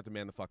 Like, you're going to have to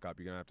man the fuck up.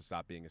 You're going to have to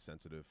stop being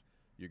insensitive.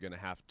 You're going to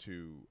have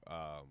to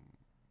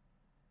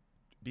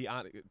be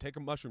on. Take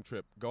a mushroom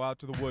trip. Go out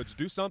to the woods.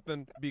 Do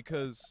something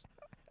because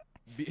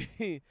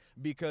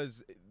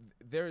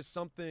there is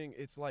something.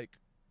 It's like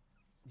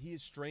he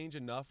is strange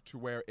enough to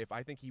where if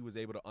I think he was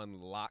able to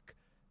unlock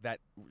that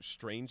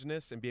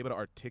strangeness and be able to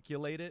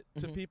articulate it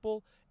to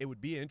people, it would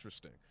be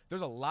interesting.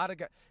 There's a lot of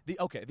guys. The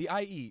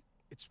IE.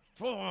 It's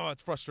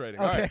frustrating.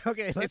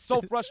 Okay. It's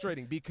so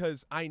frustrating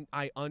because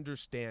I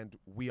understand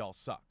we all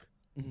suck.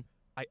 Mm-hmm.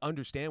 I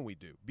understand we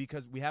do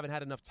because we haven't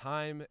had enough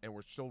time and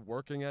we're still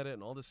working at it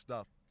and all this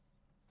stuff.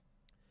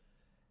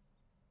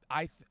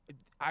 I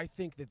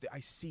think that I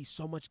see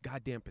so much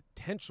goddamn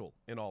potential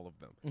in all of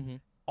them. Mm-hmm.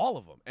 All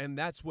of them. And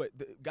that's what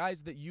the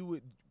guys that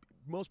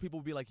most people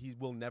would be like, he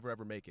will never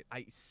ever make it.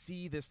 I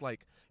see this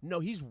like,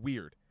 no, he's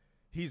weird.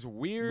 He's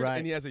weird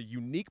and he has a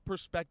unique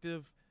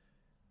perspective.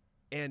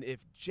 And if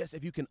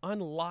you can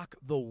unlock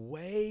the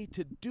way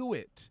to do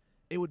it,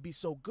 it would be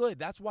so good.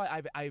 That's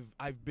why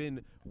I've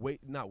been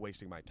not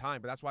wasting my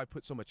time, but that's why I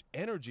put so much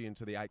energy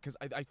into the because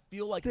I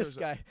feel like this there's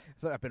guy.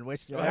 I've been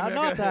wasting.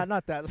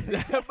 Not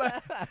that.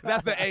 But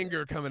that's the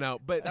anger coming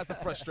out, but that's the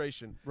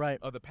frustration right.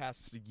 of the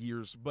past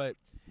years. But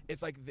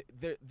it's like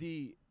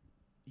the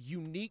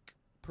unique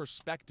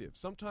perspective.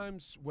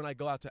 Sometimes when I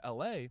go out to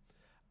LA,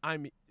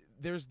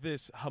 there's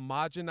this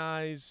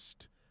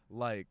homogenized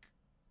like,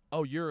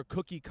 oh, you're a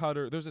cookie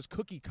cutter. There's this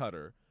cookie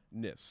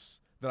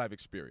cutterness that I've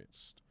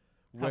experienced.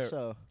 How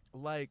so?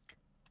 Like,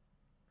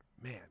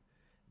 man,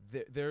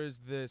 there is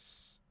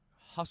this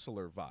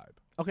hustler vibe.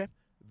 Okay.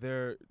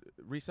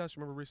 Recess,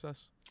 remember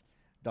Recess?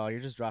 Dog,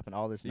 you're just dropping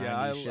all this 90s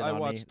yeah, shit I on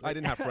watched. me. I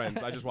didn't have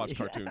friends. I just watched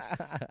Yeah.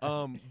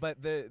 cartoons.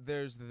 But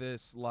there's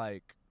this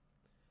like,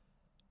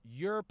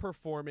 you're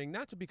performing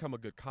not to become a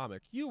good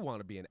comic. You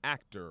want to be an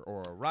actor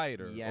or a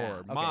writer or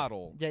okay.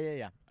 model.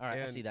 Yeah. All right, I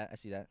And- see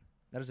that.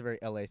 That is a very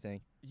LA thing.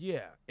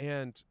 Yeah,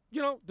 and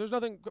there's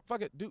nothing.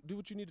 Fuck it. Do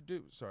what you need to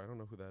do. Sorry, I don't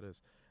know who that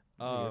is.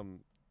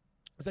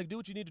 It's like, do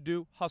what you need to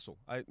do. Hustle.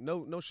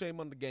 No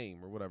shame on the game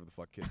or whatever the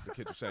fuck the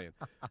kids are saying.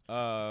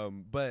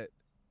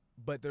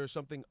 But there's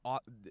something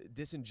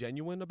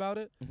disingenuous about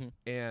it,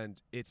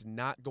 and it's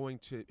not going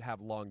to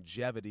have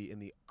longevity in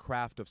the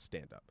craft of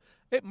stand-up.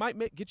 It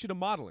might get you to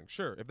modeling,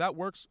 sure. If that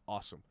works,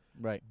 awesome.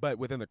 Right. But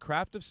within the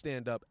craft of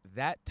stand-up,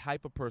 that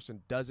type of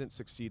person doesn't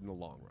succeed in the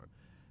long run.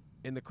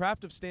 In the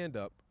craft of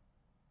stand-up,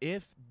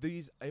 if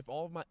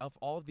all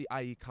of the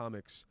IE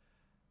comics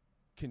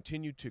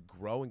continue to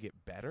grow and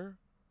get better,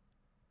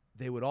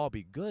 they would all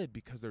be good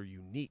because they're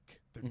unique.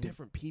 They're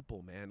different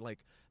people, man. Like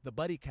the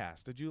Buddy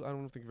Cast. I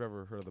don't think you've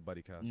ever heard of the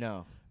Buddy Cast.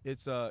 No. It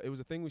was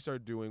a thing we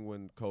started doing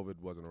when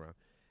COVID wasn't around,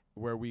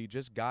 where we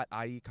just got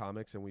IE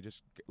comics and we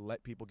just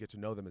let people get to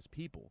know them as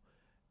people,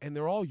 and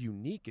they're all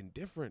unique and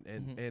different,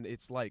 and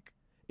it's like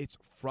it's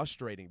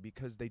frustrating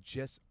because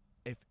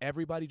if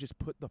everybody just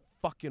put the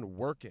fucking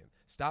work in,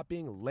 stop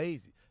being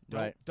lazy.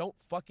 Don't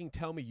fucking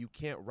tell me you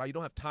can't write. You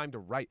don't have time to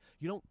write.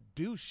 You don't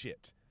do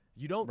shit.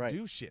 You don't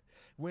do shit.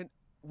 When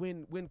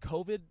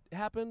COVID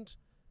happened,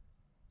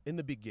 in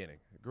the beginning,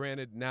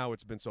 granted now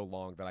it's been so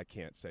long that I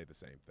can't say the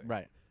same thing.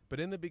 Right. But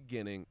in the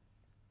beginning,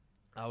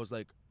 I was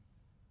like,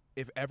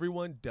 if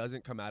everyone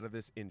doesn't come out of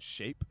this in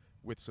shape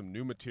with some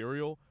new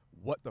material,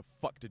 what the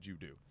fuck did you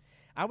do?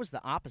 I was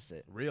the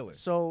opposite. Really?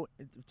 So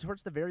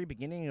towards the very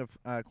beginning of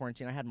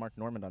quarantine, I had Mark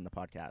Normand on the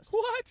podcast.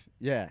 What?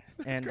 Yeah.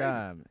 That's and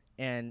crazy.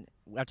 And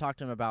I talked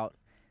to him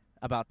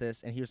about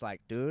this, and he was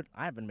like, dude,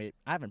 I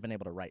haven't been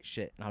able to write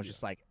shit. And I was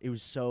just like, it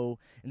was so,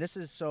 and this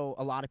is so,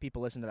 a lot of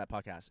people listen to that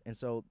podcast, and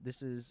so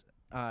this is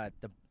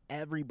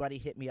everybody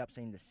hit me up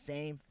saying the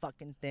same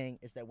fucking thing,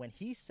 is that when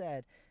he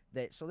said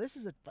that, so this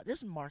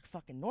is Mark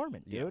fucking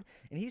Normand, dude, Yeah.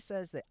 and he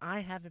says that I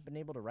haven't been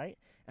able to write,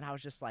 and I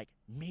was just like,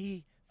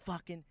 me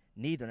fucking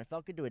neither, and I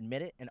felt good to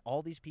admit it, and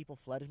all these people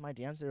flooded my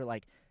DMs. They were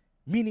like,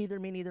 me neither,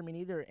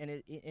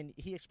 and and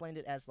he explained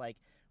it as like,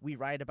 we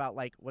write about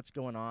like what's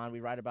going on, we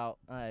write about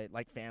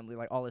like family,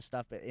 like all this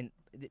stuff, but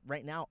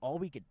right now all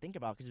we could think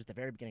about, because it was the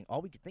very beginning,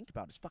 all we could think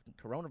about is fucking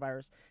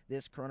coronavirus,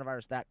 this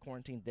coronavirus, that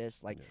quarantine,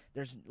 this, like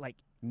there's like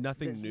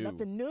Nothing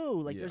new.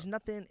 Like there's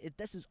nothing,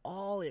 this is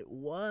all it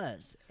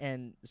was.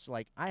 And so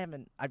like I've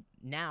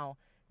now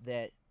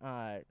that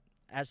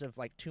as of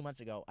like 2 months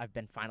ago, I've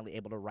been finally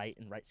able to write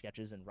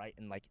sketches and write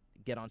and like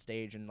get on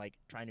stage and like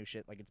try new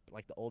shit. Like it's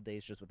like the old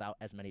days, just without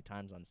as many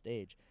times on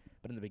stage.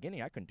 But in the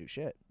beginning, I couldn't do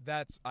shit.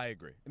 I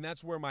agree, and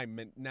that's where my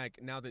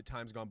now that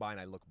time's gone by and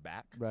I look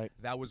back, Right.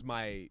 that was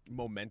my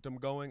momentum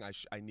going.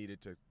 I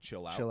needed to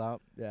chill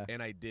out, Yeah.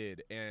 and I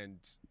did, and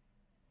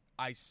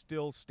I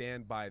still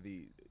stand by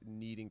the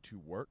needing to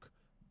work.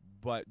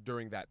 But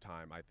during that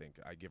time, I think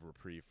I give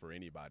reprieve for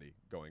anybody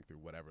going through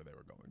whatever they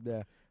were going through.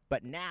 Yeah.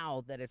 But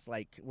now that it's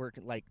like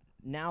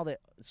now that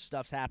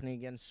stuff's happening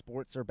again,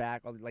 sports are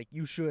back. Like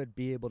you should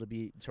be able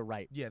to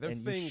write. Yeah, there are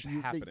and things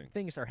happening.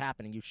 Things are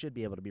happening. You should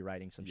be able to be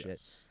writing some shit.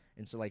 Yes.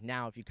 And so like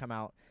now, if you come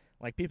out,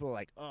 like people are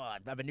like, oh, I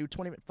have a new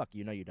 20. Fuck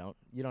you, no, you don't.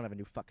 You don't have a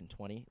new fucking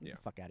 20. Get Yeah.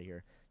 the fuck out of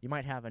here. You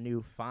might have a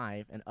new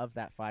 5, and of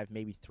that 5,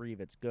 maybe 3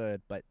 of it's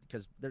good, but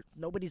because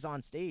nobody's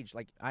on stage.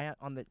 Like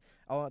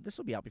this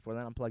will be out before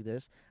then. Unplug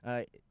this.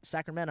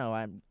 Sacramento,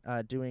 I'm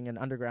doing an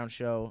underground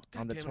show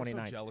on the 29th.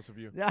 I'm so jealous of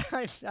you. Yeah,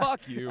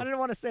 Fuck you. I didn't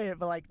want to say it,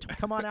 but like,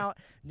 come on out,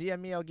 DM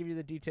me. I'll give you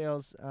the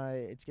details.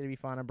 It's gonna be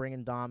fun. I'm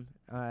bringing Dom,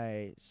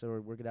 so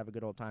we're gonna have a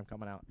good old time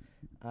coming out.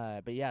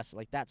 But yes, so,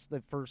 like that's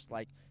the first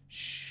like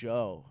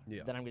show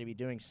that I'm gonna be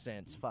doing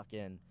since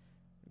fucking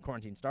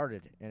quarantine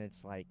started, and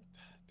it's like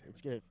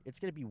it's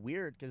gonna be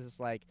weird because it's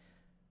like,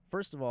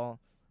 first of all,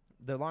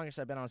 the longest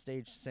I've been on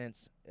stage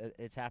since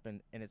it's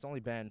happened, and it's only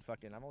been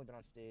fucking. I've only been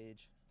on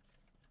stage.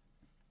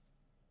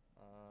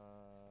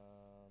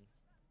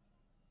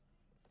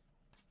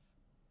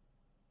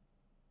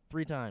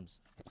 3 times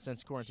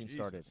since quarantine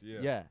started.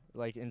 Yeah.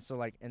 Like, and so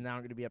like, and now I'm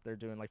going to be up there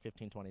doing like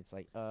 15, 20. It's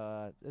like,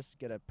 this is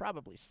going to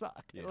probably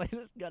suck. Yeah. Like,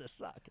 this is going to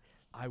suck.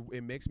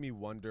 It makes me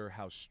wonder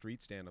how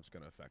street stand-up's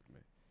going to affect me.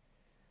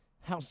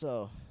 How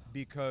so?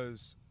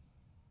 Because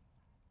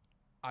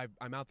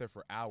I'm out there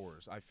for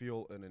hours. I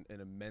feel an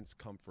immense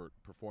comfort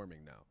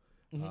performing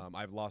now. Mhm.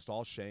 I've lost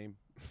all shame.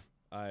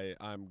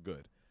 I'm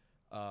good.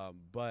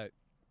 But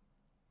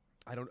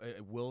I don't.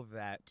 Will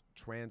that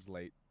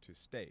translate to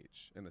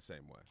stage in the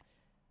same way?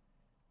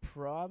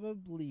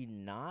 Probably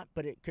not,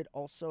 but it could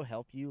also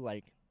help you.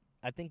 Like,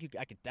 I think you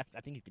could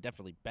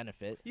definitely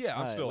benefit. Yeah,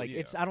 I'm still. like yeah.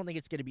 it's. I don't think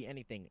it's going to be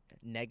anything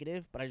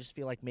negative, but I just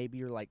feel like maybe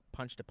your like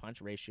punch to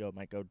punch ratio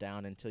might go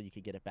down until you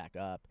could get it back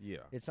up. Yeah,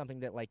 It's something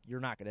that like you're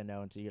not going to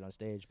know until you get on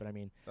stage. But I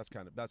mean, that's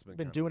been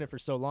been doing it for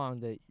so long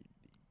that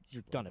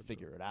you're gonna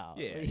figure it out.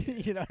 Yeah,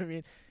 you know what I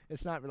mean.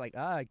 It's not like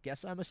I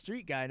guess I'm a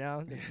street guy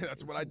now.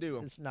 That's what I do.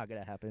 It's not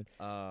going to happen.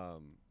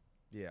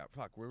 Yeah,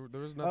 fuck. There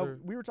was another.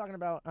 We were talking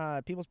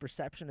about people's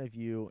perception of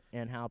you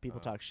and how people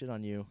talk shit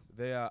on you.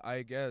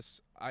 I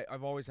guess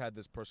I've always had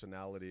this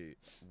personality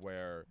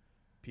where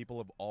people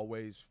have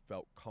always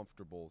felt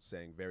comfortable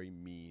saying very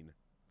mean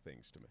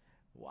things to me.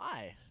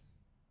 Why?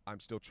 I'm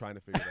still trying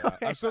to figure that out.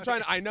 I'm still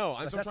trying. I know.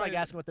 I'm still That's trying. like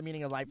asking what the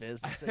meaning of life is.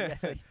 So,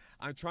 yeah.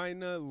 I'm trying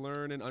to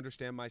learn and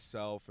understand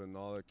myself and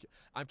all.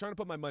 I'm trying to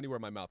put my money where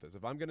my mouth is.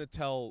 If I'm gonna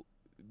tell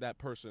that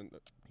person,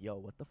 Yo,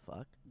 what the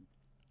fuck?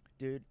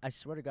 Dude, I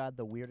swear to God,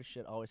 the weirdest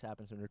shit always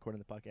happens when we're recording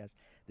the podcast.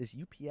 This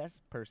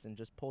UPS person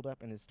just pulled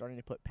up and is starting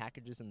to put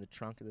packages in the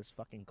trunk of this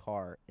fucking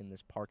car in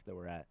this park that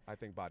we're at. I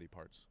think body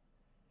parts.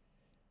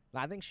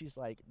 And I think she's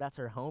like, that's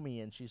her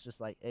homie, and she's just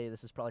like, hey,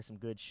 this is probably some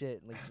good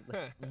shit.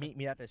 Like, meet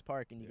me at this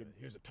park, and you can.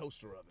 Here's a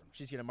toaster oven.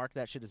 She's gonna mark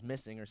that shit as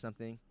missing or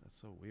something. That's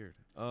so weird.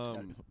 All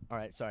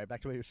right, sorry.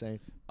 Back to what you were saying.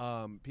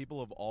 People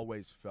have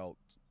always felt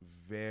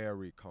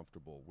very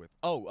comfortable with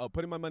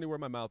putting my money where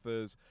my mouth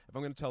is. If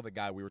I'm going to tell the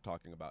guy we were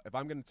talking about, if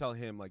I'm going to tell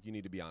him like you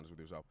need to be honest with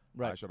yourself,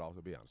 right. I should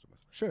also be honest with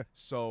myself. Sure.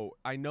 So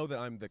I know that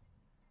I'm the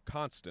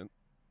constant.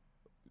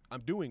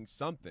 I'm doing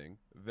something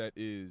that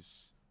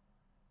is,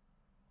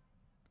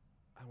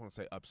 I don't want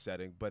to say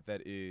upsetting, but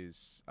that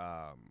is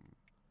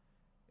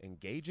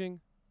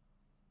engaging.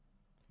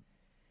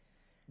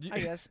 I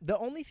guess the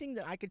only thing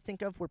that I could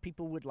think of where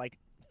people would like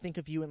think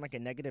of you in like a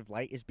negative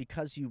light is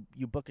because you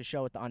book a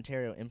show at the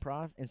Ontario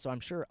Improv, and so I'm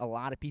sure a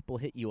lot of people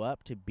hit you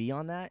up to be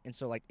on that, and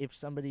so like if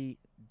somebody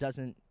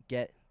doesn't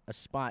get a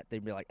spot,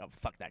 they'd be like, oh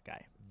fuck that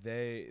guy.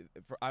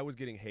 I was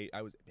getting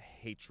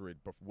hatred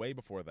way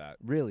before that.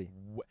 Really?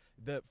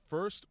 The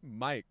first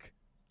mic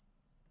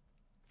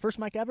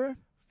ever?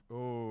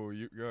 Oh,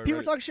 you're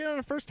people talking shit on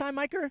a first time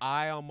micer?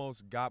 I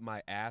almost got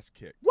my ass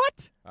kicked.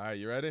 What? All right,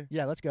 you ready?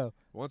 Yeah, let's go.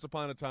 Once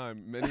upon a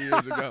time, many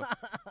years ago,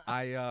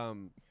 I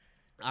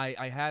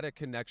had a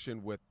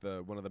connection with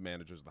one of the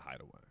managers of the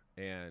Hideaway.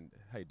 And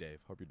hey, Dave,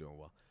 hope you're doing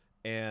well.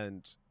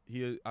 And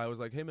I was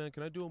like, hey man,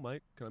 can I do a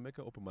mic? Can I make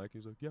an open mic? He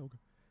was like, yeah, okay.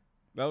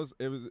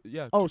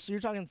 Yeah. Oh, so you're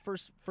talking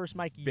first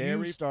mic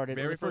you started?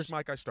 Very first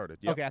mic I started.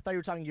 Yep. Okay, I thought you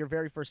were talking your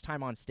very first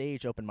time on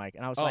stage open mic,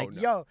 and I was Oh, like,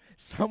 no. yo,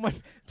 someone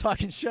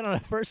talking shit on a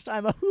first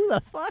time. Who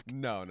the fuck?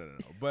 No.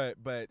 But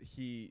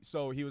he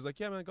was like,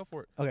 yeah, man, go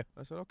for it. Okay.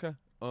 I said, okay.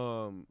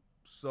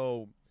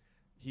 So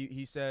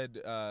he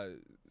said, I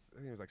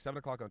think it was like 7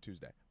 o'clock on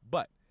Tuesday.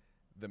 But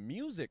the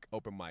music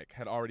open mic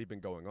had already been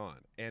going on,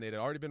 and it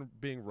had already been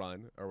being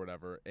run or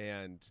whatever,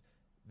 and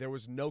there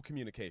was no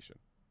communication.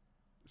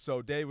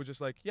 So Dave was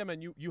just like, yeah,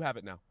 man, you have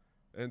it now.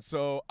 And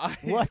so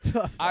What the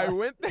fuck? I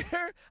went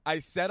there. I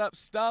set up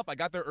stuff. I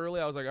got there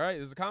early. I was like, all right,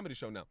 this is a comedy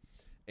show now.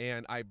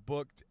 And I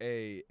booked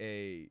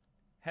a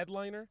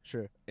headliner.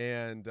 Sure.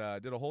 And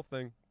did a whole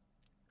thing.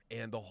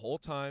 And the whole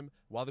time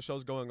while the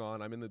show's going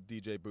on, I'm in the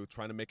DJ booth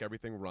trying to make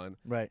everything run.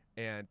 Right.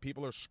 And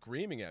people are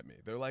screaming at me.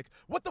 They're like,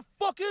 what the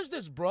fuck is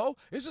this, bro?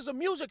 This is a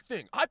music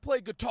thing. I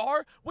play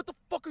guitar. What the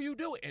fuck are you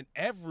doing? And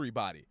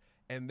everybody.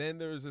 And then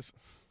there's this.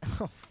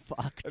 Oh,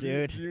 fuck,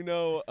 dude. Do you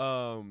know?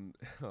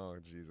 Oh,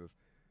 Jesus.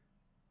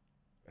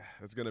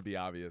 It's gonna be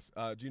obvious.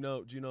 Do you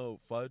know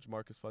Fudge,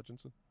 Marcus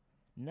Fudginson?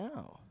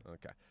 No.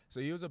 Okay. So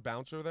he was a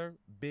bouncer there.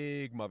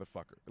 Big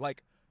motherfucker.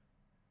 Like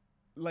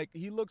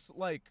he looks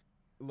like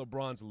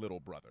LeBron's little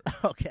brother.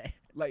 Okay.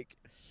 Like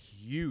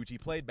huge. He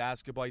played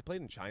basketball. He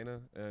played in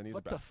China, and he's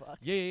What the fuck?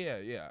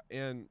 Yeah.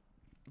 And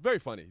very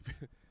funny.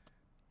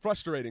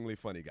 Frustratingly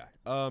funny guy.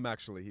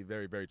 Actually, he's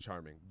very, very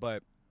charming.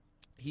 But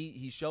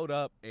he showed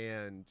up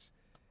and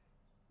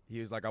he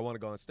was like, I want to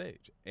go on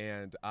stage.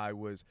 And I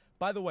was,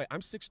 by the way,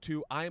 I'm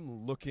 6'2".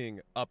 I'm looking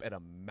up at a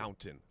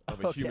mountain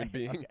of a human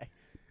being.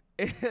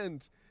 Okay.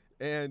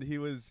 And he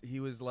was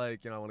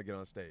like, I want to get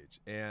on stage.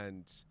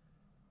 And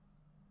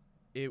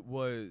I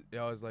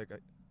was like, I'm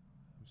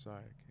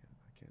sorry,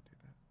 I can't do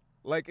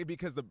that. Like,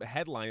 because the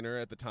headliner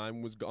at the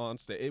time was on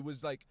stage. It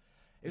was like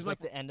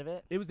the end of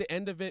it? It was the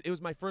end of it. It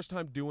was my first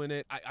time doing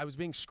it. I was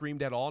being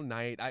screamed at all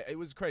night. It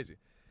was crazy.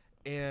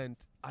 And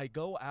I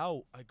go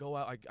out,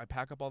 I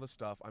pack up all the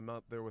stuff. I'm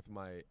out there with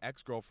my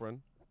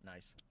ex-girlfriend.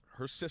 Nice.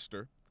 Her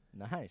sister.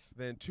 Nice.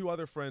 Then 2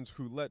 other friends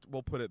who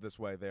we'll put it this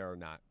way, they are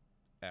not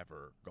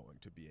ever going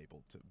to be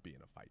able to be in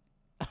a fight.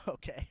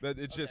 Okay. That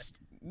it's just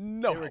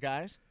no. They were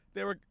guys?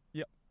 They were,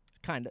 yeah.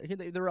 Kind of.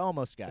 They were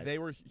almost guys.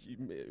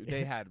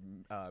 They had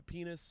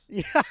penis.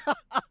 Yeah.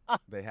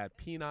 They had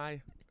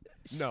peni.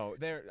 No,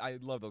 I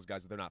love those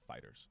guys. They're not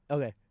fighters.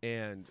 Okay.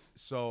 And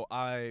so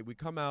we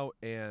come out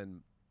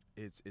and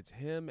it's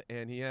him,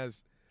 and he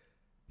has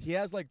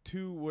like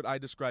two what I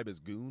describe as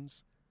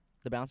goons.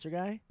 The bouncer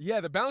guy? Yeah,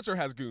 the bouncer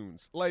has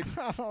goons. Like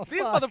Oh,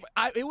 these fuck.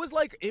 it was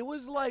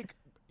like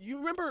you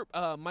remember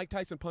Mike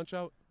Tyson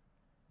Punch-Out?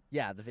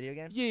 Yeah, the video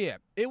game? Yeah.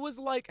 It was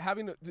like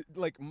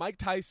like Mike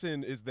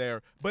Tyson is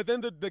there, but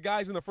then the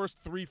guys in the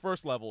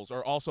first levels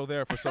are also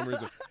there for some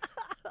reason.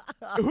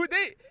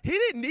 He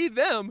didn't need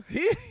them.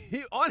 He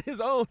on his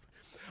own.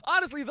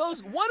 Honestly,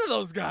 one of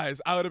those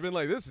guys, I would have been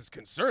like, this is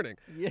concerning.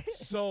 Yeah.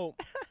 So,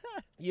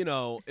 he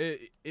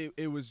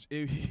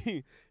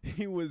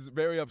was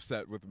very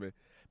upset with me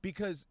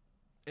because,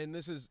 and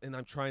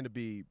I'm trying to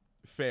be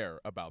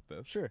fair about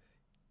this. Sure.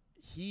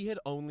 He'd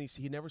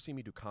never seen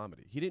me do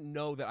comedy. He didn't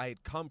know that I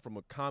had come from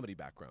a comedy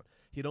background.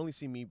 He'd only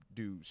seen me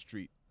do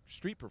street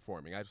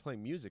performing. I was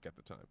playing music at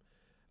the time.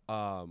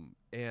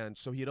 And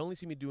so he had only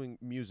seen me doing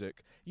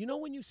music. You know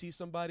when you see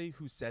somebody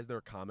who says they're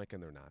a comic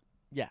and they're not?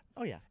 Yeah.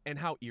 Oh, yeah. And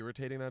how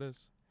irritating that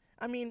is?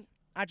 I mean,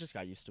 I just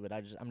got used to it.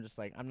 I'm just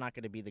like, I'm not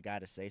going to be the guy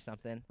to say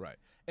something. Right.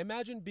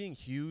 Imagine being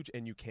huge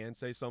and you can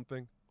say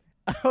something.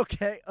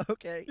 Okay.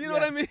 You know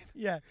what I mean?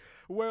 Yeah.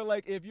 Where,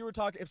 like, if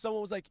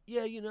someone was like,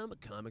 yeah, I'm a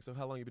comic, so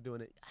how long you been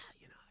doing it?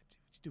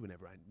 Just do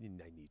whenever I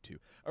need to.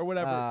 Or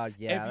whatever.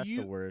 Yeah, that's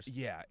the worst.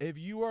 Yeah. If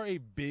you are a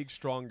big,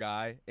 strong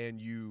guy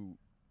and you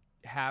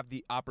have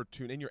the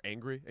opportunity, and you're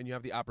angry, and you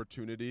have the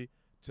opportunity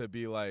to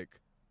be like,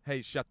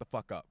 hey, shut the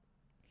fuck up.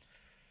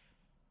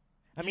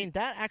 I mean,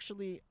 that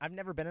actually, I've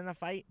never been in a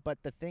fight, but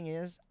the thing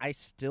is, I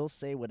still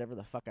say whatever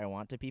the fuck I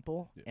want to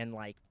people, and,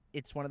 like,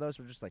 it's one of those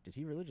where just like, did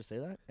he really just say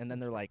that? And then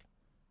they're like,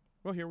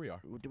 well, here we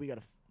are. Do we got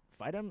to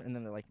fight him? And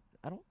then they're like,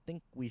 I don't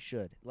think we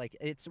should. Like,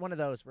 it's one of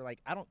those where, like,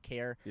 I don't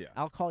care. Yeah.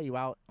 I'll call you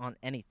out on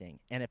anything,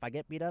 and if I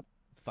get beat up,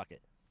 fuck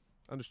it.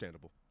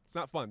 Understandable. It's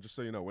not fun, just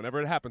so you know,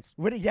 whenever it happens.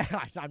 Yeah,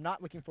 I'm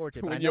not looking forward to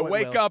it. But When I know you it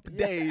wake will. up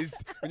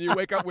dazed, when you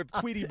wake up with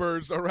Tweety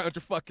birds around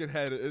your fucking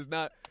head, is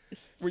not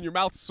when your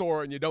mouth's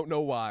sore and you don't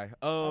know why.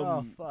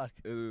 Oh, fuck.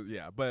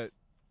 Yeah, but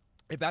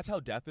if that's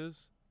how death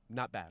is,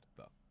 not bad,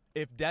 though.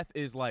 If death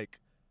is, like,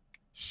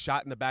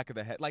 shot in the back of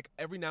the head, like,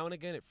 every now and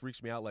again, it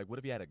freaks me out. Like, what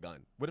if he had a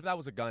gun? What if that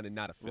was a gun and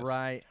not a fist?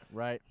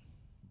 Right.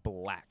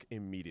 Black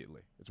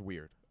immediately. It's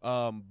weird.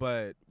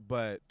 But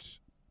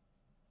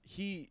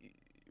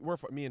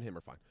me and him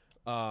are fine.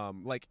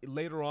 Like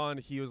later on,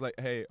 he was like,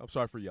 "Hey, I'm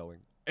sorry for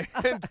yelling,"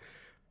 and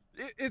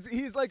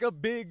he's like a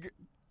big.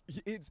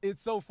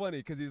 It's so funny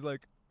because he's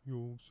like,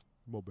 "Yo,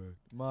 my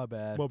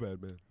bad,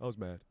 man. I was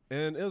mad,"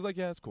 and it was like,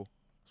 "Yeah, it's cool,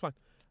 it's fine."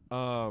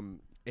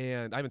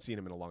 And I haven't seen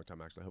him in a long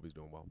time actually. I hope he's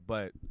doing well.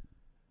 But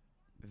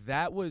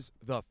that was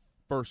the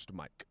first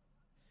mic.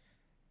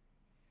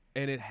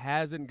 And it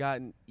hasn't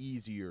gotten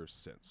easier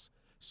since.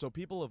 So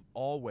people have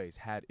always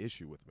had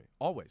issue with me.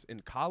 Always. In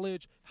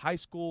college, high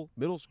school,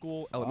 middle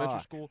school, elementary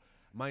school.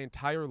 My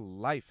entire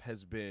life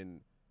has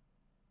been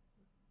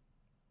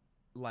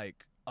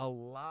like a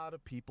lot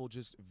of people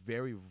just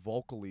very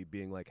vocally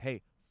being like,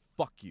 hey,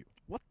 fuck you.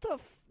 What the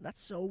that's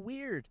so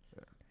weird.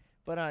 Yeah.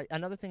 But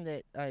another thing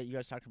that you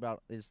guys talked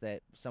about is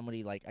that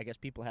somebody, like, I guess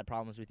people had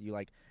problems with you,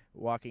 like,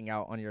 walking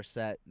out on your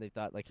set. They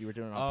thought, like, you were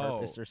doing it on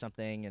purpose or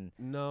something. And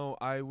no,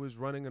 I was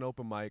running an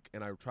open mic,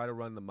 and I try to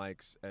run the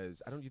mics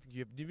as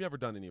you've never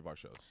done any of our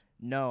shows?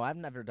 No, I've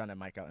never done a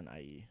mic out in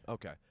IE.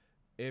 Okay.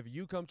 If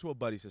you come to a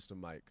Buddy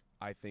System mic,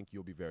 I think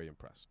you'll be very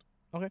impressed.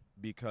 Okay.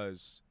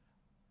 Because,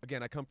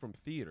 again, I come from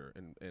theater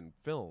and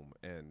film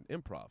and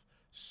improv,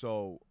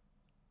 so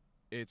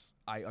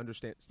I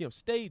understand,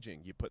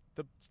 staging. You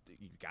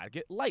gotta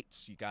get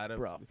lights. You gotta,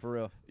 bro, for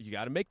real. You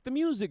gotta make the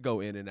music go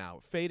in and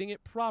out, fading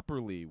it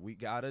properly. We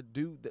gotta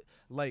do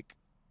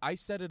I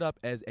set it up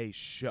as a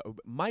show,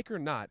 mic or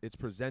not. It's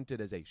presented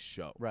as a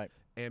show, right?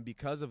 And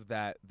because of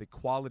that, the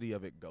quality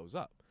of it goes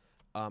up.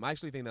 I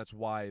actually think that's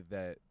why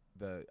that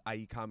the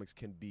IE comics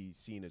can be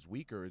seen as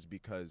weaker, is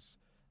because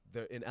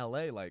they're in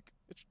LA, like,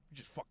 it's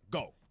just fuck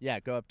go. Yeah,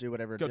 go up, do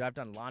whatever. Dude, I've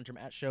done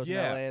laundromat shows in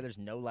LA. There's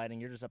no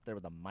lighting. You're just up there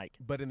with a mic.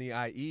 But in the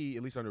IE,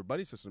 at least under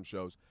Buddy System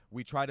shows,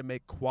 we try to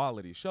make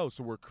quality shows.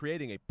 So we're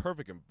creating a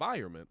perfect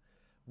environment,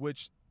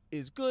 which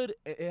is good.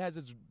 It has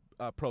its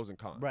pros and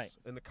cons. Right.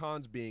 And the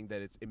cons being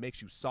that it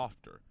makes you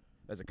softer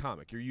as a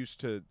comic. You're used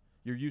to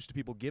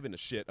people giving a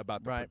shit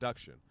about the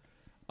production.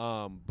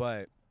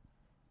 But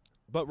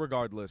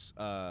regardless,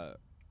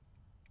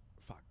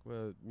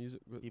 music.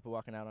 People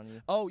walking out on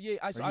you. Oh yeah,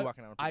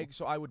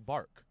 I would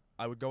bark.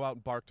 I would go out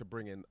and bark to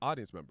bring in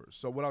audience members.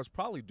 So what I was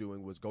probably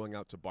doing was going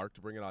out to bark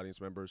to bring in audience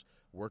members,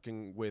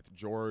 working with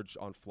George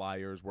on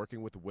flyers,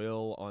 working with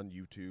Will on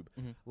YouTube.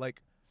 Mm-hmm.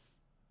 Like,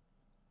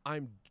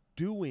 I'm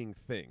doing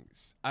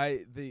things.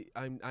 I'm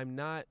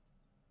not.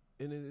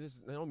 And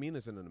I don't mean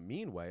this in a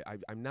mean way.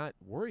 I'm not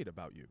worried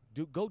about you.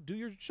 Go do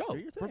your show. Do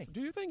your thing.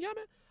 Do your thing. Yeah,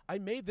 man. I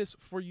made this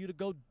for you to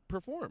go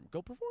perform.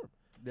 Go perform.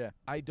 Yeah.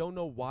 I don't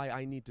know why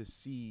I need to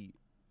see.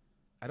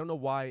 I don't know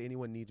why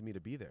anyone needs me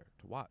to be there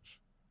to watch.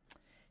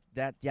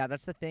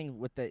 That's the thing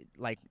with the,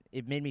 like,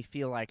 it made me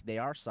feel like they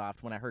are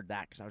soft when I heard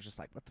that, because I was just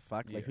like, what the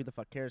fuck? Like, who the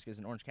fuck cares? Because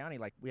in Orange County,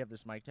 like, we have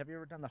this mic. Have you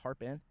ever done the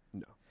Harp In?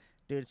 No.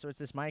 Dude, so it's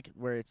this mic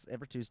where it's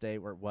every Tuesday,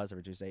 where it was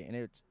every Tuesday, and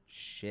it's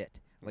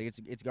shit. Like,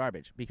 it's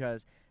garbage,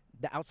 because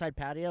the outside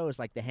patio is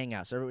like the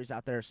hangout. So everybody's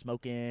out there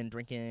smoking,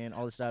 drinking,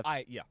 all this stuff.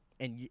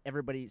 And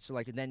everybody, so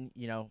like, then,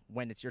 you know,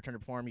 when it's your turn to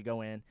perform, you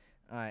go in,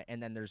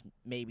 and then there's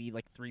maybe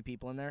like 3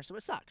 people in there. So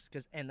it sucks.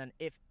 And then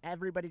if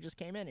everybody just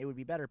came in, it would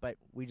be better, but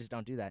we just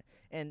don't do that.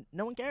 And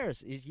no one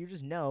cares. You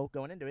just know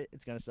going into it,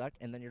 it's going to suck.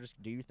 And then you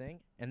just do your thing.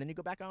 And then you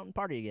go back out and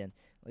party again.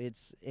 But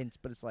it's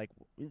like.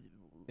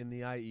 In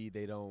the IE,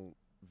 they don't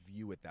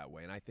view it that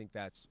way. And I think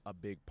that's a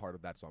big part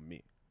of that's on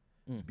me.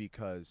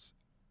 Because,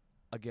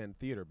 again,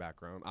 theater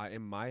background,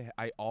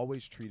 I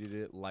always treated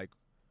it like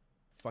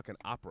fucking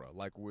opera.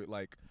 Like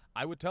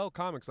I would tell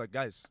comics, like,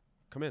 guys,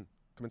 come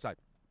inside.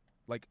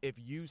 Like, if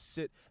you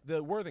sit,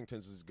 the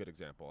Worthingtons is a good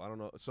example. I don't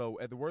know. So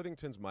at the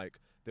Worthingtons mic,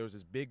 there was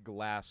this big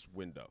glass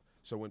window.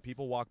 So when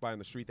people walk by on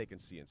the street, they can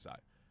see inside.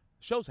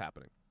 Show's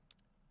happening.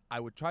 I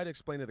would try to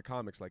explain to the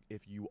comics, like,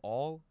 if you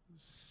all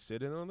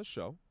sit in on the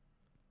show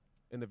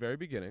in the very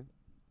beginning,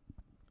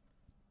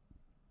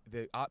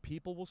 the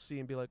people will see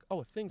and be like,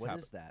 oh, a thing's happening.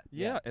 What is that?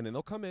 Yeah, and then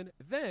they'll come in.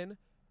 Then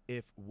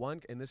if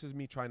one, and this is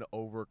me trying to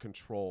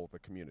over-control the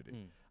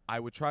community,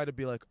 I would try to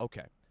be like,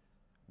 okay,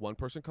 one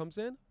person comes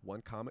in,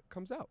 one comic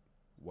comes out.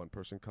 One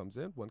person comes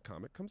in, one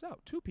comic comes out.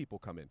 2 people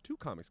come in, 2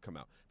 comics come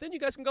out. Then you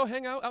guys can go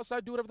hang out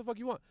outside, do whatever the fuck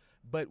you want.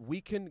 But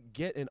we can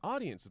get an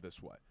audience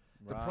this way.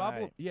 The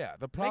problem.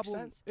 Makes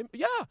sense.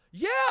 Yeah.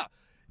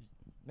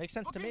 Makes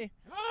sense to me.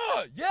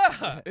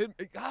 Yeah.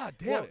 God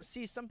damn Well, it.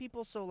 see, some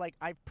people, so like,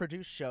 I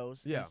produce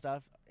shows and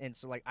stuff, and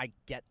so like I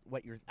get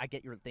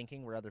your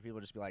thinking, where other people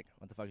just be like,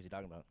 what the fuck is he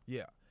talking about?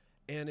 Yeah.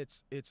 And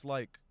it's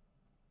like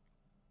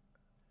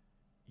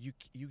you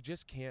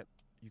just can't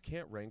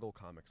wrangle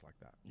comics like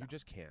that. No. You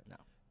just can't. No.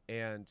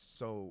 And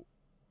so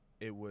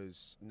it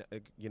was,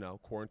 you know,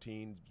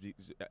 quarantine,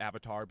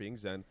 Avatar being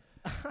Zen,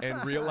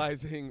 and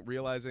realizing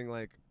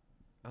like,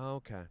 oh,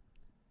 okay,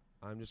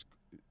 I'm just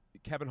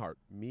Kevin Hart,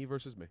 me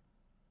versus me.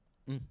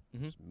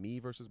 Just me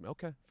versus me.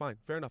 Okay, fine,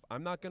 fair enough.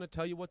 I'm not going to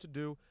tell you what to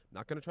do. I'm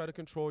not going to try to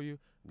control you.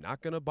 I'm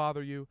not going to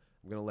bother you.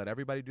 I'm going to let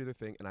everybody do their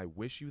thing, and I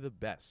wish you the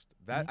best.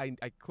 That I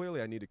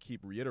clearly I need to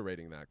keep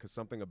reiterating that, because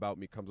something about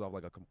me comes off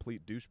like a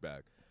complete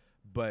douchebag.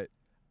 But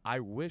I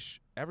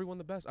wish everyone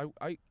the best.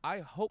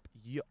 I hope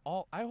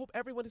I hope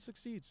everyone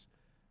succeeds.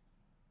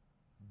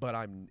 But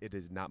it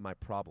is not my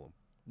problem.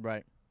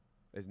 Right.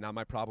 It's not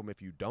my problem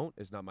if you don't.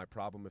 It's not my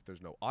problem if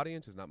there's no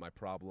audience. It's not my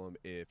problem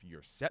if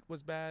your set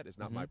was bad. It's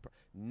not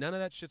none of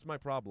that shit's my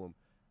problem.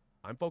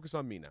 I'm focused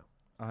on me now.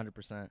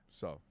 100%.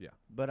 So, yeah.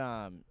 But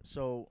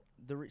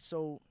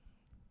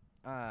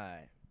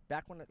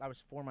back when I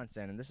was 4 months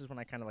in, and this is when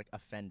I kind of like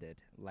offended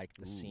like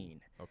the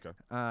scene. Okay.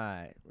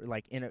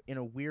 Like in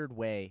a weird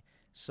way.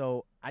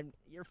 So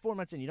you're 4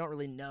 months in, you don't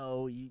really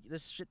know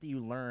this shit that you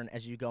learn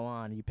as you go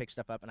on. You pick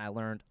stuff up, and I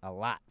learned a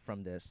lot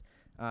from this.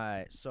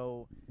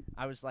 So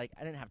I was like,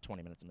 I didn't have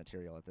 20 minutes of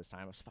material at this time.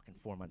 I was fucking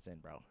 4 months in,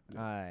 bro.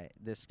 Yeah.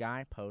 This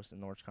guy posts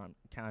in the Orange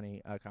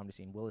County comedy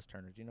scene, Willis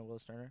Turner. Do you know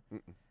Willis Turner?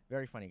 Mm-mm.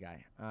 Very funny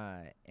guy.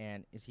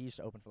 And he used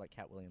to open for like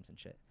Cat Williams and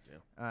shit.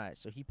 Yeah.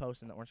 So he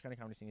posts in the Orange County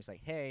comedy scene. He's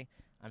like, hey,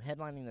 I'm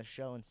headlining the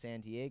show in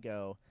San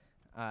Diego.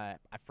 I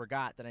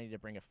forgot that I need to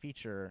bring a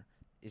feature.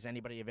 Is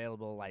anybody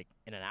available like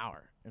in an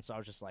hour? And so I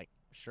was just like,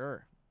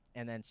 sure.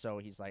 And then so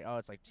he's like, oh,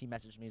 it's like, he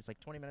messaged me. It's like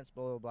 20 minutes,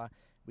 blah, blah, blah.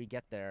 We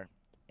get there,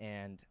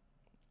 and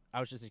I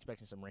was just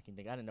expecting some ranking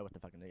thing. I didn't know what the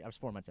fucking thing. I was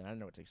 4 months in. I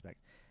didn't know what to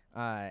expect.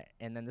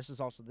 And then this is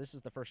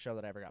the first show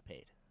that I ever got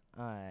paid.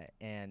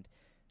 And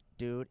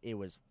dude, it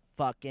was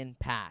fucking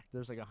packed. There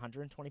was like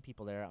 120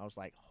 people there. I was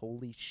like,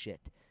 holy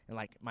shit. And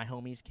like my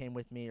homies came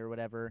with me or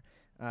whatever.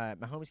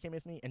 My homies came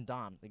with me, and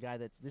Dom, the guy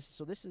this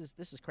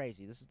is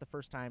crazy. This is the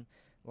first time,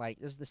 like,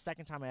 this is the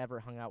second time I ever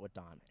hung out with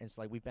Dom. And it's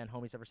like, we've been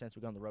homies ever since.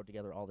 We go on the road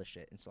together, all this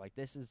shit. And so like,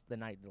 this is the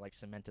night that like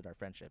cemented our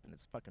friendship, and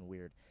it's fucking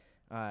weird.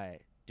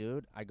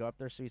 Dude, I go up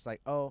there, so he's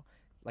like, oh,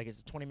 like,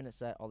 it's a 20-minute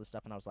set, all this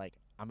stuff. And I was like,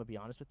 I'm gonna be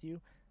honest with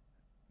you,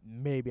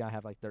 maybe I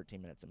have like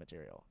 13 minutes of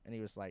material. And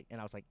he was like, and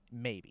I was like,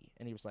 maybe.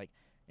 And he was like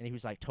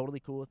totally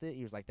cool with it.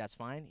 He was like, that's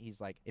fine.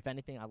 He's like, if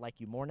anything, I like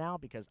you more now,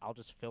 because I'll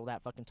just fill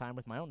that fucking time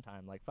with my own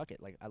time. Like, fuck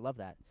it. Like, I love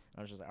that. And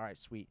I was just like, all right,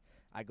 sweet.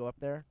 I go up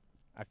there,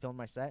 I film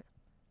my set,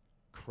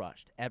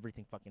 crushed.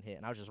 Everything fucking hit.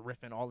 And I was just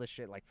riffing all this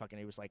shit, like, fucking,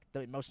 it was like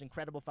the most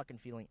incredible fucking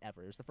feeling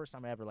ever. It was the first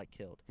time I ever like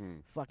killed.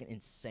 Fucking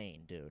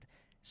insane, dude.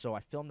 So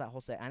I filmed that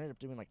whole set. I ended up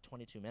doing like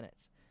 22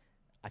 minutes.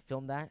 I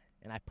filmed that,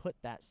 and I put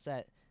that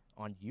set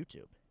on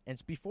YouTube. And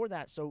it's before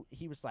that, so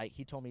he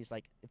told me, he's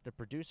like, if this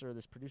producer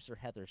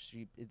Heather,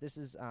 this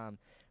is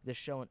this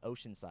show in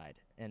Oceanside,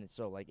 and it's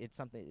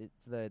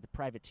the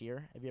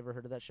Privateer. Have you ever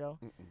heard of that show?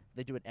 Mm-mm.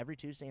 They do it every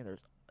Tuesday, and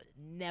there's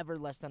never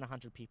less than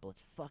 100 people.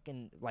 It's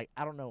fucking, like,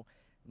 I don't know,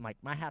 like,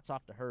 my hat's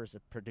off to her as a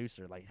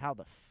producer. Like, how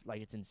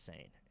like, it's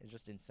insane. It's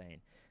just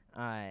insane.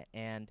 So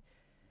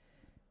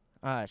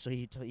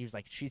he was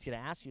like, she's gonna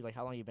ask you, like,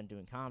 how long you've been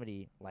doing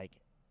comedy, like,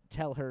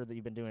 tell her that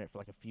you've been doing it for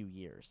like a few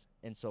years.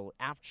 And so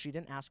after, she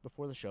didn't ask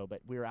before the show,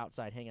 but we were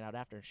outside hanging out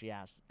after, and she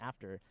asked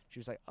after. She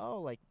was like,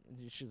 "Oh, like,"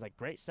 she's like,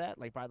 "Great set.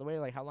 Like, by the way,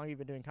 like, how long have you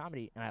been doing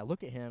comedy?" And I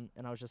look at him,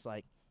 and I was just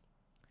like,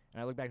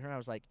 and I look back at her, and I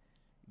was like,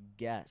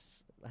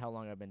 "Guess how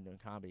long I've been doing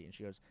comedy?" And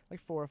she goes, "Like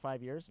 4 or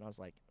 5 years." And I was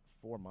like,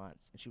 4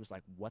 months. And she was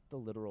like, "What the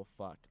literal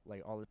fuck?"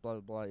 Like, all this blah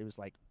blah blah. It was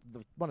like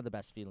one of the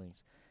best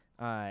feelings.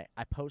 I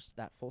posted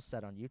that full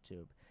set on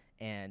YouTube,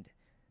 and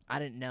I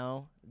didn't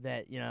know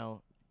that, you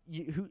know,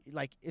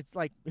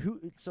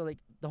 so like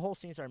the whole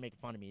scene started making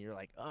fun of me. You're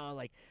like, "Oh,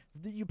 like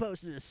you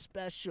posted a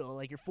special,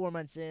 like you're 4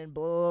 months in,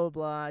 blah blah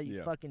blah,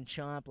 you fucking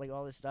chump," like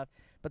all this stuff.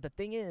 But the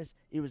thing is,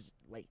 it was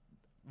like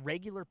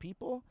regular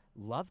people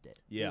loved it.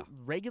 Yeah.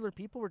 Regular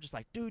people were just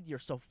like, "Dude, you're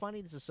so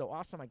funny. This is so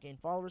awesome. I gained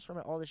followers from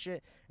it, all this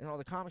shit." And all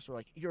the comics were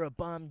like, "You're a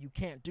bum. You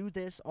can't do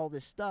this, all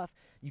this stuff.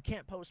 You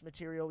can't post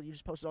material. You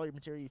just posted all your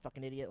material, you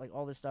fucking idiot." Like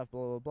all this stuff,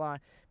 blah, blah, blah.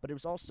 But it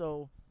was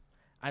also,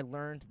 I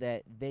learned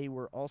that they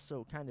were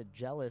also kind of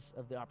jealous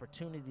of the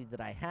opportunity that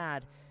I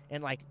had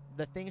and like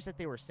the things that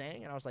they were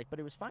saying. And I was like, "But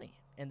it was funny."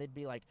 And they'd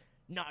be like,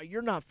 "No,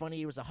 you're not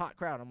funny. It was a hot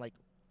crowd." I'm like,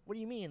 "What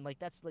do you mean? Like,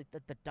 that's like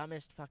the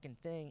dumbest fucking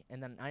thing."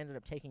 And then I ended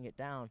up taking it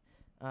down.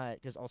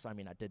 Because also, I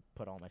mean, I did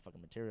put all my fucking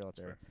material out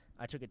there.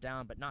 I took it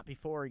down, but not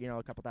before, you know,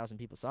 a couple thousand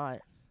people saw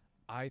it.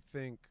 I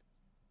think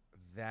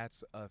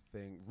that's a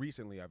thing.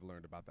 Recently, I've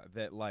learned about that.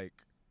 That, like,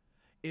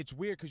 it's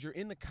weird because you're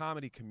in the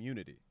comedy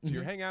community. So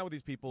you're hanging out with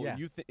these people,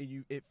 and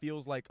it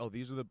feels like, oh,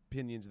 these are the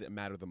opinions that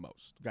matter the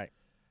most. Right.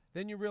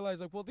 Then you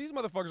realize, like, well, these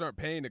motherfuckers aren't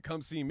paying to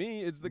come see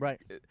me. It's the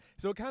right.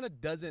 So it kind of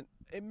doesn't.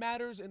 It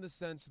matters in the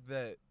sense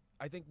that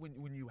I think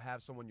when you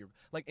have someone you're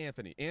like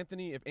Anthony.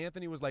 If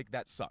Anthony was like,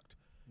 "That sucked,"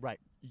 right,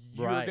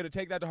 you're gonna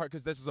take that to heart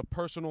because this is a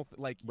personal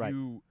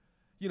you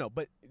know.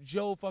 But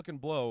Joe fucking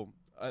Blow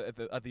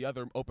at the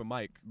other open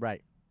mic,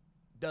 right?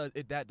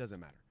 That doesn't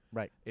matter.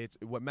 Right. It's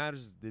what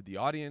matters is, did the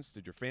audience,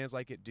 did your fans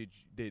like it?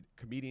 Did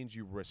comedians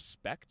you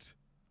respect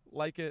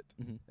like it?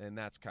 Mm-hmm. And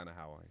that's kind of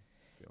how I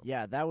feel.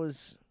 Yeah, that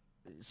was.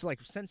 So, like,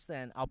 since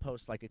then, I'll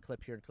post, like, a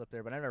clip here and a clip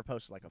there, but I never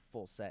posted, like, a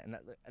full set. And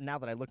now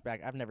that I look back,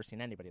 I've never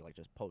seen anybody, like,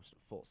 just post a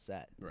full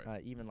set.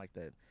 Right. Even, like,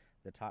 the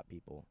top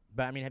people.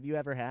 But, I mean, have you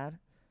ever had,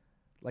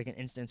 like, an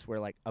instance where,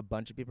 like, a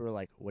bunch of people were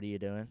like, "What are you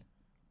doing?"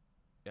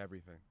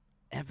 Everything.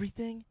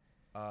 Everything?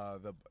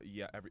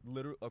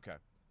 Literally, okay.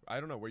 I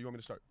don't know. Where you want me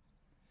to start?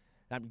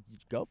 I mean,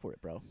 go for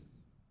it, bro.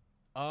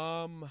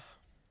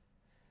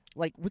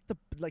 Like with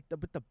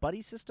the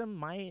buddy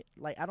system, I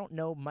don't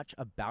know much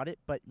about it,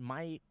 but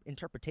my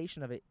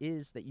interpretation of it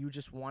is that you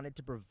just wanted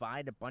to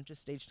provide a bunch of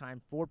stage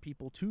time for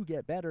people to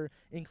get better,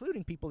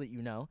 including people that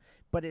you know.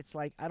 But it's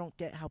like, I don't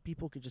get how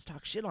people could just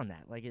talk shit on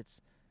that. Like, it's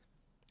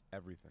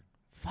everything.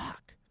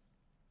 Fuck.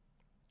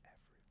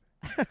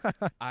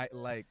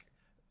 Everything.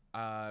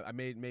 I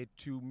made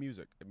two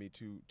music. I made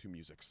two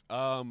musics.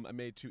 I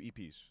made 2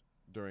 EPs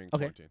during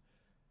quarantine.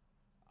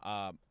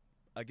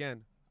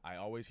 Again, I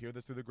always hear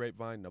this through the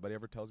grapevine. Nobody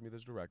ever tells me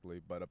this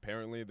directly, but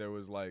apparently there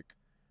was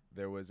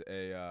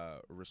a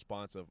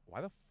response of,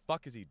 "Why the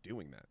fuck is he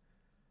doing that?"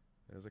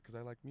 And I was like, "Because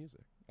I like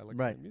music. I like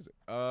playing music."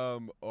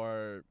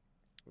 Or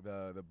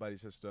the buddy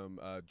system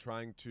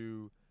trying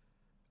to.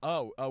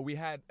 We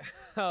had.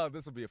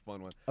 This will be a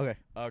fun one.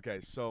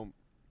 Okay. So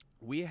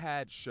we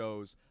had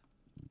shows,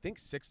 I think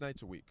 6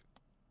 nights a week,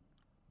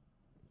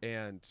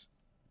 and.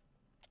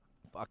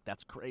 Fuck,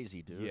 that's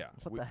crazy, dude. Yeah.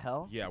 What the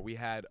hell? Yeah, we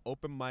had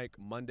open mic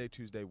Monday,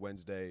 Tuesday,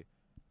 Wednesday,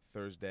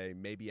 Thursday,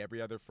 maybe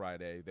every other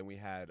Friday. Then we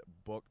had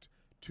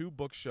 2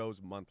 book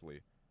shows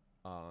monthly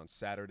on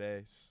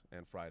Saturdays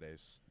and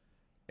Fridays.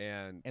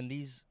 And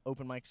these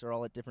open mics are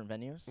all at different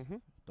venues? Mm-hmm.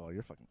 Oh,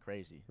 you're fucking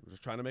crazy. We're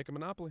just trying to make a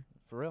monopoly.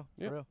 For real.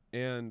 Yeah. For real.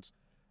 And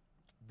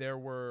there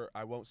were,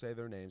 I won't say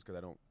their names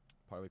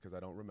partly because I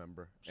don't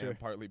remember. Sure. And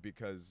partly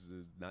because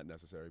it's not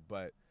necessary.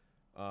 But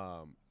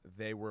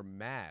they were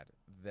mad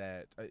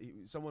that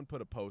someone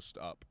put a post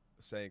up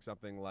saying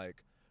something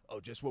like,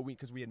 "Oh,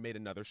 because we had made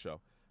another show.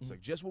 It's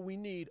like, just what we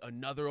need,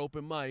 another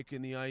open mic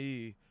in the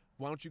IE.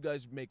 Why don't you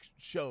guys make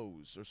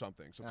shows or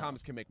something so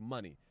comics can make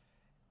money?"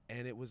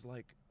 And it was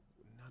like,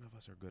 none of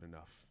us are good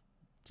enough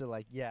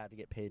to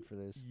get paid for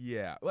this.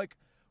 Yeah, like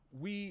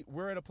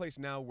we're at a place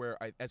now where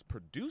as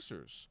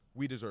producers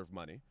we deserve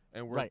money,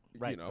 and we're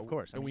right, you know, of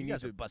course, and we you need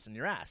guys to are busting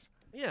your ass.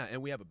 Yeah,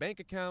 and we have a bank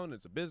account, and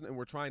it's a business, and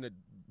we're trying to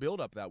build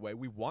up that way.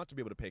 We want to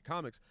be able to pay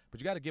comics, but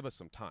you got to give us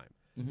some time.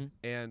 Mm-hmm.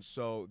 And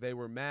so they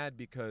were mad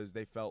because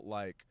they felt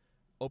like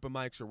open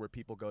mics are where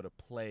people go to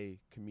play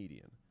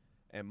comedian.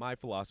 And my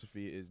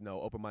philosophy is,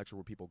 no, open mics are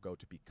where people go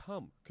to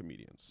become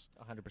comedians.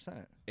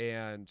 100%.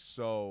 And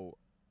so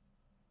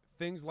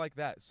things like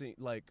that,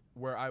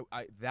 where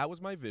I that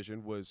was my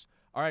vision was,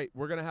 all right,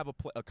 we're going to have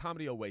a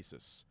comedy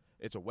oasis.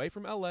 It's away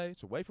from LA,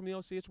 it's away from the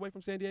OC, it's away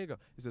from San Diego.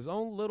 It's his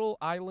own little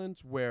island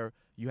where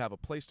you have a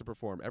place to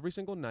perform every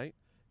single night.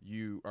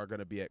 You are going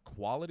to be at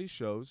quality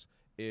shows.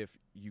 If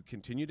you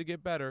continue to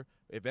get better,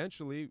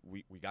 eventually,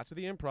 we got to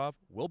the Improv.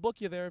 We'll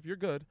book you there if you're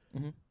good.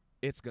 Mm-hmm.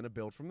 It's going to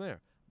build from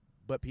there.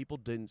 But people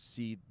didn't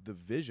see the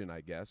vision, I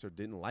guess, or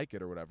didn't like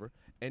it or whatever.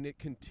 And it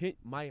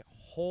my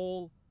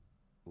whole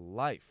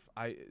life.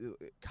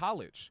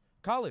 College.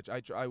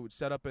 I would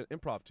set up an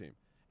improv team,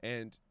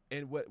 and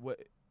what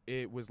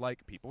it was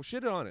like. People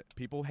shitted on it.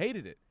 People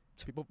hated it.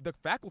 The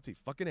faculty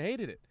fucking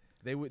hated it.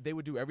 They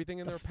would do everything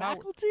in their power.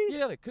 Faculty?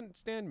 Yeah, they couldn't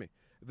stand me.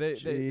 They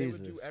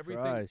would do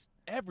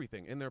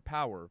everything in their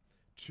power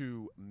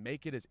to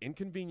make it as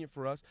inconvenient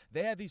for us.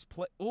 They had these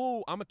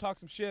I'm gonna talk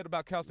some shit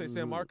about Cal State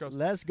San Marcos.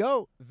 Let's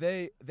go.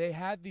 They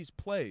had these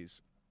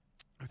plays.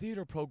 Our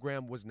theater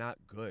program was not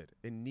good.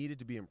 It needed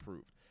to be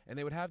improved. And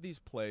they would have these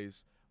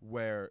plays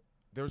where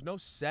there was no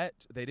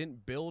set. They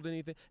didn't build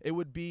anything.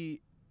 We'd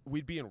be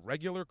in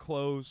regular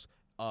clothes.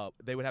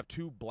 They would have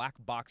 2 black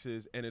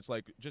boxes, and it's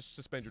like, just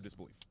suspend your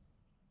disbelief.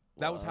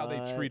 That was how they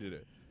treated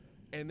it.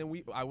 And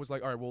then I was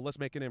like, all right, well, let's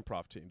make an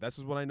improv team. This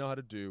is what I know how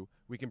to do.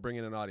 We can bring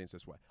in an audience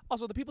this way.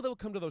 Also, the people that would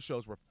come to those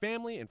shows were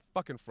family and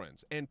fucking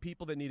friends and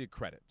people that needed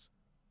credits.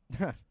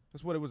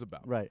 That's what it was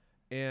about. Right.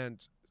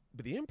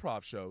 But the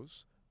improv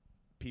shows,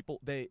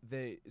 people,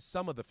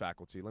 some of the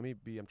faculty,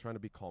 I'm trying to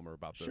be calmer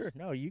about this. Sure,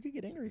 no, you could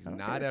get angry.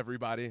 Not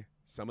everybody.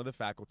 Some of the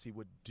faculty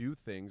would do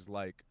things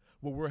like,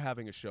 well, we're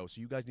having a show, so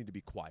you guys need to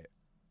be quiet.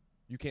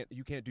 You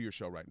can't do your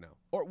show right now,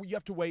 or you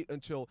have to wait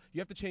until you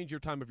have to change your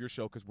time of your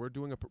show because we're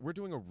doing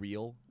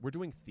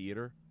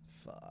theater.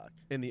 Fuck.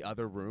 In the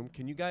other room.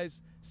 Can you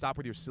guys stop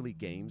with your silly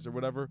games or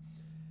whatever?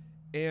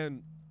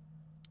 And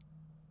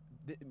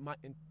my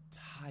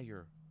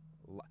entire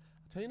life.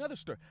 I'll tell you another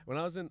story. When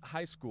I was in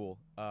high school,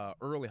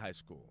 early high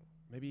school,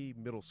 maybe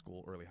middle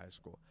school, early high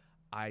school,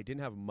 I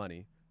didn't have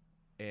money.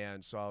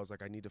 And so I was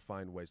like, I need to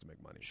find ways to make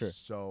money. Sure.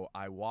 So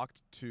I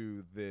walked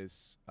to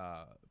this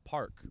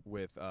park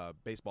with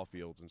baseball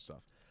fields and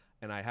stuff.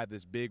 And I had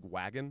this big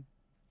wagon.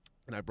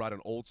 And I brought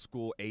an old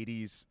school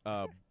 80s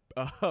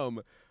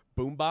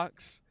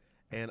boombox.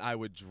 And I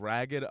would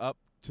drag it up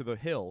to the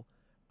hill.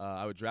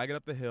 I would drag it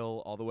up the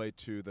hill all the way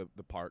to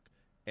the park.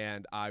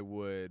 And I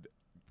would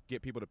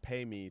get people to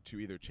pay me to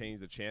either change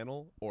the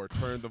channel or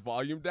turn the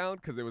volume down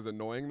because it was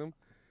annoying them.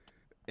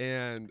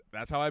 And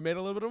that's how I made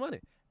a little bit of money.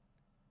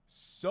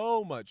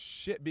 So much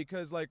shit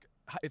because, like,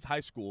 it's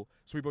high school,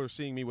 so people are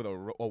seeing me with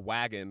a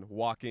wagon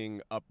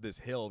walking up this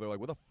hill. They're like,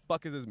 what the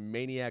fuck is this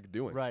maniac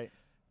doing? Right.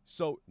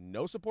 So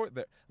no support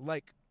there.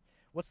 Like,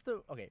 is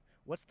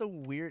that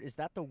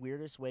the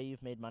weirdest way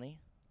you've made money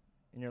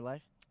in your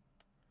life?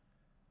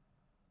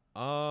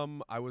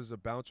 I was a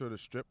bouncer at a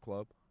strip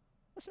club.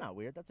 That's not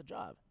weird. That's a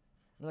job.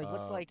 Like,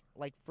 what's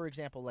like for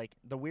example, like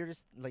the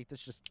weirdest, like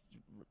this just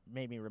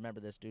made me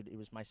remember this, dude. It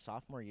was my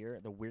sophomore year.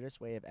 The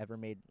weirdest way I've ever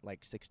made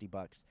like $60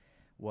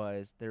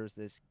 was there was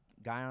this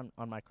guy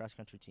on my cross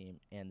country team,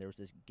 and there was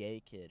this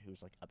gay kid who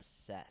was like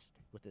obsessed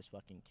with this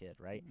fucking kid,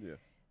 right? Yeah.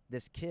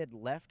 This kid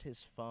left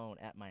his phone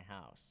at my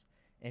house,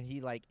 and he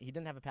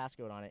didn't have a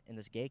passcode on it, and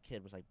this gay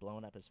kid was like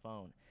blowing up his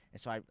phone,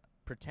 and so I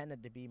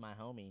pretended to be my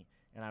homie,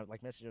 and I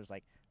like messaged him, was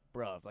like,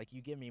 bro, if, like,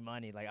 you give me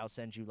money, like, I'll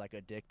send you, like, a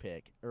dick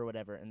pic or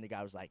whatever. And the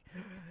guy was like,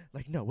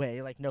 no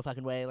way, like, no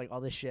fucking way, like, all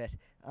this shit.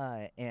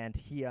 And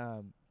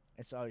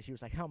so he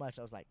was like, how much?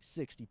 I was like,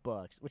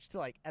 $60, which to,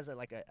 like, as a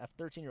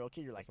 13-year-old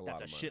kid, you're like,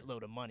 that's a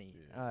shitload of money.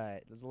 Yeah.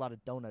 There's a lot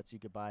of donuts you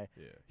could buy.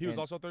 Yeah. He was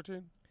also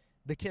 13?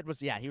 The kid was,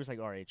 he was like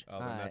our age. Oh,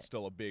 then that's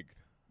still a big.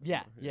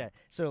 Yeah.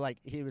 So, like,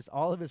 he was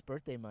all of his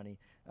birthday money.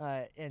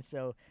 And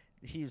so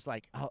he was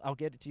like, I'll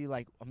get it to you,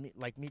 like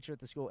meet you at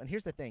the school. And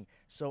here's the thing.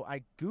 So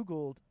I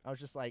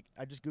just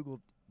Googled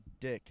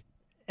dick.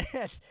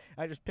 And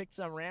I just picked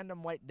some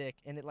random white dick,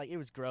 and it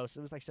was gross.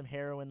 It was like some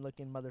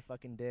heroin-looking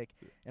motherfucking dick.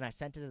 And I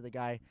sent it to the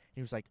guy.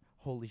 He was like,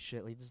 holy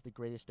shit, like, this is the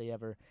greatest day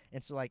ever.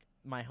 And so, like,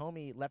 my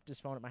homie left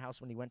his phone at my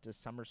house when he went to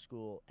summer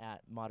school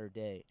at Mater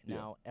Dei.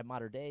 Now, at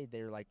Mater Dei,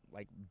 they're like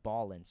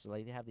balling. So,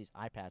 like, they have these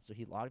iPads. So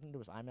he logged into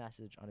his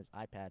iMessage on his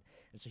iPad.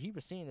 And so he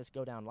was seeing this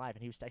go down live,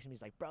 and he was texting me.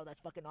 He's like, bro, that's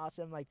fucking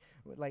awesome, like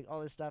all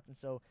this stuff. And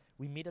so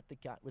we meet up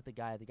with the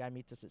guy. The guy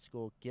meets us at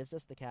school, gives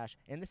us the cash.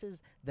 And this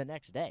is the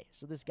next day.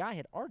 So this guy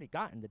had already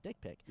gotten the dick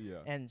pic. Yeah.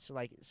 And so,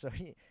 like,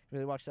 he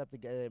really walks up.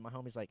 My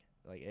homie's like,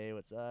 hey,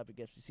 what's up? I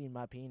guess you seen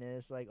my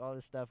penis, like, all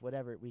this stuff,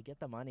 whatever. We get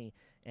the money,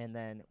 and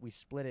then we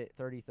split it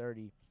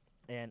 30-30,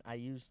 and I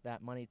used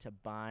that money to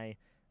buy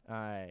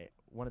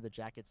one of the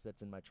jackets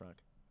that's in my trunk.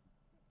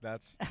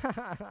 That's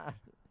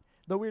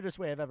the weirdest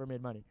way I've ever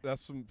made money.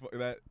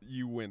 That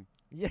you win.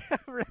 Yeah,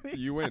 really?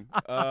 You win.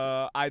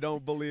 I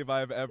don't believe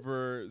I've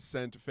ever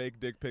sent fake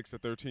dick pics to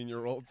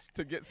 13-year-olds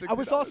to get $60. I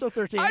was also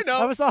 13. I know.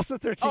 I was also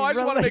 13. Oh, I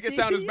just want to make it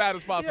sound as bad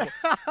as possible.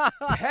 Yeah.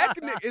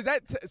 Is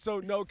that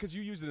so? No, because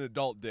you used an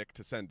adult dick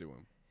to send to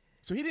him,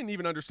 so he didn't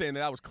even understand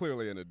that was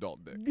clearly an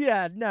adult dick.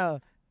 Yeah, no.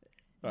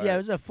 All yeah, right. It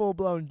was a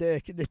full-blown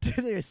dick, and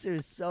it was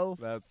so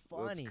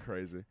funny. That's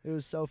crazy. It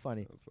was so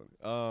funny. That's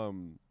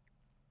funny.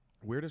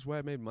 Weirdest way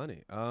I made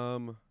money.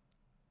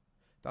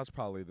 That's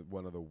probably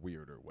one of the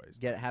weirder ways.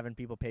 Having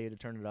people pay you to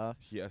turn it off?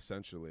 Yeah,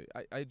 essentially.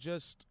 I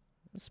just...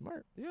 That's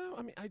smart. Yeah,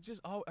 I mean,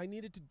 I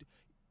needed to...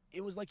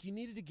 It was like you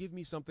needed to give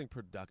me something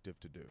productive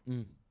to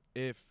do.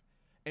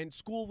 And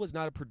school was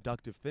not a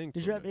productive thing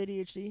Did for you have me.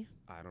 ADHD?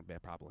 I don't... Yeah,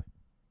 probably.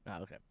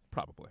 Oh, okay.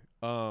 Probably.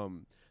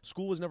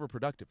 School was never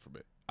productive for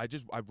me. I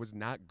was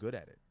not good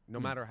at it. No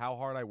matter how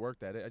hard I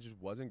worked at it, I just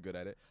wasn't good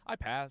at it. I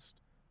passed.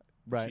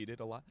 Right. Cheated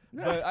a lot.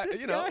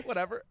 But,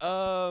 whatever.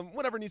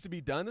 Whatever needs to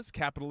be done. This is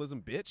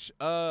capitalism, bitch.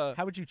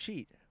 How would you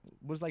cheat?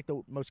 What was like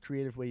the most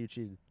creative way you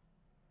cheated?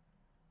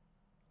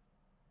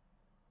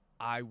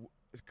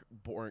 It's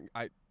boring.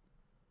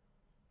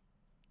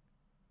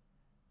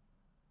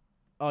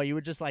 Oh, you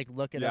would just like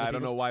look at. Yeah, I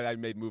don't know why I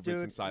made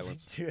movements in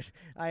silence. Dude,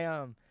 I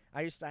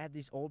had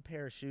these old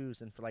pair of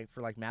shoes, and for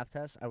like math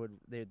tests,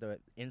 the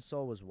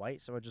insole was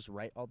white, so I would just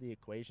write all the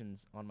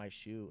equations on my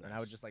shoe, and I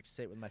would just like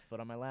sit with my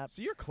foot on my lap.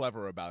 So you're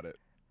clever about it.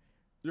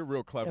 You're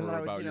real clever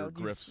about your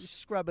grifts. You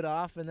scrub it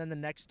off, and then the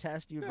next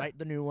test you write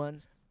the new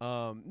ones.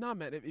 Nah,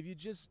 man.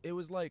 It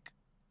was like,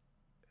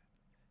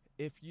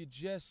 if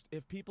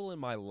people in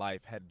my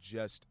life had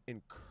just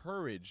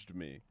encouraged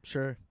me.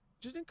 Sure.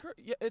 Just encourage.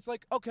 Yeah, it's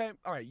like, okay,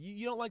 all right,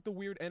 you don't like the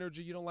weird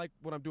energy. You don't like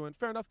what I'm doing.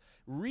 Fair enough.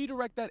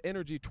 Redirect that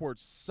energy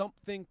towards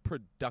something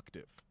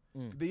productive.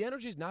 The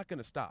energy's not going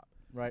to stop.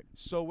 Right.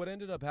 So what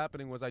ended up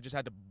happening was I just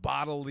had to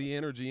bottle the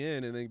energy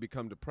in and then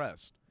become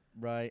depressed.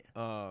 Right.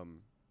 Damn.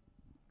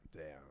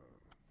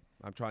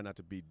 I'm trying not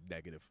to be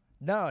negative.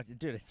 No,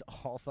 dude, it's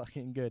all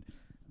fucking good.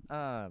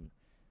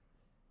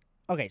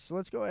 Okay, so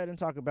let's go ahead and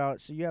talk about.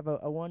 So you have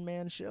a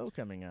one-man show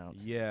coming out.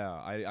 Yeah,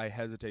 I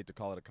hesitate to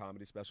call it a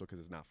comedy special because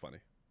it's not funny.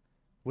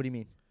 What do you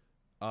mean?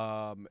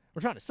 We're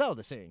trying to sell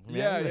this thing.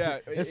 Man. Yeah.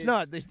 It's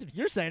not. If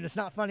you're saying it's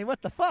not funny,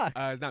 what the fuck?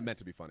 It's not meant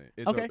to be funny.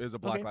 It's a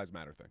Black Lives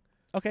Matter thing.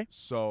 Okay.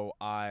 So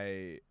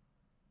I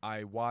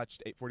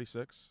watched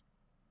 846.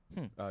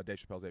 Dave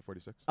Chappelle's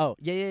 846. Oh,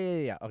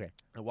 yeah. Okay.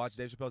 I watched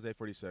Dave Chappelle's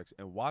 846,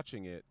 and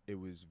watching it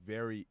was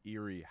very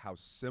eerie how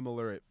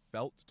similar it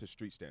felt to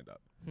street stand-up.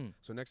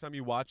 So next time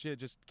you watch it,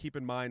 just keep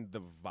in mind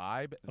the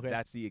vibe. Okay.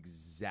 That's the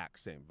exact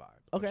same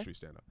vibe of street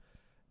stand-up.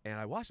 And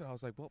I watched it, I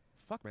was like, well,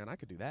 fuck, man, I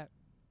could do that.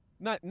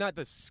 Not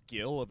the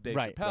skill of Dave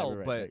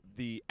Chappelle, but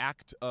the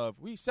act of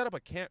you set up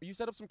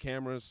some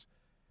cameras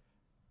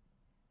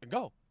and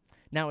go.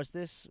 Now, is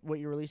this what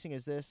you're releasing?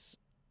 Is this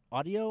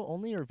audio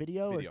only or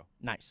video? Video.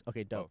 Nice.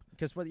 Okay, dope.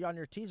 Because on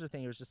your teaser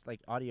thing, it was just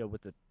like audio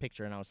with the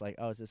picture, and I was like,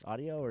 oh, is this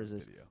audio or is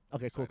this video?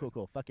 Okay,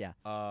 cool. Fuck yeah.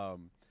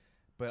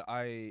 But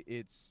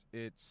it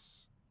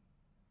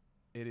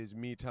is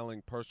me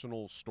telling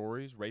personal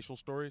stories, racial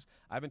stories.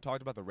 I haven't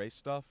talked about the race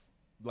stuff.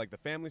 Like the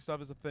family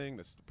stuff is a thing,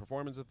 the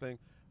performance is a thing.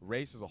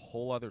 Race is a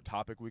whole other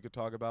topic we could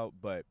talk about,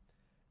 but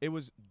it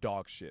was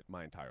dog shit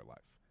my entire life.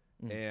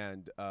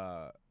 And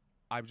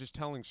I'm just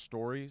telling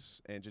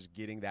stories and just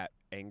getting that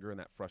anger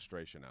and that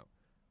frustration out.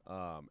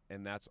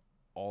 And that's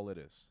all it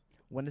is.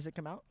 When does it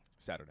come out?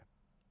 Saturday.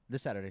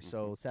 This Saturday.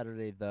 So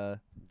Saturday the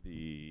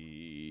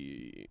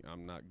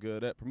I'm not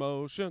good at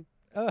promotion.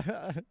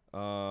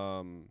 22nd.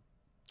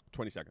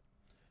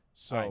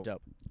 So all right,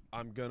 dope.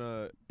 I'm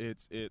gonna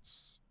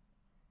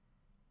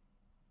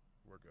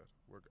we're good.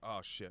 Oh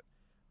shit.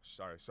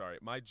 Sorry.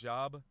 My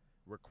job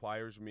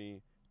requires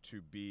me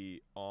to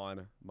be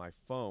on my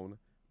phone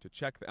to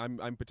check.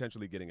 I'm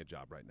potentially getting a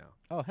job right now.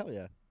 Oh, hell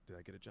yeah. Did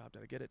I get a job?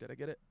 Did I get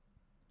it?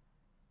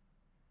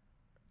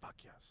 Fuck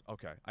yes.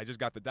 Okay. I just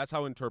got that's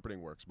how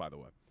interpreting works, by the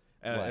way.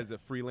 As a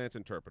freelance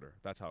interpreter.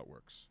 That's how it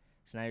works.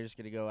 So now you're just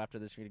going to go, after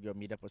this, you're going to go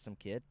meet up with some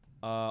kid?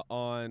 I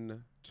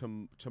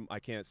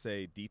can't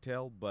say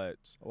detail, but...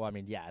 Well, I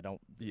mean, yeah, I don't...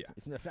 Yeah.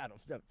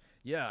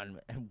 Yeah,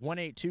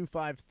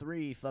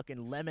 18253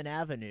 fucking Lemon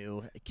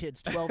Avenue.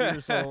 Kid's 12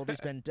 years old.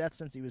 He's been deaf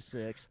since he was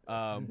 6.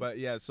 But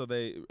yeah, so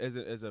they, as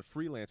a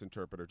freelance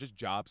interpreter, just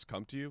jobs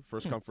come to you,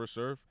 first come, first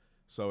serve.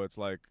 So it's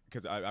like,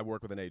 because I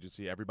work with an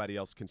agency, everybody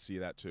else can see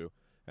that too.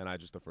 And I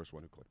just the first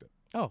one who clicked it.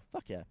 Oh,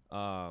 fuck yeah.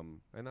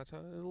 And that's how,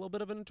 a little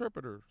bit of an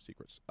interpreter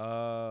secrets. What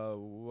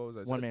was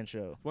I saying? One-man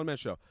show. One-man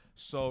show.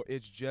 So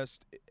it's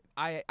just,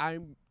 I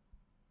am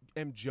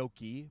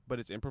jokey, but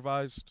it's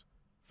improvised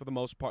for the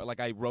most part. Like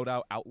I wrote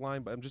out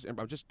outline, but I'm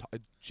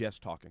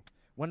just talking.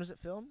 When was it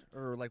filmed?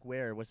 Or like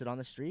where? Was it on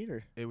the street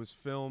or? It was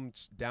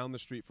filmed down the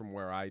street from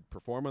where I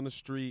perform on the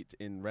street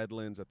in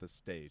Redlands at the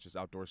stage, this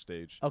outdoor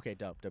stage. Okay,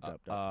 dope.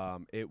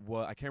 It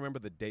was, I can't remember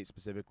the date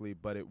specifically,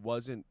 but it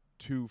wasn't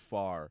too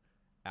far.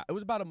 It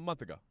was about a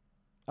month ago.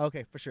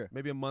 Okay, for sure.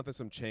 Maybe a month and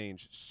some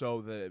change.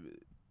 So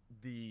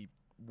the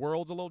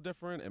world's a little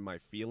different and my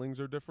feelings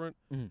are different.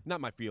 Mm-hmm.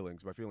 Not my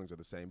feelings are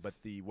the same, but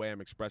the way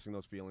I'm expressing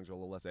those feelings are a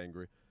little less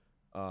angry.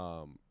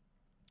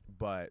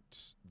 But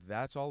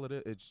that's all it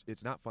is.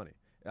 It's not funny.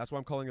 That's why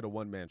I'm calling it a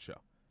one-man show.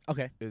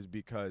 Okay. Is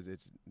because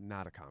it's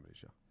not a comedy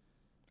show.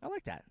 I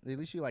like that. At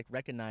least you like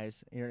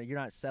recognize you're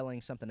not selling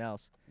something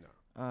else.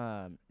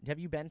 No. Have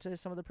you been to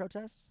some of the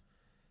protests?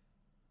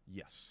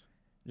 Yes.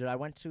 Dude, I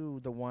went to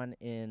the one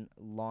in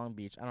Long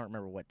Beach. I don't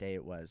remember what day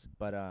it was,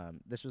 but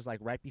this was like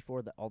right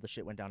before all the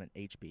shit went down in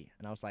HB.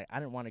 And I was like, I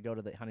didn't want to go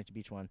to the Huntington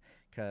Beach one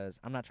because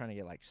I'm not trying to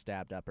get like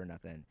stabbed up or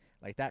nothing.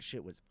 Like that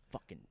shit was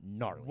fucking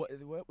gnarly.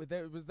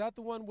 Was that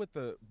the one with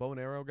the bow and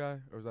arrow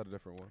guy, or was that a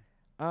different one?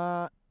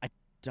 I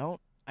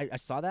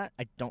saw that.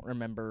 I don't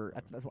remember.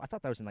 I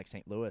thought that was in like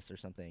St. Louis or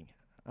something.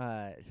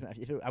 I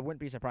wouldn't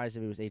be surprised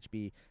if it was HB.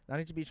 The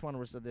Huntington Beach one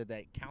was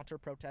the counter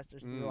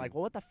protesters. We were like,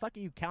 well, what the fuck are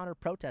you counter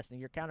protesting?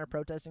 You're counter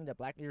protesting that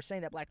you're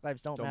saying that black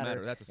lives don't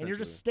matter. That's and you're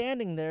just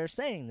standing there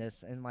saying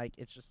this, and like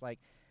it's just like.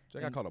 I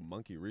got called a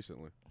monkey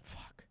recently.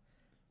 Fuck.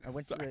 I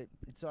went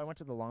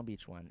to the Long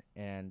Beach one,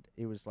 and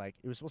it was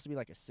supposed to be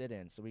like a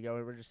sit-in. So we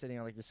were just sitting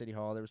on like the city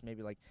hall. There was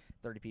maybe like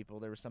 30 people.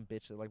 There was some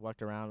bitch that like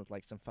walked around with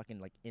like some fucking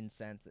like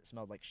incense that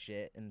smelled like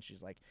shit, and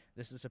she's like,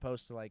 "This is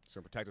supposed to like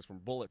protect us from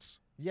bullets."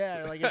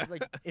 Yeah,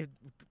 like it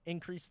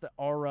increased the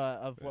aura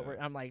of what we're.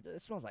 I'm like,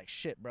 it smells like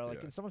shit, bro.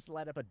 Like, can someone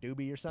light up a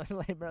doobie or something?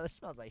 Like, bro, it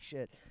smells like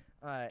shit.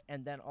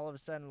 And then all of a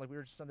sudden, like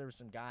there was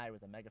some guy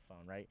with a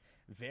megaphone, right?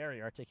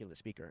 Very articulate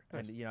speaker,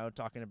 nice. And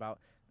talking about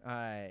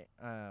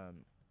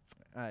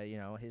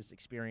his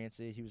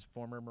experiences. He was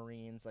former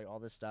Marines, like all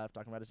this stuff,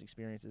 talking about his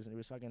experiences, and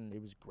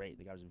it was great.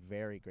 The guy was a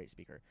very great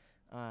speaker.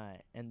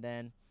 And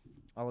then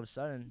all of a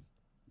sudden,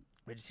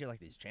 we just hear like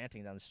these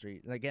chanting down the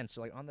street. And again,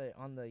 so like on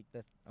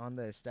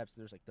the steps,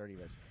 there's like 30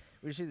 of us.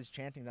 We just hear this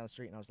chanting down the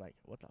street, and I was like,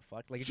 "What the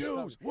fuck?" Like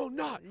Jews will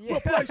not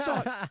replace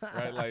us,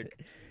 right?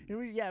 Like,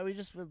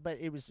 but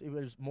it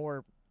was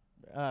more.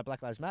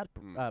 Black Lives Matter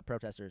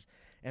protesters,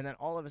 and then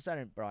all of a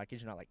sudden, bro, I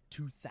kid you not, like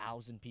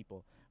 2,000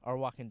 people are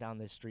walking down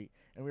this street,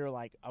 and we were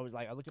like, I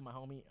look at my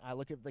homie, I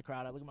look at the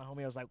crowd, I look at my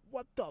homie, I was like,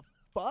 what the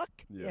fuck?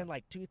 Yeah. And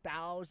like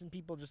 2,000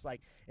 people just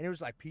like, and it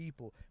was like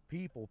people,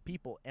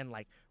 and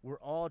like we're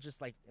all just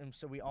like, and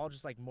so we all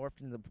just like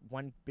morphed into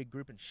one big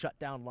group and shut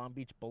down Long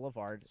Beach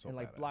Boulevard and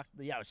like blocked.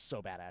 It was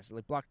so badass.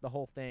 Like blocked the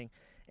whole thing,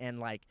 and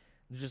like.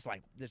 Just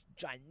like this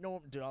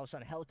ginormous dude, all of a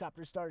sudden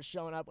helicopters started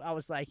showing up. I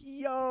was like,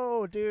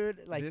 "Yo,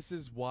 dude!" Like this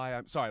is why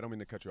I'm sorry. I don't mean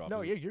to cut you off. No,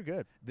 you're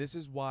good. This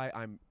is why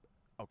I'm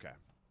okay.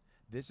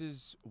 This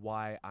is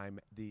why I'm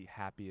the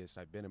happiest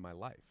I've been in my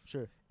life.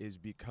 Sure, is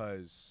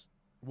because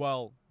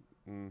I'll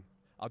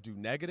do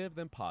negative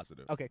then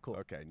positive. Okay, cool.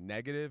 Okay,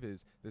 negative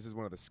is this is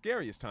one of the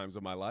scariest times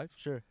of my life.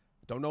 Sure.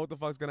 Don't know what the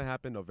fuck's gonna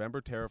happen. November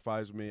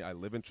terrifies me. I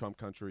live in Trump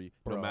country.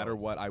 Bro. No matter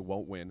what, I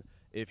won't win.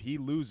 If he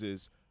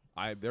loses.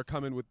 They're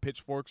coming with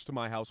pitchforks to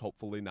my house.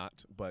 Hopefully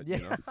not, but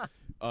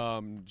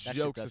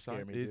jokes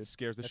aside, it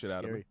scares the shit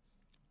out of me.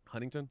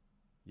 Huntington,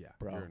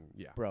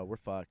 bro, we're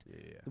fucked.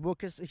 Yeah. Well,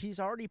 because he's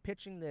already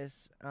pitching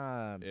this.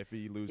 If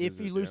he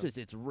loses,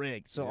 it's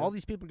rigged. So all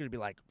these people are gonna be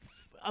like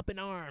up in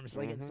arms.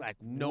 Like it's like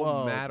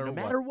no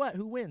matter what,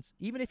 who wins?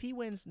 Even if he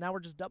wins, now we're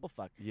just double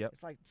fucked. Yep.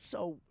 It's like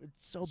so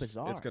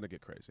bizarre. It's gonna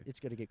get crazy.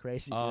 It's gonna get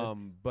crazy.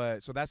 Dude.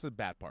 But so that's the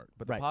bad part.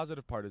 But the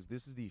positive part is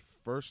this is the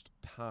first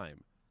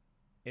time.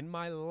 In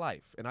my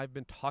life, and I've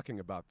been talking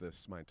about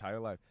this my entire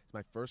life, it's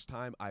my first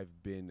time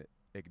I've been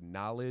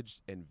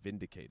acknowledged and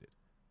vindicated.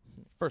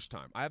 First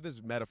time. I have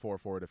this metaphor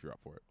for it if you're up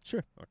for it.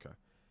 Sure. Okay.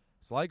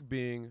 It's like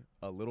being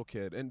a little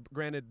kid, and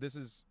granted, this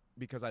is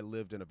because I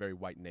lived in a very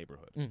white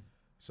neighborhood,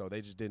 so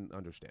they just didn't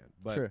understand.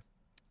 But sure.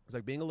 It's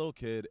like being a little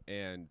kid,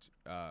 and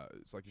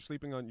it's like you're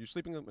sleeping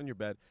on your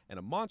bed, and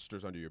a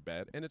monster's under your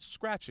bed, and it's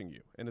scratching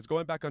you, and it's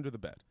going back under the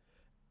bed.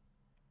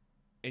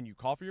 And you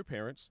call for your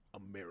parents,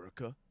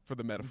 America, for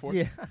the metaphor.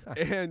 Yeah.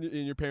 And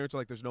your parents are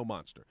like, there's no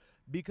monster.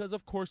 Because,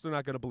 of course, they're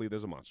not going to believe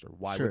there's a monster.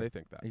 Why would they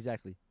think that?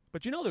 Exactly.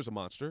 But you know there's a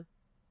monster.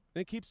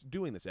 And it keeps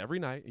doing this every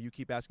night. And you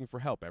keep asking for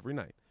help every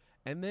night.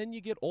 And then you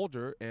get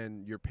older,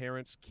 and your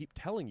parents keep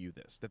telling you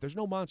this, that there's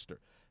no monster.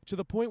 To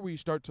the point where you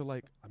start to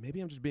like, maybe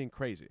I'm just being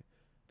crazy.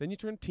 Then you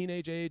turn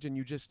teenage age, and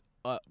you just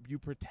you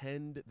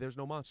pretend there's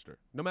no monster.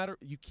 No matter,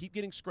 you keep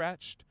getting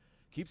scratched,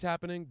 keeps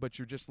happening, but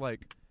you're just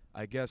like...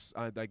 I guess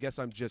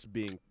I'm just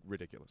being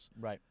ridiculous.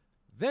 Right.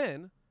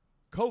 Then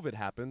COVID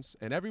happens,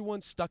 and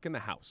everyone's stuck in the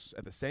house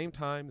at the same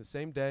time, the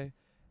same day,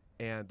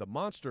 and the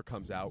monster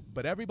comes out,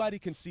 but everybody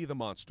can see the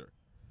monster.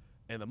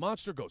 And the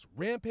monster goes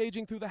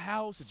rampaging through the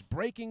house. It's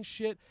breaking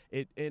shit.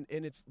 And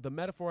it's the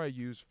metaphor I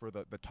use for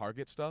the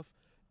Target stuff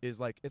is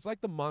like it's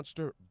like the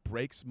monster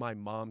breaks my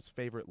mom's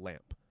favorite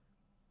lamp.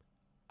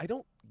 I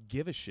don't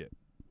give a shit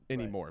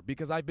anymore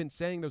because I've been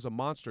saying there's a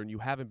monster and you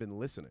haven't been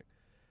listening.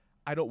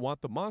 I don't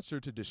want the monster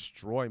to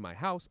destroy my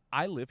house.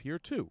 I live here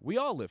too. We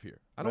all live here.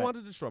 I don't want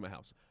it to destroy my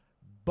house.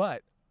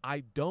 But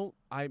I'm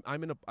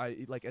in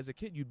like as a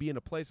kid, you'd be in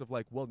a place of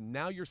like, well,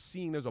 now you're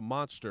seeing there's a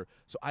monster,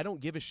 so I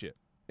don't give a shit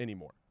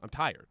anymore. I'm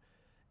tired.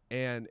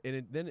 And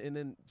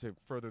then to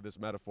further this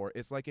metaphor,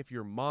 it's like if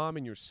your mom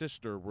and your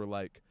sister were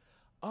like,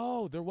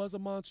 oh, there was a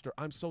monster.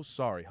 I'm so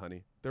sorry,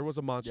 honey. There was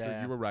a monster.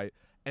 Yeah. You were right.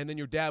 And then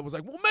your dad was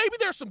like, well, maybe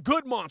there's some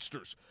good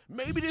monsters.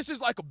 Maybe this is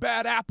like a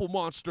bad apple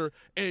monster,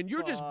 and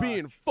you're just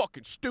being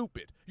fucking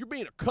stupid. You're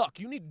being a cuck.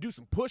 You need to do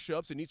some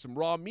push-ups and eat some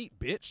raw meat,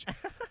 bitch.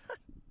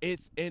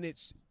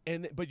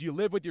 But you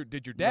live with your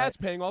dad's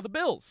paying all the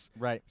bills.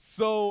 Right.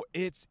 So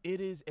it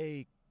is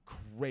a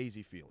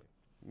crazy feeling.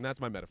 And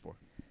that's my metaphor.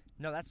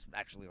 No, that's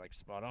actually like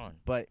spot on.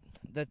 But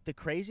the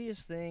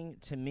craziest thing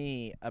to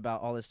me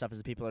about all this stuff is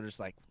that people are just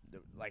like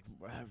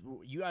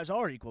you guys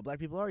are equal. Black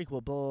people are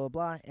equal, blah, blah,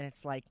 blah. And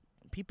it's like,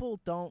 people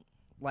don't,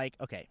 like,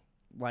 okay,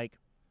 like,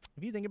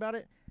 if you think about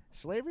it,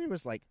 Slavery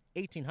was like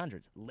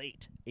 1800s,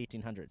 late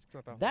 1800s. It's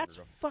not that long That's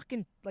ago.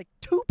 fucking like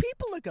 2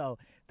 people ago.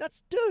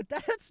 That's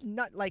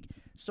not like.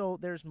 So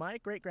there's my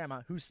great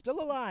grandma who's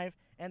still alive,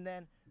 and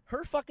then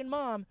her fucking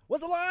mom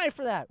was alive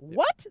for that. Yep.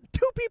 What?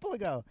 2 people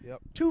ago. Yep.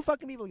 2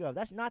 fucking people ago.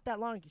 That's not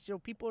that long. So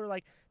people are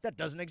like, that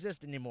doesn't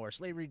exist anymore.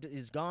 Slavery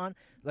is gone.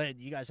 Like,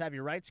 you guys have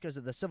your rights because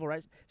of the civil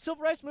rights.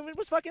 Civil rights movement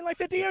was fucking like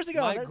 50 years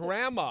ago. My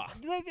grandma.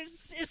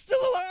 It's still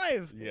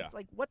alive. Yeah. It's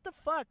like, what the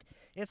fuck?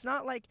 It's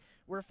not like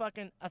we're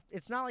fucking.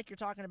 It's not like you're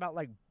talking about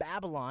like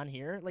Babylon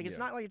here. Like, it's Yeah.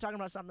 not like you're talking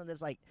about something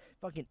that's like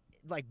fucking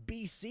like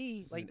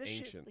BC. This like is this shit.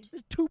 ancient. Like,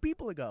 this 2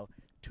 people ago.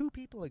 2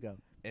 people ago.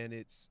 And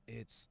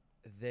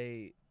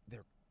they're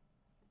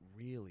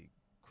really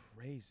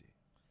crazy.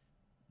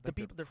 The Like,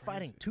 people they're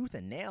fighting crazy. tooth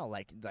and nail.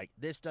 Like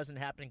this doesn't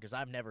happen because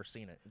I've never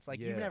seen it. It's like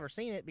you've Yeah. never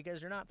seen it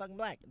because you're not fucking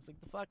black. It's like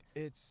the fuck.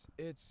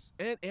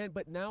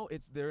 But now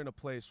they're in a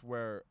place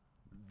where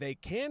they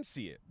can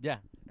see it. Yeah,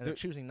 and they're The-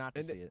 choosing not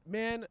to And see it.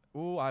 man,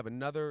 ooh, I have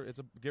another.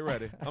 Get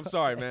ready. I'm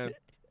sorry, man.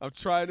 I'm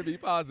trying to be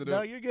positive.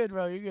 No, you're good,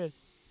 bro. You're good.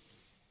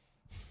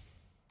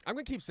 I'm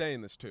gonna keep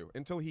saying this too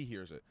until he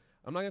hears it.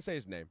 I'm not gonna say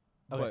his name,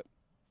 Okay. but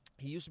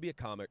he used to be a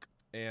comic,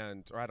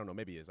 or I don't know,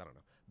 maybe he is. I don't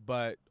know.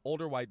 But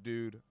older white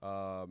dude,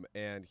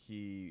 and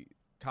he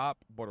cop,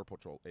 border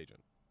patrol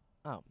agent.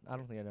 Oh, I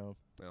don't think I know.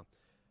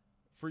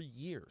 For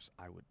years,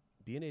 I would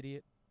be an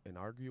idiot and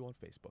argue on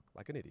Facebook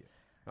like an idiot.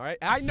 All right,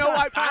 I know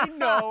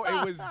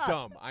it was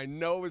dumb. I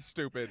know it was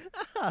stupid.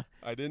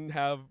 I didn't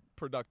have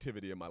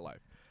productivity in my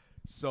life.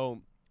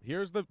 So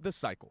here's the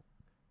cycle: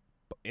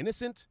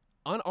 innocent,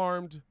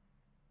 unarmed,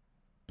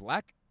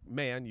 black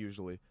man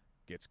usually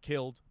gets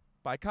killed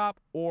by cop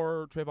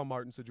or Trayvon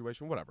Martin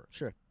situation, whatever.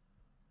 Sure.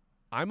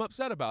 I'm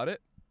upset about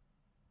it.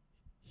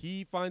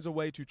 He finds a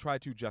way to try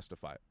to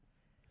justify it.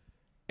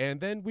 And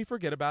then we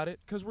forget about it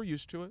because we're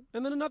used to it.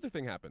 And then another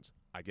thing happens.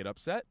 I get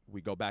upset.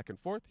 We go back and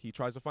forth. He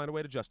tries to find a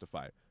way to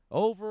justify it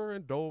over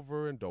and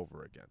over and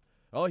over again.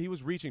 Oh, he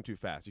was reaching too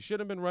fast. He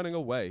shouldn't have been running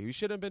away. He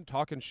shouldn't have been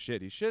talking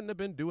shit. He shouldn't have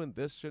been doing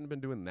this, shouldn't have been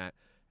doing that.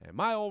 And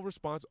my old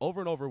response over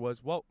and over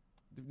was, well,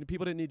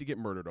 people didn't need to get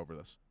murdered over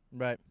this.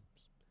 Right.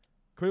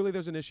 Clearly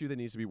there's an issue that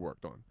needs to be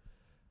worked on.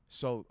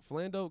 So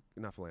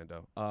not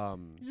Philando.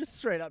 You're just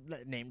straight up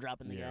name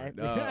dropping the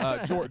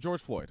guy.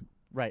 George Floyd.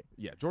 Right.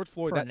 Yeah, George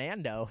Floyd.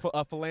 Fernando.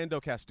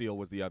 Philando Castile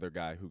was the other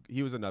guy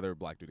he was another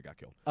black dude that got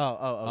killed.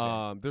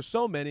 Oh, okay. There's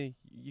so many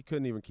you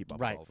couldn't even keep up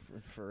Right, with all of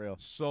them. for real.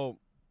 So,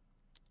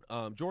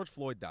 George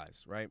Floyd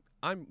dies. Right,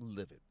 I'm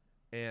livid,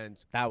 and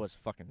That was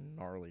fucking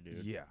gnarly,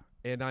 dude. yeah,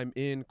 and I'm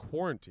in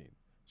quarantine.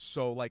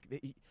 So like,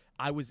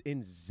 I was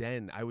in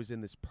Zen. I was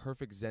in this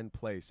perfect Zen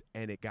place,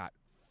 and it got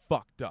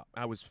fucked up.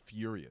 I was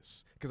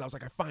furious because I was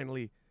like,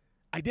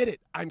 I did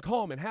it. I'm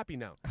calm and happy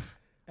now.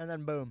 And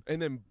then boom.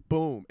 And then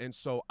boom. And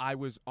so I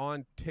was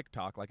on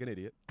TikTok like an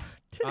idiot. I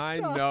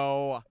TikTok.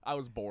 know. I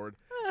was bored.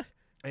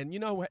 And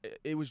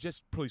it was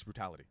just police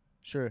brutality.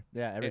 Sure.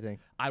 Yeah, everything.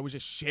 I was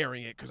just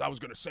sharing it because I was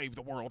going to save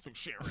the world through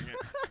sharing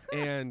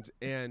it.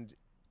 and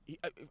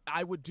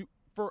I would do,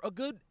 for a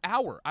good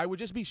hour, I would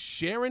just be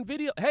sharing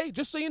video. Hey,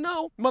 just so you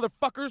know,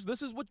 motherfuckers,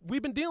 this is what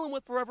we've been dealing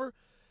with forever.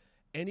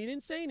 And he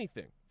didn't say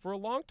anything for a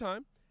long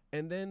time.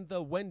 And then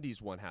the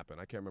Wendy's one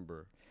happened. I can't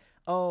remember.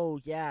 Oh,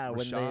 yeah.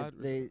 Rashad?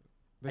 When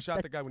They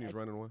shot the guy when he was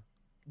running away.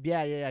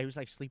 Yeah. He was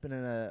like sleeping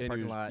in a he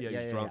parking was- lot. yeah, he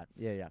was drunk.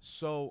 Yeah.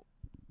 So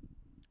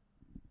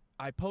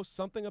I post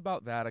something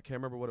about that. I can't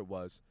remember what it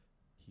was.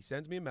 He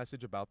sends me a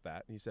message about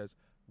that, and he says,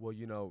 well,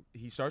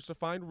 he starts to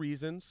find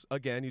reasons.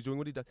 Again, he's doing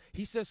what he does.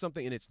 He says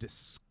something, and it's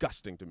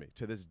disgusting to me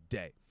to this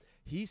day.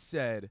 He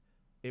said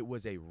it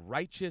was a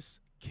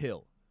righteous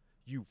kill.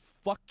 You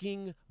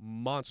fucking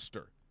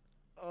monster.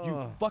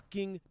 You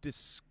fucking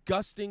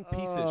disgusting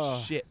piece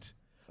of shit.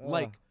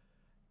 Like,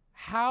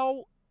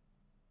 how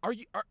are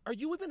you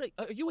even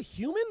are you a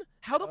human?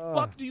 How the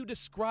fuck do you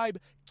describe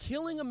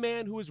killing a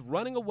man who is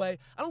running away?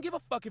 I don't give a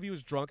fuck if he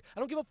was drunk. I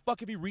don't give a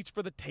fuck if he reached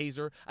for the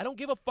taser. I don't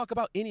give a fuck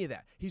about any of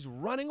that. He's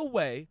running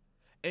away,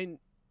 and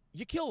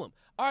you kill him.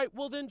 All right,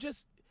 well then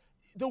just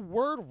the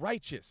word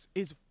righteous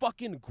is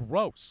fucking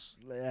gross.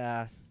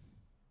 Yeah.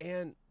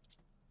 And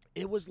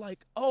it was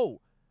like,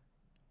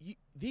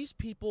 these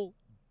people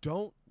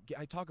don't get,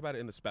 I talk about it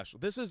in the special.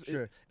 This is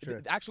Sure.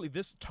 actually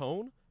this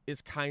tone is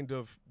kind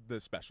of the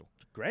special.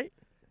 Great.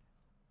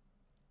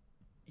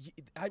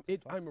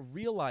 I'm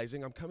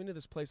realizing I'm coming to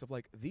this place of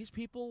like, these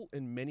people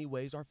in many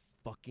ways are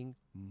fucking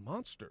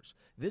monsters.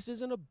 This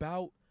isn't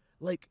about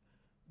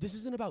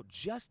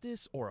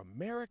justice or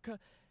America.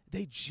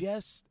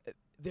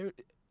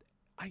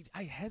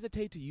 I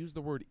hesitate to use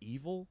the word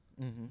evil,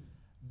 Mm-hmm.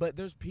 but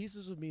there's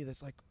pieces of me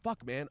that's like,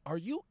 fuck, man, are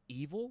you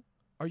evil?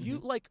 Are you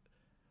like,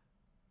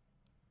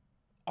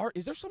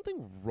 is there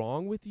something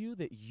wrong with you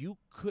that you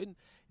didn't,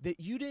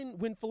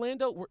 when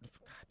Philando, God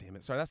damn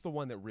it, sorry, that's the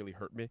one that really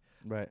hurt me.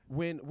 Right.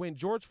 When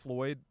George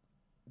Floyd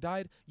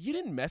died, you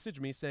didn't message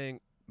me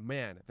saying,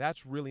 man,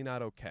 that's really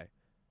not okay.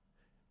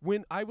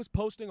 When I was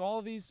posting all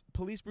of these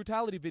police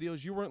brutality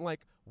videos, you weren't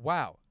like,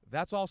 wow,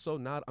 That's also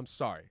not, I'm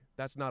sorry,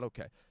 that's not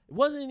okay. It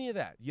wasn't any of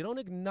that. You don't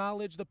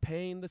acknowledge the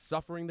pain, the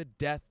suffering, the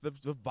death,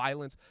 the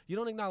violence. You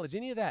don't acknowledge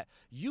any of that.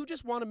 You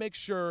just want to make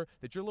sure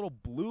that your little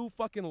blue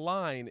fucking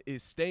line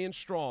is staying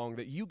strong,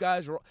 that you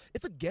guys are,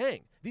 it's a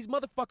gang. These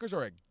motherfuckers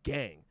are a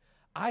gang.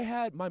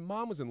 My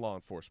mom was in law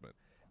enforcement.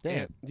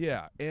 Damn.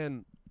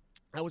 And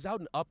I was out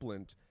in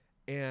Upland,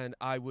 and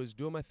I was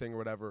doing my thing or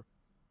whatever.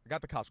 I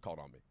got the cops called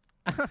on me.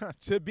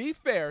 To be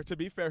fair,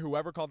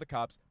 whoever called the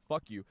cops,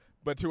 fuck you.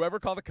 But to whoever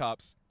called the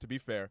cops, to be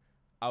fair,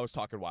 I was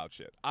talking wild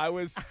shit. I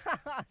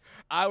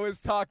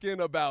was talking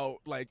about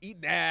like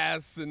eating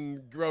ass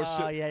and gross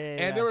shit. Yeah.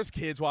 And there was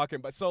kids walking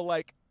by. So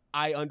like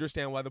I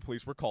understand why the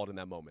police were called in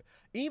that moment.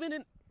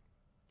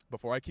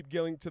 Before I keep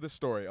getting to the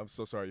story, I'm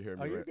so sorry you hear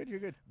me. Oh, you're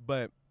good.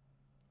 But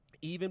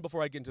even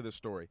before I get into the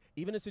story,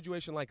 even in a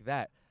situation like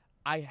that,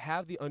 I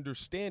have the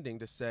understanding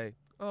to say,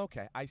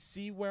 okay, I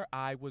see where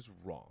I was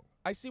wrong.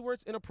 I see where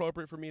it's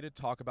inappropriate for me to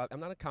talk about. I'm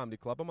not a comedy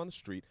club. I'm on the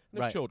street.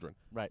 And there's children.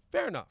 Right.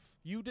 Fair enough.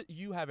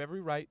 You have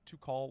every right to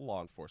call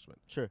law enforcement.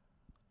 Sure.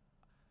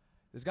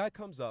 This guy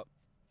comes up,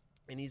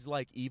 and he's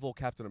like evil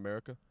Captain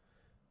America.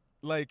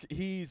 Like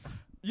he's,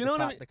 you know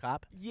what I mean? The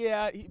cop?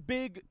 Yeah,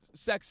 big,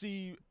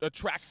 sexy,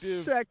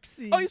 attractive.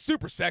 Sexy. Oh, he's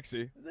super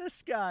sexy.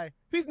 This guy.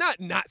 He's not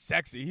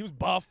sexy. He was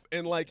buff,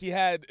 and like he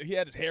had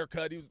his hair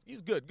cut. He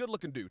was good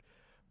looking dude.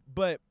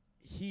 But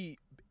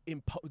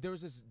there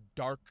was this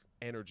dark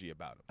energy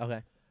about him.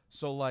 Okay.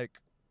 So like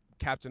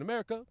Captain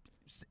America,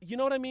 you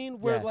know what I mean?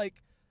 Where like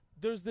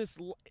there's this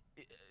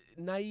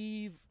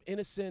naive,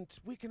 innocent,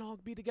 we can all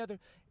be together.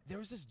 There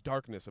was this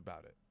darkness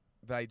about it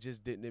that I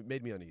just didn't. It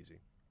made me uneasy.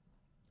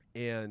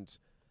 And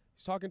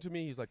he's talking to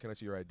me. He's like, "Can I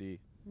see your ID?"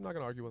 I'm not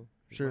gonna argue with him.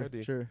 Here's my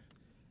ID. Sure.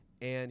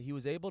 And he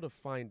was able to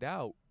find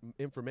out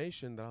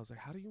information that I was like,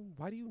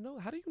 why do you know?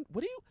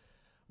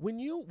 When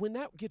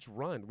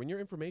your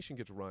information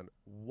gets run,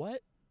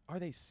 what are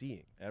they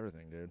seeing?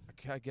 Everything, dude.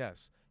 I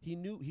guess. He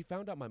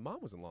found out my mom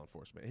was in law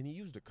enforcement, and he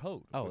used a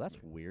code. Oh,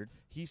 that's weird.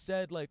 He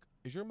said, like,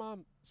 is your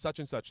mom such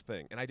and such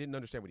thing? And I didn't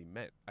understand what he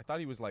meant. I thought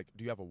he was like,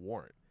 do you have a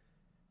warrant?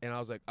 And I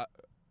was like,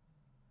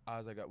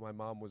 my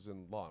mom was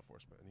in law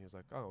enforcement. And he was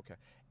like, oh, okay.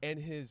 And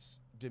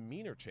his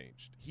demeanor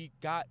changed. He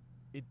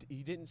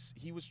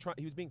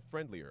was being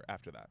friendlier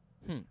after that.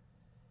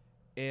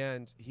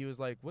 And he was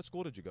like, what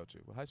school did you go to?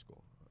 What high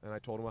school? And I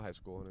told him what high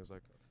school, and he was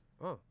like,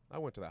 oh, I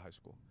went to that high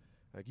school.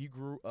 Like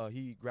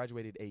he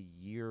graduated a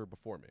year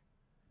before me.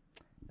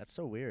 That's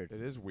so weird.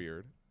 It is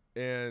weird,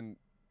 and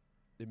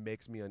it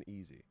makes me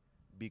uneasy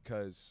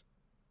because,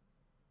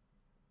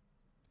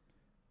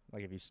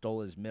 like, if you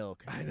stole his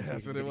milk, I know,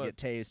 that's what it was. Get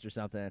tased or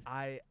something.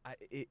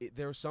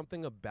 There was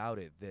something about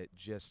it that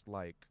just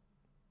like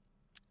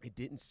it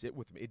didn't sit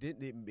with me.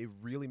 It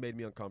really made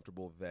me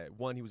uncomfortable that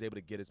one, he was able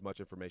to get as much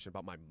information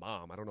about my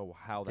mom. I don't know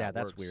how that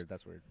works. Yeah,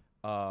 that's weird.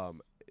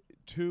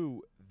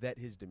 Two, that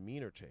his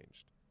demeanor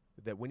changed.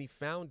 That when he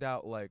found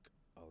out, like,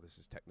 oh, this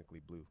is technically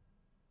blue.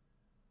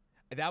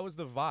 That was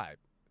the vibe.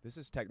 This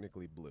is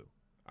technically blue.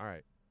 All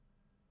right.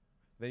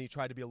 Then he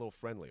tried to be a little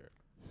friendlier.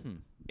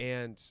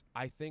 And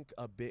I think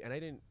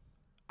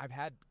I've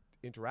had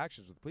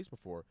interactions with the police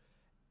before,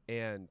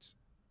 and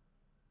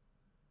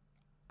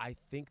I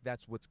think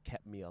that's what's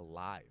kept me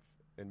alive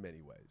in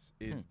many ways,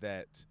 is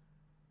that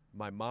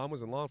my mom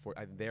was in law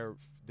enforcement.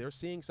 They're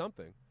seeing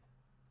something,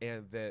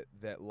 and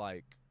that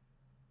like,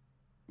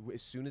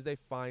 as soon as they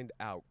find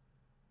out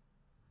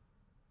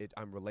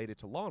I'm related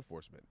to law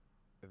enforcement,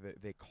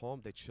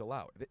 they chill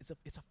out. It's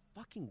a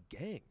fucking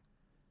gang.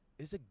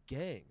 It's a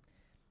gang.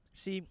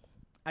 See,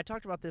 I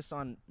talked about this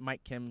on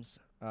Mike Kim's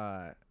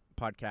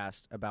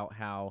podcast about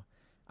how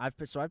I've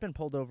been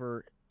pulled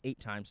over 8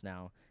 times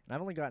now, and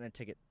I've only gotten a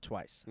ticket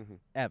twice,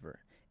 ever.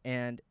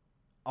 And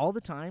all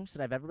the times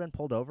that I've ever been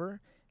pulled over,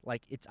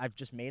 like I've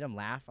just made them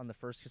laugh on the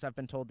first, because I've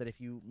been told that if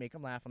you make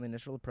them laugh on the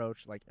initial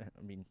approach, like,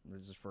 I mean,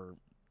 this is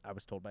I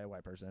was told by a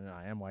white person, and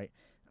I am white.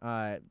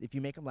 If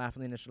you make them laugh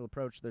on the initial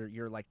approach,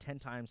 you're like 10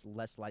 times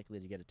less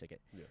likely to get a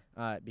ticket.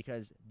 Yeah.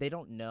 Because they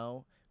don't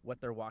know what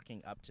they're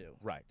walking up to.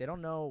 Right. They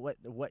don't know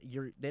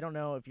they don't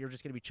know if you're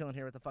just going to be chilling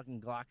here with a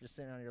fucking Glock just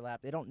sitting on your lap.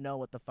 They don't know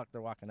what the fuck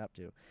they're walking up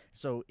to.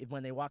 So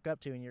when they walk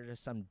up to you and you're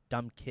just some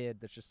dumb kid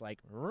that's just like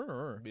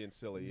being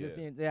silly,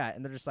 and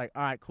they're just like,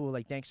 all right, cool,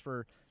 like, thanks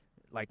for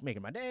like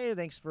making my day,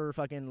 thanks for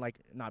fucking like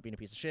not being a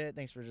piece of shit,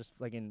 thanks for just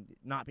fucking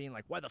not being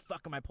like, why the fuck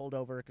am I pulled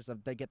over? Because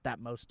they get that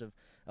most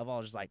of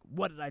all, just like,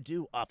 what did I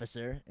do,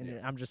 officer? And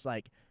I'm just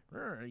like,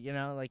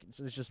 like,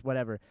 so it's just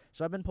whatever.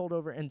 So I've been pulled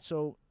over, and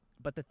so,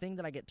 but the thing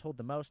that I get told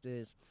the most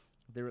is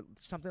there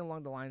something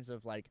along the lines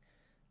of like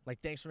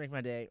thanks for making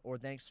my day, or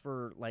thanks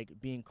for like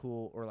being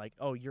cool, or like,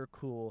 oh, you're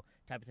cool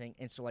type of thing.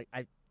 And so like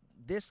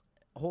this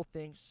whole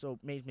thing so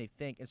made me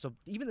think, and so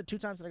even the 2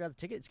 times that I got the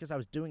ticket, it's because I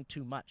was doing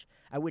too much.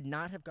 I would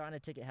not have gotten a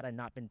ticket had I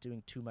not been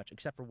doing too much,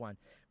 except for one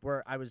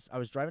where I was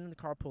driving in the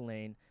carpool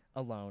lane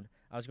alone.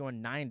 I was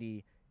going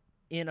 90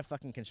 in a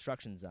fucking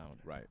construction zone.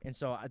 Right. And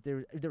so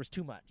there was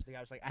too much. The guy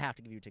was like, I have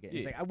to give you a ticket.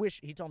 He's like,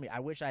 he told me, I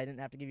wish I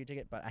didn't have to give you a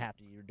ticket, but I have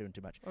to. You're doing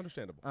too much.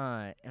 Understandable.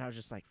 And I was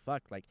just like,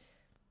 fuck, like,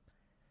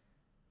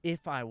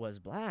 if I was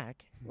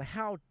black, like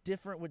how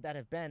different would that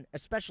have been?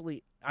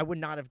 Especially, I would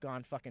not have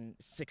gone fucking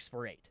 6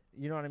 for 8.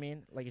 You know what I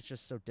mean? Like, it's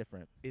just so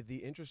different. The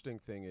interesting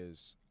thing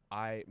is,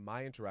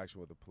 my interaction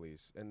with the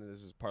police, and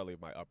this is partly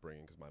of my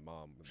upbringing because my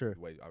mom, Sure. the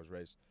way I was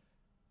raised,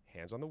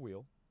 hands on the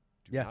wheel,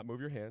 do Yeah. not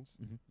move your hands.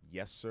 Mhm.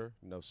 Yes, sir.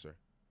 No, sir.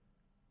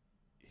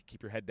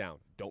 Keep your head down.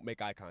 Don't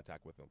make eye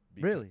contact with them.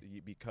 Really?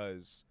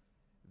 Because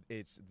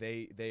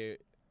they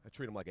I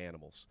treat them like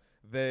animals.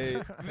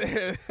 They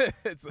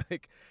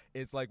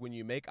it's like when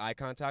you make eye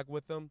contact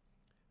with them,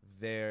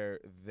 they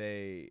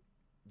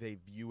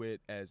view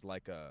it as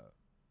like a,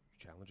 you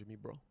challenging me,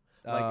 bro.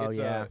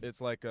 Like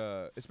it's like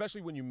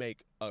especially when you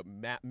make a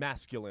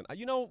masculine,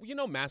 you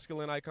know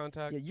masculine eye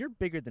contact. Yeah, you're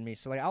bigger than me,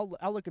 so like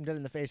I'll look him dead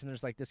in the face, and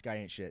there's like, this guy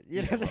ain't shit.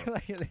 You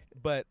know?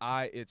 But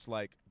it's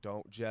like,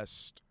 don't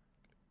just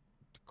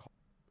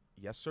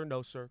yes sir,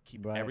 no sir.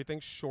 Keep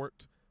everything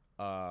short.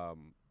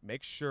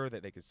 Make sure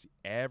that they can see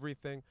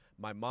everything.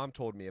 My mom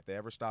told me if they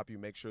ever stop you,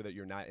 make sure that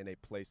you're not in a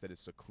place that is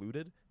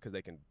secluded, because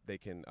they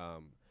can.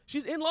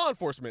 She's in law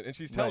enforcement, and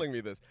she's telling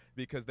me this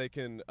because they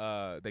can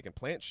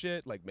plant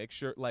shit. Like, make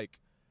sure, like,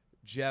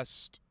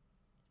 just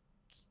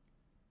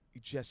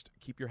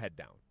keep your head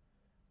down,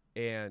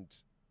 and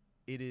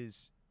it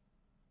is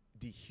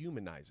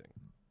dehumanizing.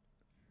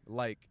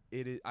 Like,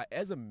 it is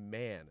as a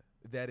man.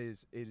 It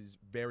is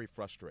very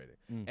frustrating.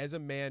 As a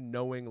man,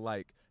 knowing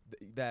like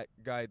that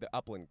guy, the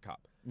Upland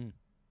cop.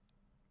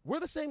 We're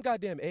the same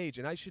goddamn age,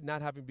 and I should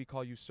not have him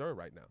call you sir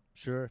right now.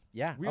 Sure.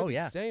 Yeah. We're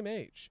the same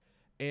age.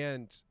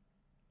 And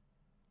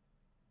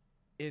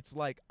it's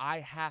like I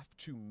have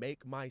to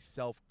make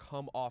myself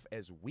come off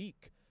as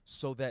weak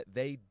so that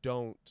they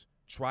don't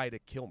try to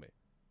kill me.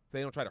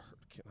 They don't try to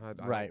hurt.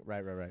 Right.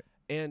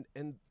 And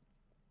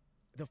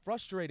the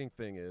frustrating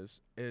thing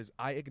is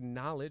I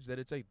acknowledge that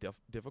it's a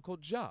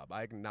difficult job.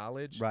 I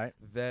acknowledge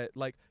that,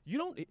 like,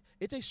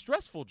 it's a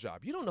stressful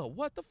job. You don't know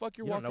what the fuck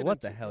you're walking into. You don't know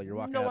what the hell you're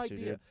walking into. No idea.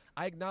 Dude.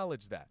 I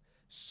acknowledge that.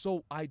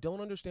 So I don't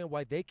understand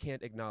why they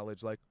can't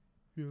acknowledge, like,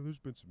 yeah, there's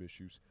been some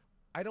issues.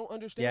 I don't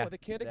understand why they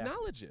can't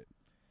acknowledge it.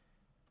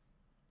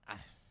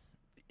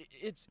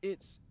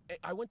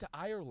 I went to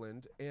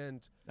Ireland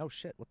and oh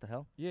shit, what the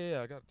hell?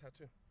 Yeah, I got a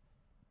tattoo.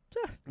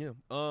 Yeah.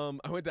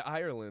 I went to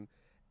Ireland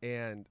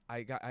and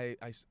I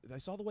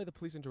saw the way the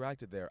police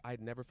interacted there.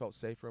 I'd never felt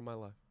safer in my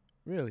life.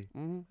 Really?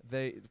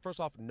 Mm-hmm. First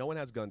off, no one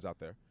has guns out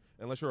there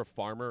unless you're a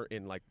farmer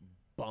in like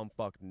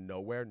bumfuck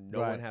nowhere.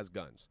 No one has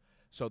guns.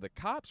 So the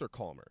cops are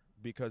calmer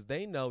because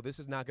they know this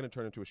is not going to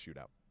turn into a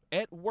shootout.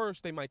 At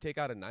worst, they might take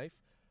out a knife,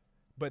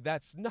 but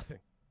that's nothing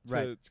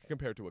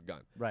compared to a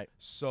gun. Right.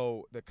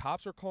 So the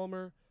cops are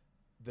calmer.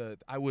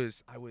 I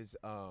was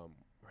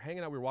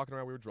hanging out. We were walking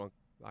around. We were drunk,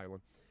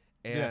 Ireland,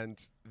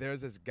 and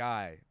there's this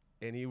guy,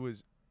 and he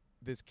was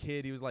this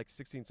kid. He was like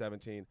 16,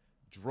 17,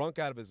 drunk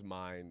out of his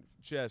mind,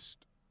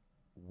 just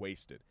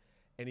wasted,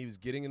 and he was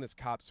getting in this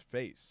cop's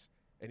face,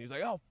 and he was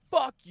like, "Oh,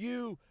 fuck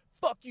you,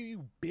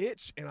 you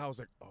bitch!" And I was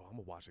like, "Oh, I'm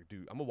gonna watch it,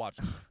 dude. I'm gonna watch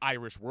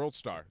Irish World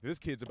Star. This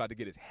kid's about to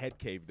get his head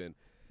caved in."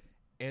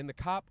 And the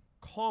cop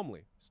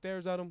calmly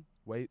stares at him,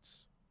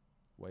 waits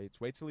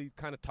till he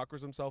kind of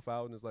tuckers himself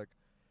out and is like,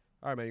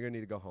 "All right, man, you're gonna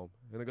need to go home."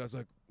 And the guy's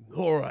like,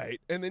 "All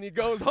right," and then he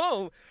goes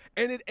home,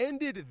 and it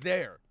ended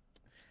there.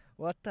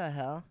 What the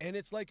hell? And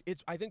it's like,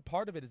 I think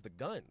part of it is the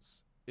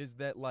guns. Is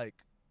that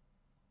like,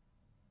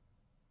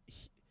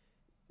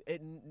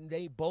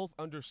 they both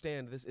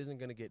understand this isn't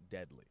gonna get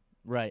deadly,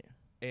 right?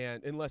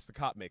 And unless the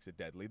cop makes it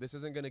deadly, this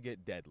isn't gonna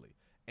get deadly.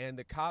 And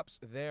the cops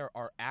there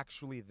are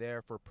actually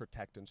there for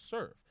protect and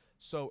serve.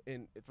 So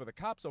for the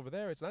cops over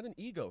there, it's not an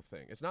ego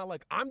thing. It's not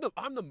like I'm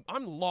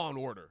law and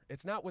order.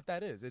 It's not what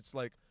that is. It's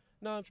like,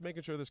 no, I'm just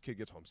making sure this kid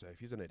gets home safe.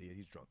 He's an idiot.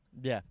 He's drunk.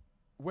 Yeah.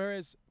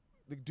 Whereas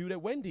the dude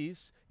at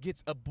Wendy's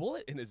gets a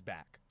bullet in his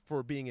back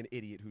for being an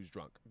idiot who's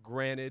drunk.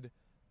 Granted,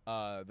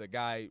 the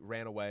guy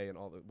ran away and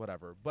all the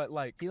whatever, but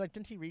like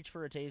didn't he reach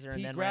for a taser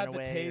and then ran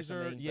away? He grabbed the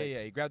taser.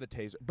 Yeah, he grabbed the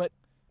taser. But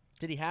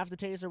did he have the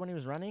taser when he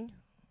was running?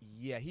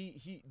 Yeah,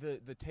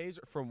 the taser.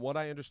 From what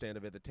I understand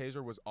of it, the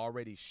taser was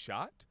already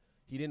shot.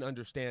 He didn't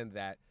understand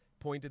that.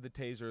 Pointed the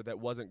taser that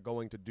wasn't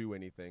going to do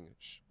anything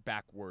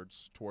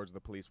backwards towards the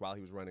police while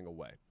he was running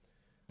away.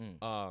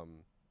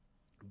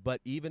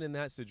 But even in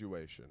that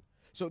situation,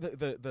 so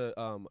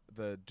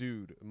the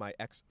dude, my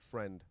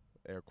ex-friend,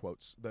 air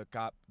quotes, the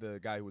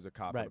guy who was a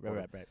cop, right.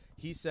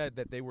 He said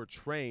that they were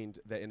trained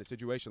that in a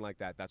situation like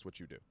that, that's what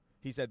you do.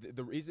 He said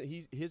the reason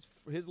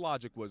his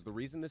logic was the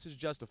reason this is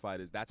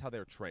justified is that's how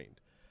they're trained.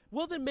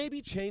 Well, then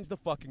maybe change the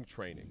fucking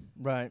training.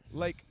 Right.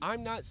 Like,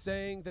 I'm not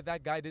saying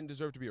that guy didn't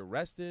deserve to be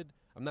arrested.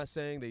 I'm not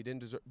saying that he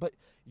didn't deserve, but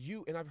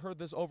and I've heard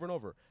this over and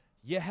over.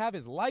 You have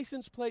his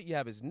license plate, you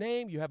have his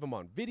name, you have him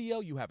on video,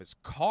 you have his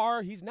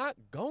car. He's not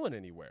going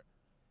anywhere.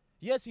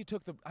 Yes,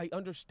 I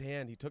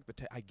understand he took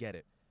I get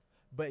it.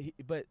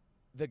 But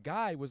the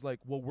guy was like,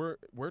 well,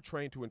 we're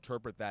trained to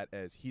interpret that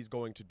as he's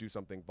going to do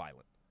something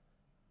violent.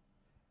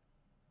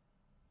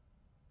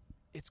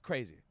 It's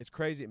crazy. It's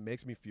crazy. It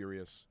makes me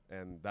furious,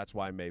 and that's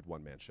why I made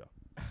One Man Show.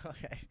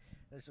 Okay.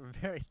 That's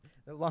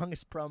the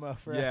longest promo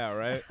for Yeah,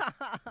 right?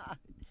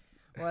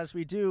 Well, as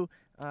we do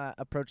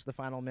approach the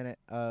final minute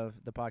of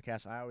the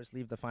podcast, I always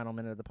leave the final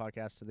minute of the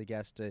podcast to the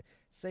guest to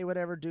say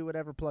whatever, do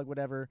whatever, plug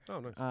whatever. Oh,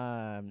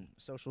 nice.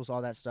 Socials,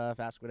 all that stuff.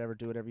 Ask whatever,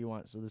 do whatever you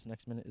want. So this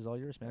next minute is all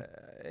yours, man.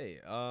 Hey,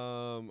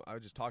 I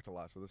just talked a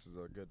lot, so this is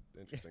a good,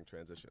 interesting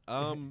transition.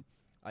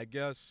 I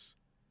guess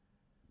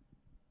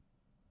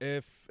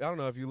if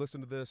you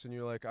listen to this and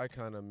you're like, I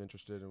kind of am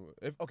interested in.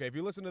 If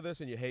you listen to this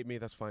and you hate me,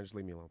 that's fine. Just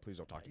leave me alone. Please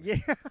don't talk to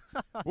me. Yeah.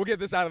 We'll get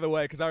this out of the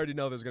way because I already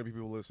know there's gonna be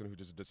people listening who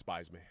just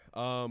despise me.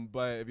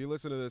 But if you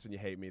listen to this and you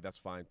hate me, that's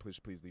fine. Please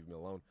leave me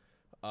alone.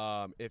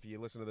 If you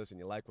listen to this and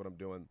you like what I'm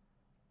doing,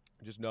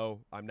 just know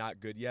I'm not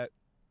good yet,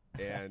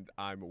 and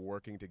I'm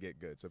working to get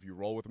good. So if you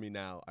roll with me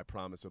now, I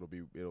promise it'll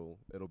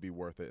be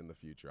worth it in the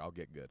future. I'll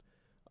get good.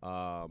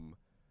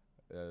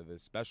 The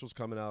special's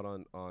coming out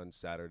on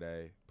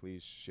Saturday.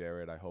 Please share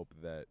it. I hope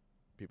that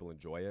people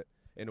enjoy it.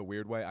 In a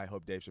weird way, I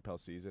hope Dave Chappelle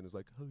sees it and is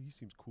like, oh, he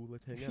seems cool.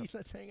 Let's hang out.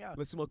 Let's hang out.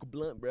 Let's smoke a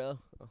blunt, bro.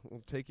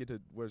 I'll take you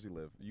to, where does he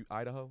live?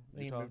 Idaho?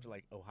 He Utah? moved to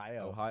like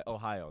Ohio.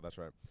 Ohio, that's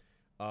right.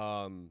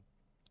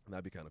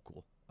 That'd be kind of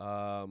cool.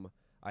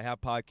 I have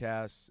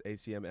podcasts,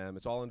 ACMM.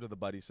 It's all under the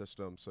Buddy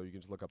System, so you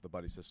can just look up the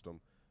Buddy System,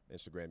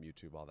 Instagram,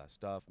 YouTube, all that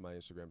stuff. My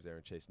Instagram's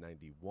Aaron Chase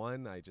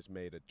 91. I just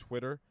made a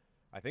Twitter.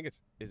 I think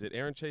is it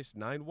Aaron Chase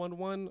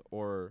 911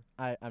 or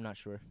I'm not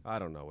sure. I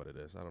don't know what it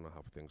is. I don't know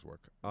how things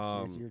work.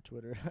 It's your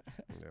Twitter.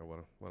 Yeah,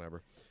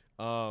 whatever.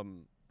 I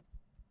don't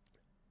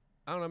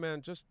know,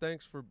 man. Just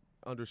thanks for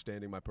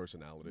understanding my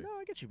personality. No,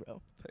 I get you,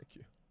 bro. Thank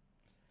you.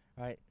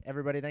 All right,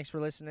 everybody, thanks for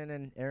listening,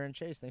 and Aaron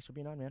Chase, thanks for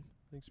being on, man.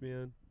 Thanks,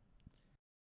 man.